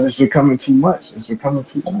 but it's becoming too much. It's becoming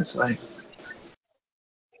too much. Like,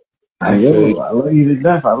 yo, I love you to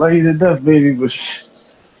death. I love you to death, baby. But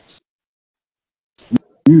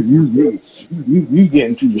you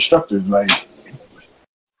getting too destructive. Like,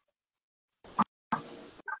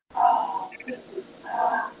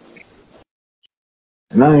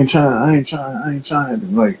 and I ain't trying to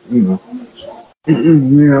like, you know what I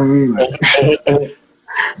mean? Like,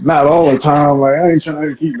 not all the time. Like, I ain't trying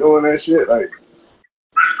to keep doing that shit. Like,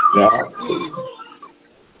 yeah,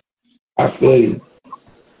 I feel you.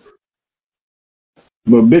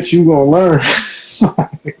 But bitch, you gonna learn.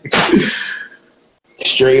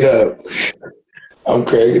 Straight up. I'm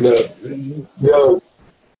cracking up. Yo.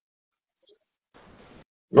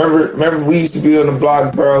 Remember we used to be on the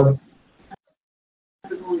block, bro?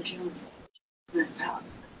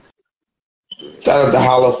 Shout out to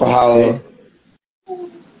Hollow for Hollow.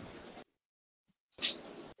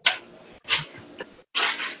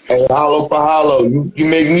 Hey, Hollow for Hollow, you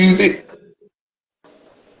make music?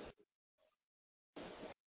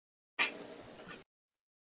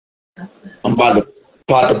 I'm about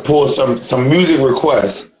to pull some music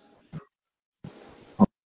requests.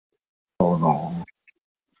 Hold on.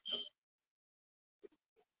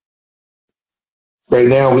 Right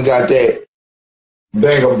now we got that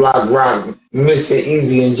Banger Block Rock, Mysfit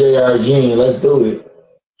Easy and JR Jean. Let's do it.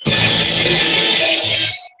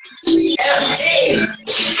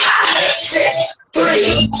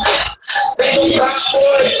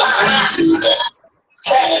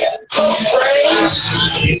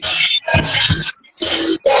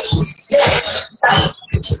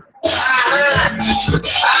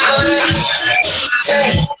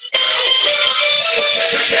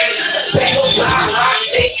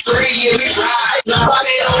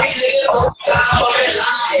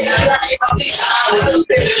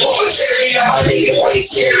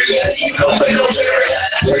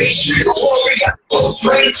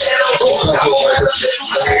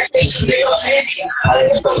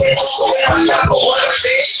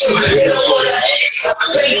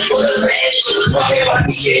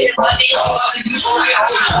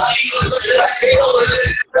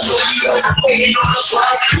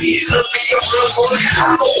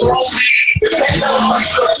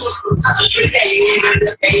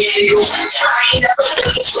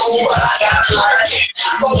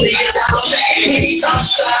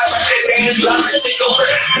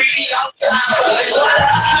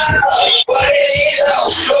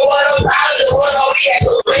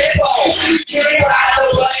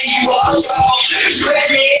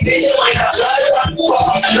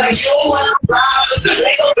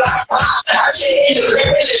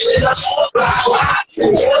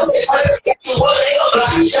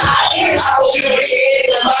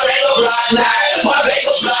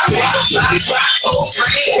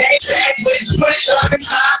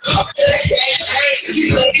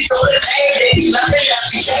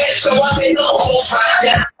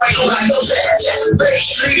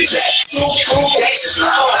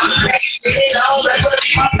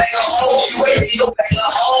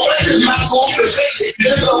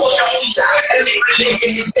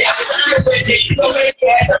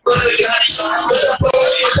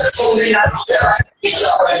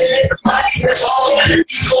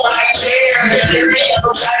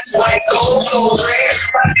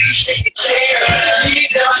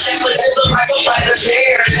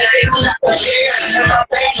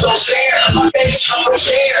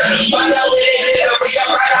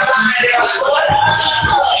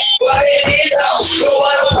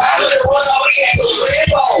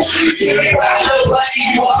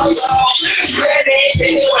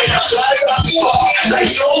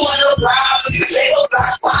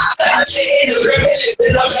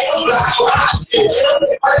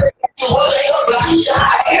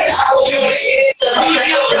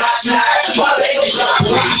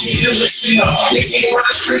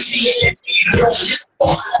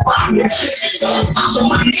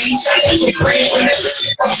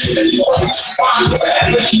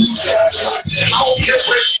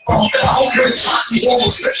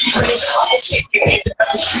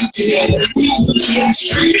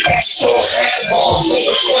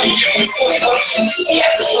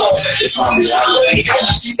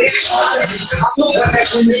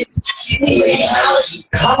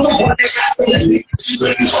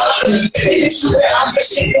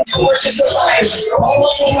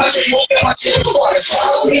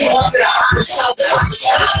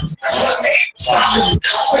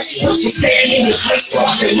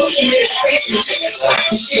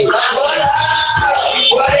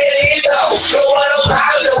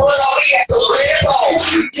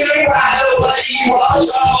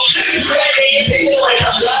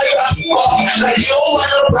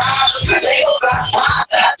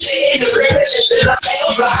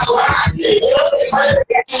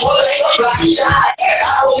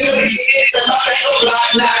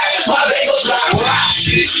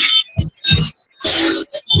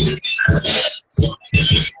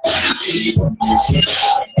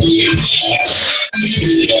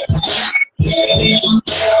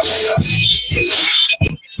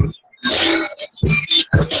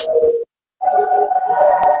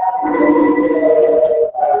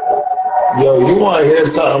 Yo, you want to hear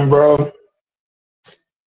something, bro?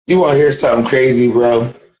 You want to hear something crazy,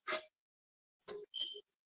 bro?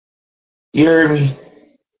 You heard me?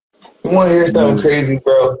 You want to hear something crazy,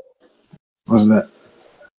 bro? What's that?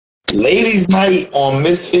 Ladies' night on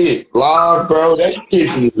Mysfit Live, bro. That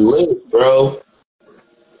shit be lit, bro.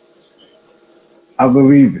 I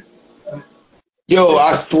believe it. Yo,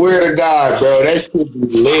 I swear to God, bro. That shit be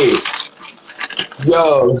lit.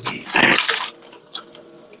 Yo.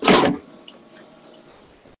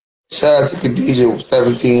 Shout out to Khadijah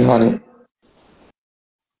 1700.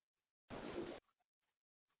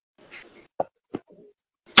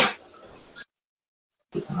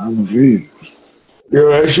 I believe it. Yo,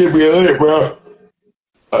 that shit be lit, bro.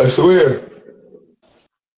 I swear.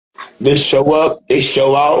 They show up, they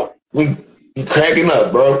show out. We cracking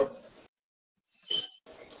up, bro.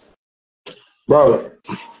 Bro,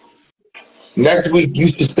 next week you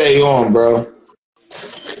should stay on, bro.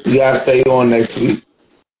 You gotta stay on next week.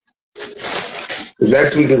 Cause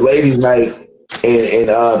next week is ladies' night,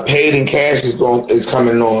 and Paid in Cash is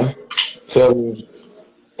coming on. Feel me?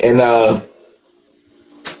 And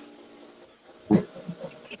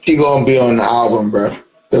she gonna be on the album, bro.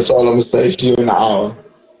 That's all I'm gonna say. She on the album.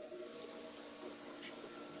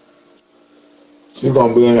 She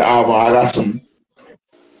gonna be on the album.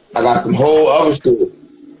 I got some whole other shit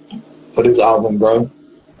for this album, bro.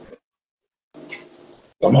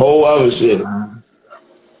 Some whole other shit.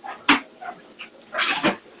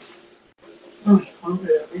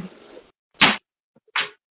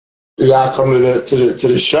 You gotta come to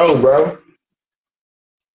the show, bro.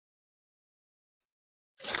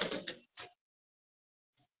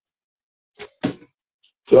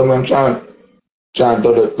 Feel me? I'm trying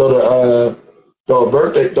to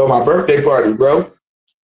throw my birthday party, bro.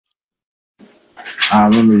 I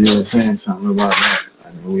remember you were saying something about that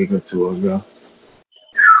like a week or two ago.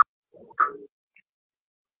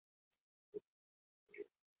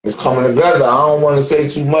 It's coming together. I don't want to say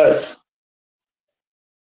too much,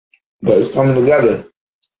 but it's coming together.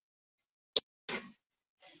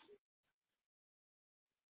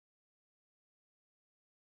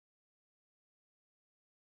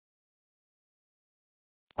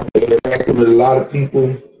 I interacted with a lot of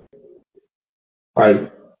people,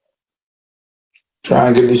 like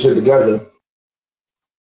trying to get this shit together.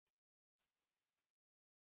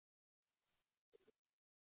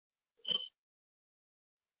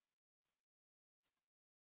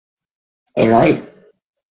 And like,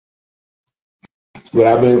 what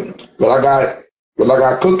I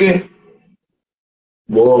got cooking,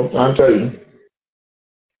 boy, I'm telling you.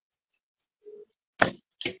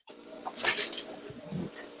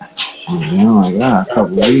 Yeah, oh my God, a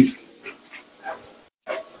couple weeks.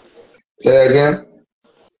 Say that again?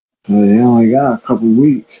 Yeah, oh my God, a couple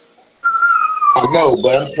weeks. I know,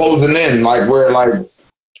 but I'm closing in, like where like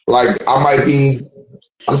I might be.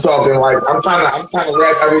 I'm talking like I'm trying to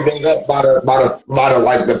wrap everything up by the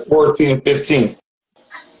like the 14th, 15th.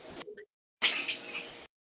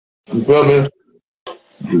 You feel me?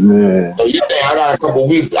 Yeah. So you saying I got a couple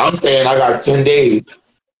weeks? I'm saying I got 10 days.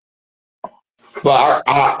 But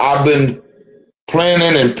I've been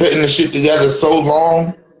planning and putting the shit together so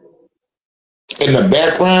long in the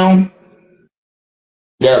background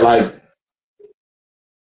that like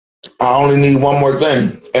I only need one more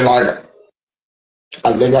thing, and like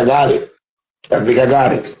I think I got it.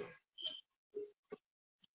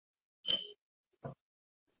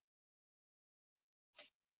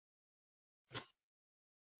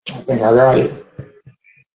 I think I got it.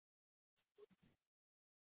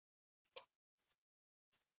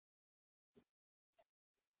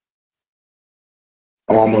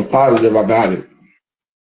 I'm almost positive I got it.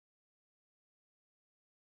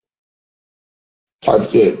 Type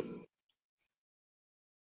shit.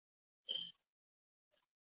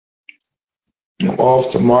 I'm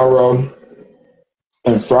off tomorrow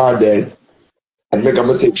and Friday. I think I'm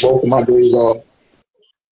gonna take both of my days off.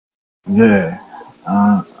 Yeah.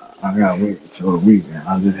 I gotta wait until the weekend.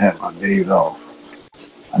 I just had my days off.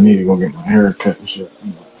 I need to go get my hair cut and shit.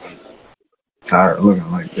 I'm tired of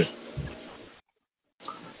looking like this.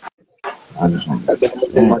 I just want I think I'm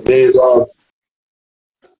gonna take my days off.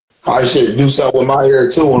 I should do something with my hair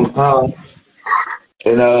too on the time.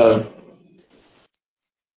 And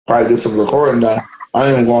probably get some recording done. I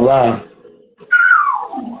ain't even gonna lie.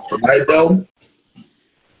 Tonight though,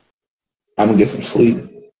 I'm gonna get some sleep.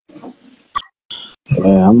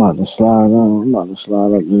 Yeah, I'm about to slide on. I'm about to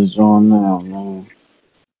slide up this joint now, man.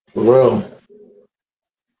 For real.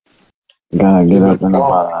 Gotta get up in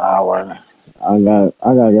about an hour. I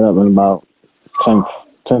gotta get up in about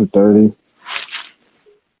 10:30.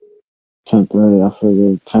 10:30, I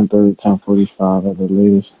figured 10:30, 10:45 at the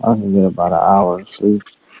latest. I can get about an hour of sleep.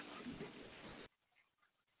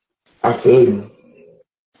 I feel you.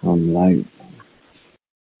 I'm like,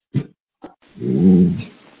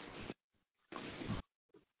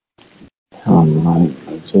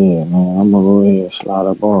 yeah, man, I'm gonna go ahead and slide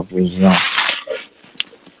up off this jump.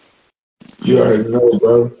 You already know,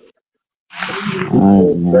 bro.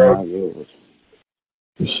 Alright, man, I get it.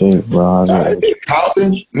 You safe, bro.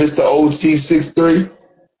 Calvin, Mr. OT63.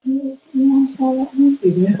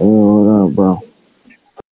 Hey, what up, bro?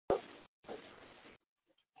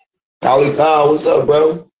 Kyle, what's up,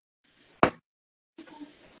 bro?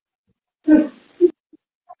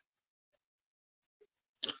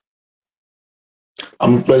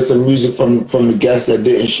 I'm gonna play some music from the guests that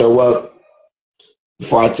didn't show up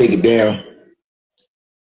before I take it down.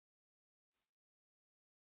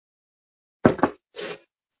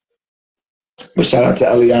 But shout out to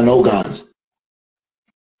Elian Ogans.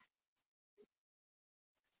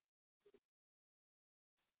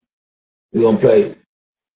 We're gonna play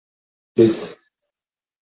this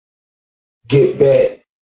Get Back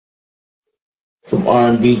from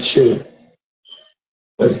R&B Chill.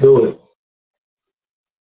 Let's do it.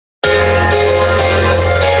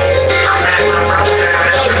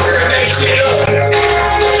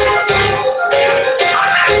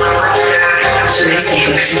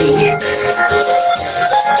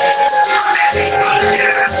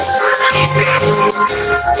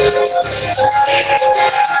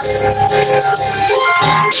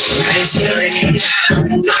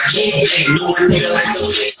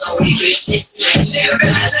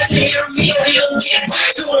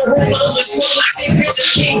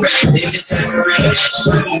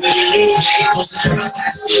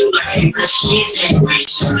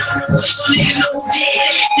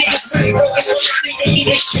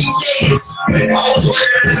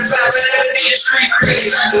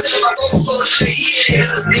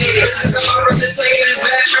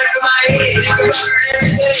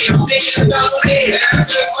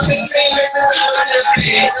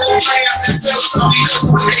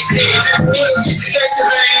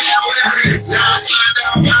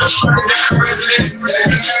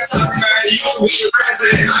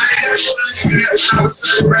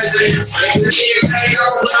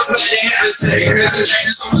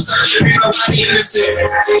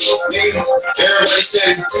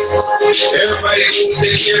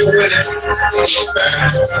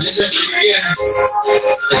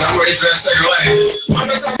 I'm ready for that second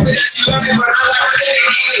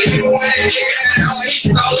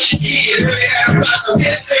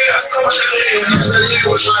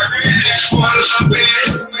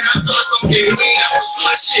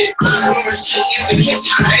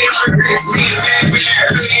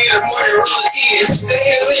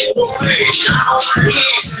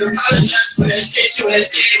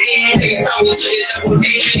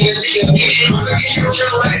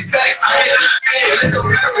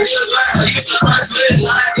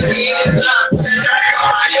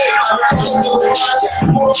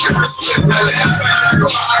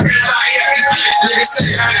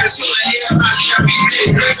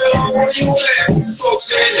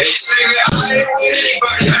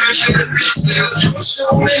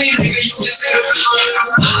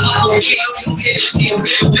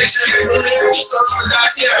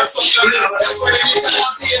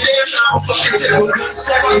fucking devil.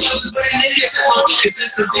 Stack my brothers, but in niggas, that's my fucking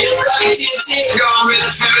sisters. Still got TNT, gone with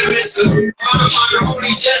a family mission. I'm on the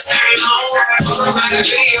holy just hanging on. I'm on the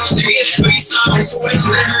video, nigga, but he's not in situation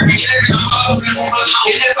that hurt me. I'm up and on my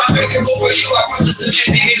own. And if I make it over you, I promise to get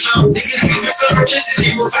niggas on. Niggas give me some religion,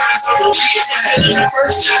 they will find some reach. I had in the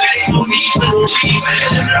first time, they don't need for no reason. I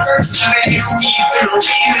had in the first time, they don't need for no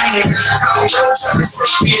reason. I'm trying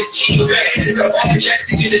from me and see bad. The all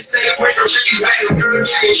Jackson in the same way, no really bad. Girl,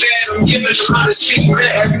 getting bad, I'm giving them all the shit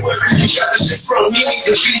back. Whoever you got the shit from, you need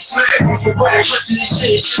to be smacked. Before I punch this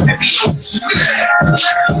shit, shit be on smack.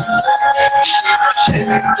 Let's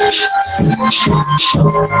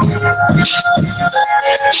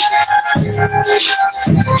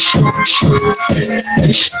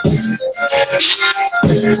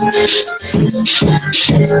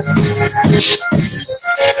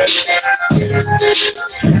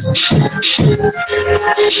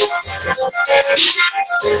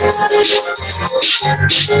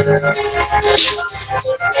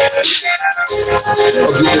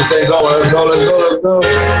get this thing going. Let's go, let's go, let's go.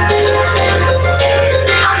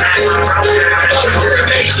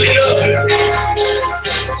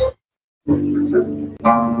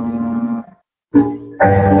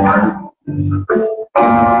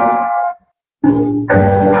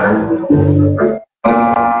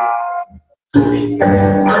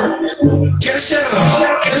 Cash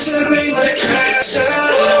out, cash out, baby, cash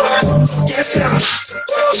out, cash out,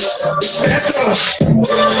 let's go,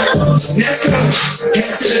 let's go,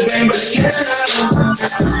 cash to the bank, but cash out,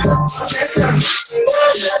 cash out,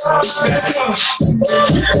 let's go,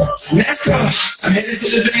 let's go, I'm headed to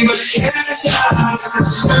the bank, but cash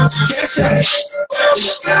out, cash out, let's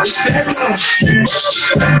go,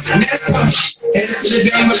 let's go, headed to the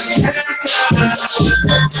bank, but cash out,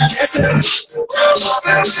 cash out,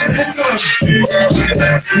 let's go.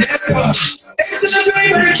 Let's go. It's in the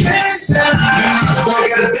bag, but it can't stop. I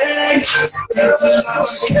got a bag. It's a lot of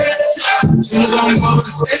cash. Soon as I'm over the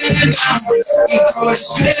stand, you call it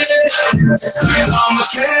spin. I'm on my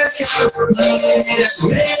cash. That's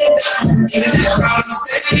man. Even in the crowd, I'm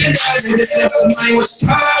standing. If the money was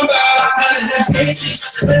talking about, how does that make me?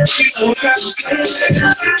 So we got to play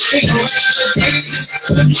it. Ain't no extra things.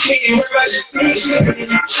 You can't worry about the things.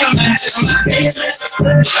 I'm not having my business.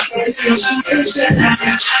 I'm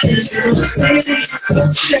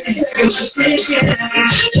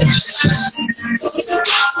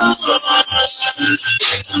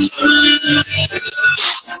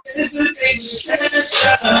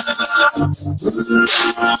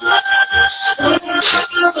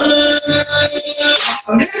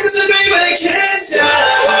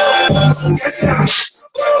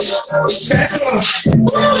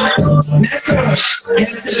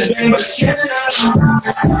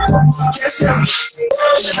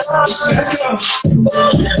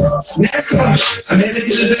Let's go. I'm headed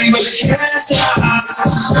to the bank, but cash out.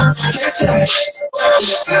 Cash out. Let's go.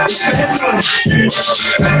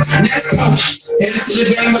 Let's go. Headed to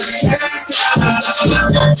the bank, but cash out.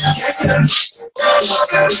 Cash out. Let's go.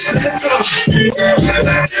 Let's go. To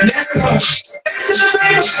the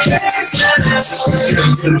bank, but cash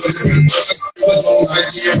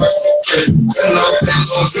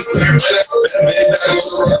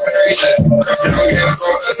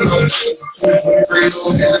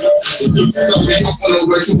Tell me I'm on the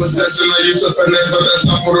way to possession. I used to finesse, but that's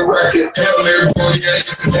not for the record. Hell, Mary, boy, yeah,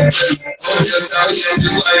 I'm just out here,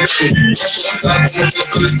 just like me. I'm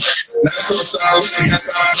just for the sex. Not so solid, that's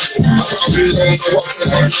how I'm always on the walk to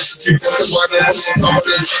my sister. Keep us about that, I'm on top of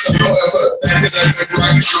this. However, back in that back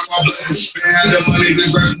rocket, I'm all blessed. Man, had the money to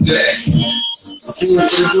grab that. Do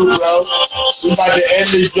what you do, bro. We about to end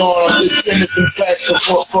this joint. I'm just spinning some tracks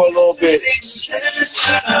for a little bit.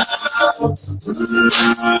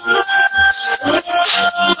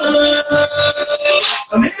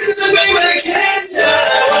 I'm here to the bank, but I can't stop.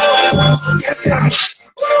 Yes,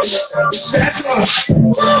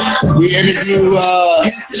 We interviewed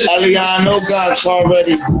Eliano Gox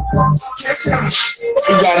already. We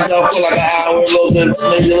got it up for like an hour, a little bit,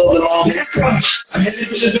 maybe a little bit longer. I'm headed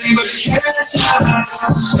to the bank, but I can't stop.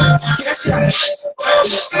 Yes, let's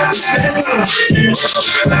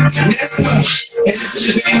go. Headed to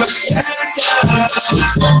the bank, but I can't stop.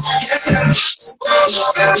 Yes,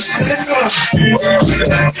 let's go.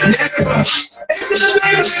 Let's go. Headed to the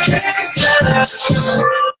bank, but I can't stop.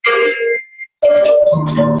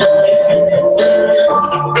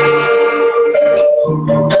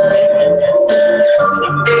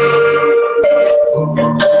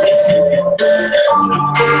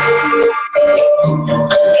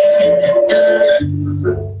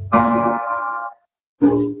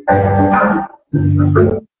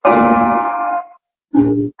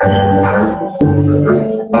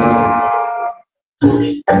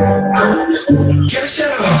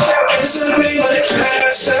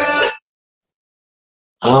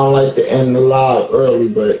 live early,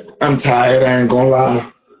 but I'm tired. I ain't gonna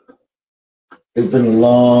lie. It's been a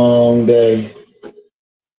long day.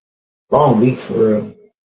 Long week for real.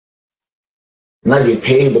 And I get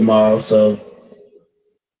paid tomorrow, so.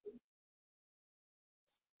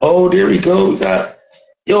 Oh, there we go. We got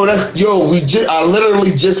I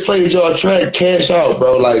literally just played y'all track Cash Out,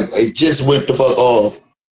 bro. Like it just went the fuck off.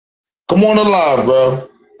 Come on the live, bro.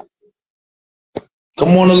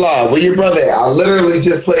 Come on the live. Where your brother at? I literally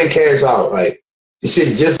just played Cash Out. Like this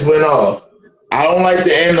shit just went off. I don't like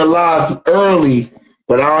to end the live early,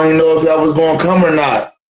 but I don't even know if y'all was gonna come or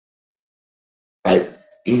not. Like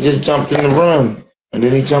he just jumped in the room and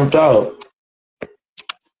then he jumped out.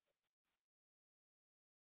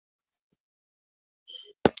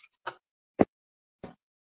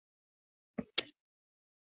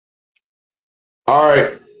 All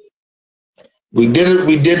right. We did it.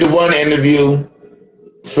 We did the one interview.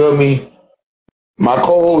 Feel me? My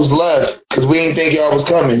co-host left because we didn't think y'all was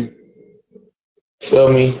coming.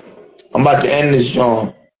 Feel me? I'm about to end this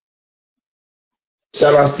joint.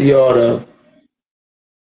 Shout outs to y'all though.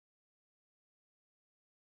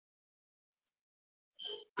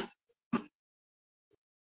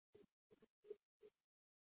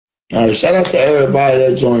 All right, shout out to everybody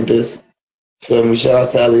that joined us. Feel me? Shout out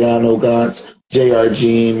to Eliano Gantz,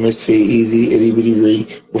 JRG, Mysfit, Easy, Itty Bitty Ree.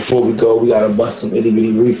 Before we go, we gotta bust some Itty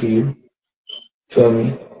Bitty Ree for you. Feel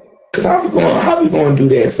me? Cause how we gonna do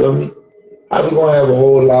that? Feel me? How we gonna have a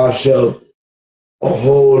whole live show,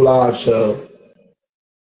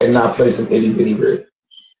 and not play some Itty Bitty Ree?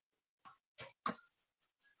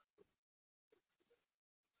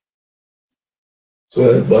 So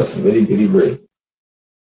let's bust some Itty Bitty Ree.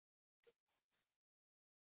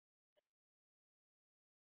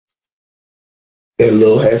 That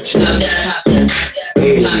little half chip.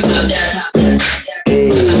 Hey.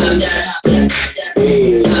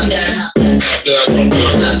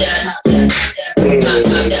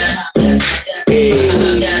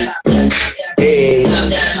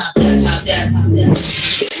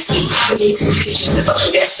 I need two pictures of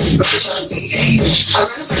all that shit, but you're trying to do that. I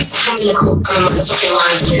run a piece of the cook on my fucking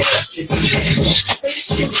lines with it. I say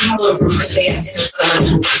this shit is more of a because they have to do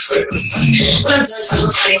something. When I'm done, I'm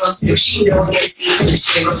looking on soup. She know when they see the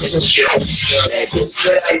shit goes to the show. That is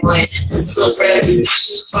what I want. This goes right.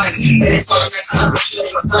 Fine. Then it's all right. I'm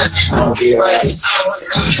like my son. I don't be right. I don't want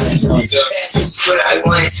to come. That is what I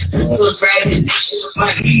want. This goes right. This shit was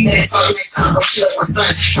fine. Then it's all right. I'm like my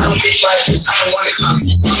son. I don't be right. I don't want to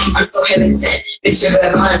come. I'm so hesitant. Bitch, you're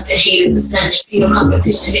bad minds and hate is a sin. See no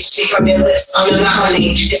competition. This shit from your lips. I'm not honey.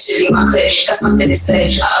 It should be my clip. Got something to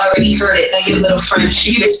say. I already heard it. Now your little friend.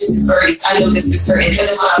 You bitches is birdies. I know this for certain. Cause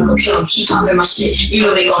that's why I'll go kill them. Keep popping my shit. You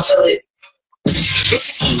know they gon' feel it.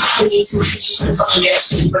 I need two pictures of fucking that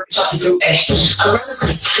shit, but y'all do that. I'd rather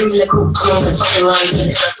be screaming the coop, I'm on the fucking line,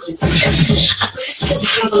 than the fucking do that. I say this shit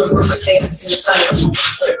becomes on the roof, but they have to see the side of the roof.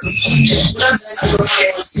 When I'm done, I go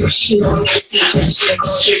here on two, she know I'm gonna see that shit,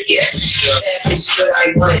 go here, yeah. That bitch, what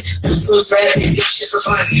I want. Those red bitch shit for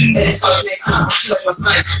fun. Then it's all next time, I'm like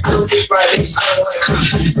my son. I don't think right, bitch, I don't wanna come.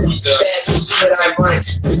 That bitch, what I want.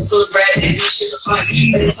 Those red bitch shit for fun.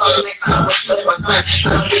 Then it's all next time, I'm like my son.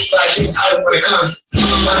 I don't think right, bitch, I don't wanna come.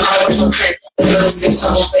 I was on set. Those bitch,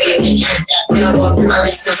 I won't say it again. When I walk through my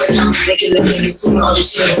research, like I'm making the niggas doing all the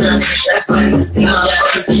shit. That's why I'm see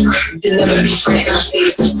motherfuckers can never be friends. I say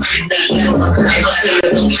this for something they can't fuck around.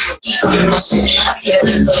 I'm my shit. I see that.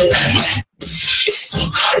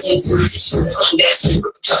 I need two pictures of that shit,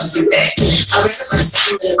 but y'all do that. I rather find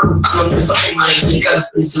something in the coop, I'm on the fucking money, you gotta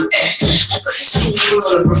please do that. I put this shit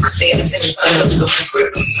on the roof, cause they have to sign up to go for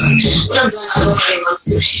it. When I'm done, I go find my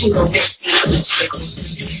suit, she gon' get see the shit.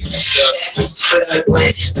 That's what I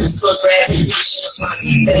want. This goes red, you shit fun.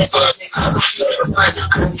 Then it's all the time, I'm feeling fine.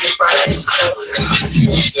 I don't get right, I don't want to come.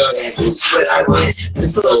 That's what I want.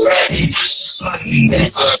 This goes red, you shit fun. Then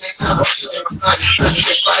it's all the time, I'm feeling fine. I don't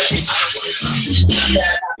get right, I don't want to come.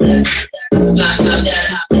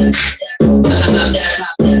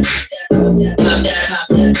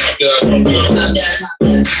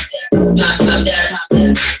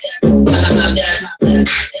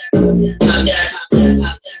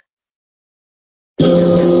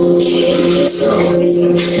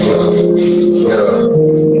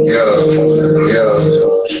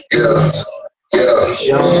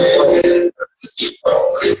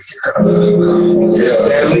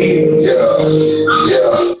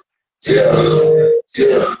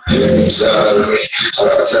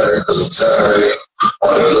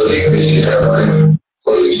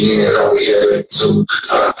 But again, all we had it too.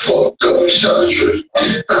 I fucked up, shot a trip.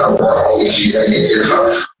 I'm wrong, she ain't here.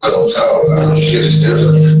 Don't talk about shit is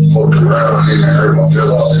different. Fucked around and I hurt my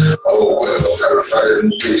feelings. Oh well, gotta fight in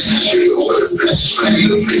the bitch. Shit, what a bitch, sweetie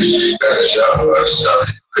the bitch. Got a job, I just shot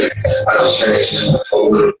it. I just changed this before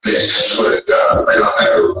with a bitch. Swear to God, man, I'm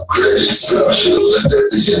having a regret. Still, I should've let that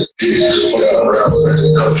bitch in the bitch. When I'm around,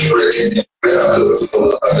 man, I'm shredded. Man, I could've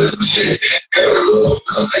pulled up out this shit. Got a love,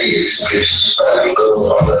 cause I hate this bitch. I ain't love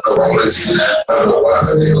all that coronas. I don't know why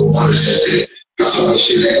I didn't want this shit. Some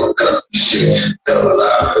shit ain't gonna cut shit. Never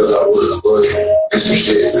lie, cause I would've looked. It's some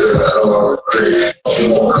shit good, I know I'm regret.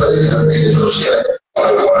 You won't cut it, I need no slack. I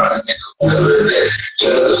don't know why I need no cut it.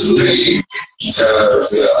 Just leave. Tired of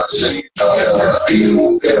it,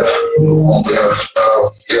 yeah,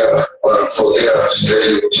 yeah, but I forget,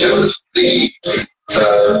 stay just leave.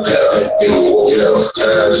 Tired, yeah, tired, yeah,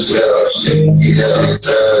 tired, just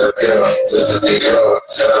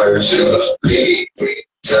tired, just leave.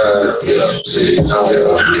 Tired, yeah,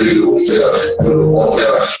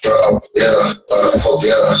 but I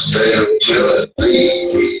forget, stay just leave.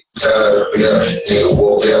 Tired, yeah,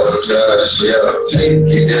 walk out, tired, tired,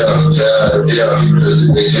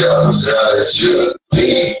 tired, should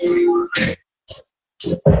be.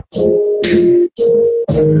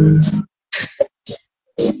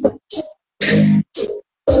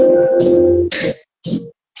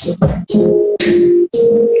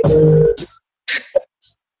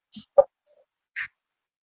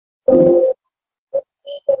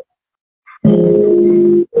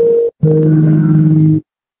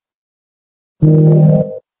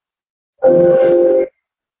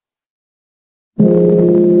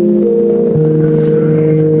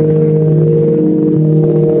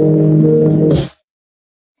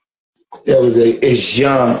 That was It's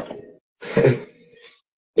Young.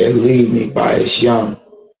 They Leave Me by It's Young.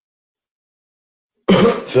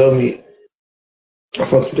 Feel me? I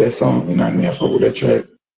fucked with that song, you know what I mean? I fucked with that track.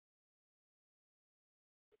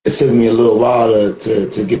 It took me a little while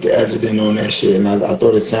to get the editing on that shit, and I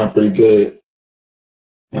thought it sounded pretty good.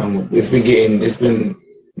 It's been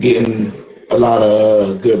getting a lot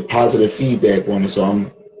of good positive feedback on it, so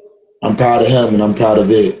I'm proud of him and I'm proud of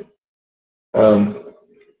it.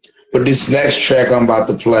 But this next track I'm about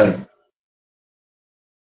to play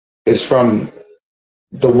is from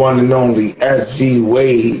the one and only SV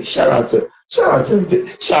Wade. Shout out to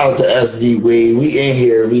SV Wade. We in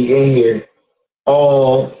here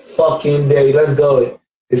all fucking day. Let's go.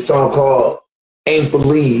 This song called Ain't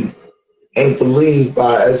Believe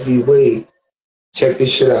by SV Wade. Check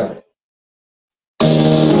this shit out.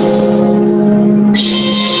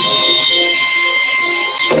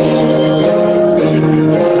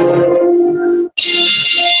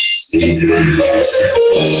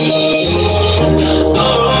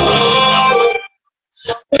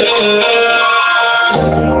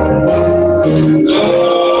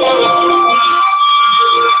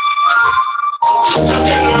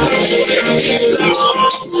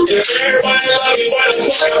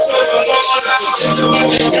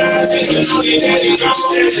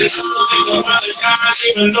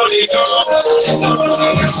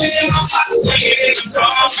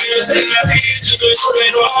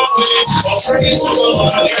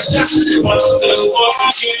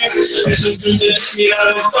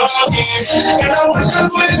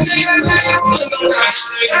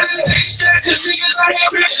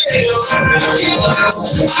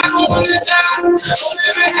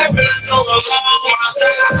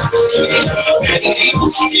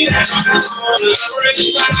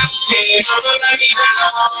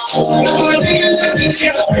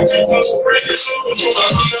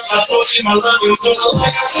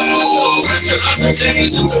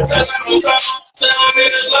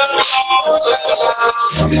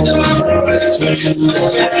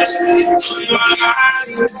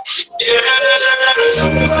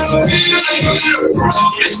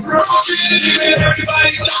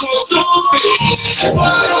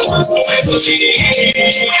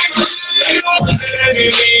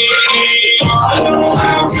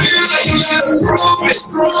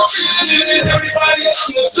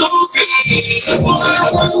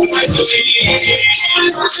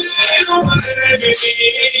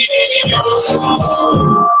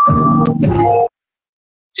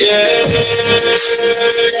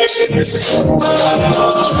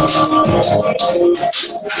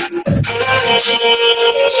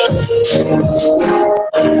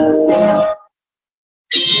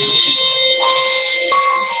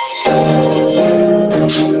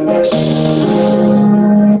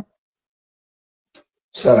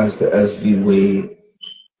 Shout out to SV Wade.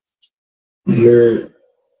 We heard,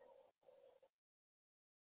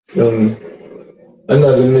 feel me?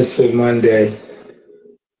 Another Mysfit Monday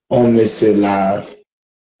on Mysfit Live.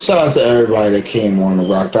 Shout out to everybody that came on and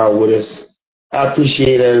rocked out with us. I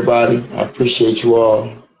appreciate everybody. I appreciate you all.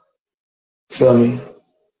 Feel me?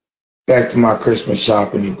 Back to my Christmas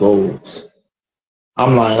shopping goals.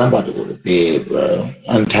 I'm lying. I'm about to go to bed, bro.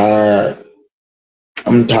 I'm tired.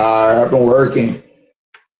 I've been working.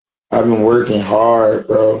 Hard,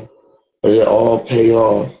 bro. But it all pay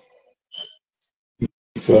off. You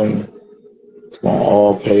feel me? It's gonna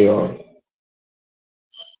all pay off.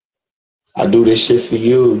 I do this shit for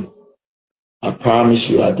you. I promise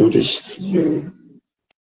you, I do this shit for you.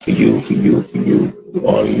 For you.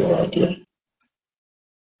 All of you out there.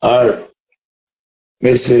 All right.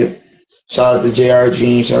 Mysfit. Shout out to JR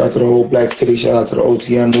Dream. Shout out to the whole Black City. Shout out to the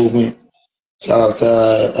OTM movement. Shout out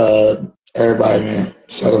to everybody, man.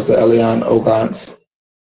 Shout out to Elian Ogans.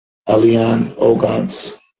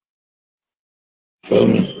 Feel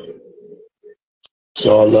me? It's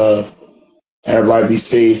all love. Everybody be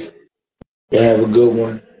safe. You have a good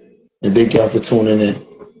one. And thank y'all for tuning in.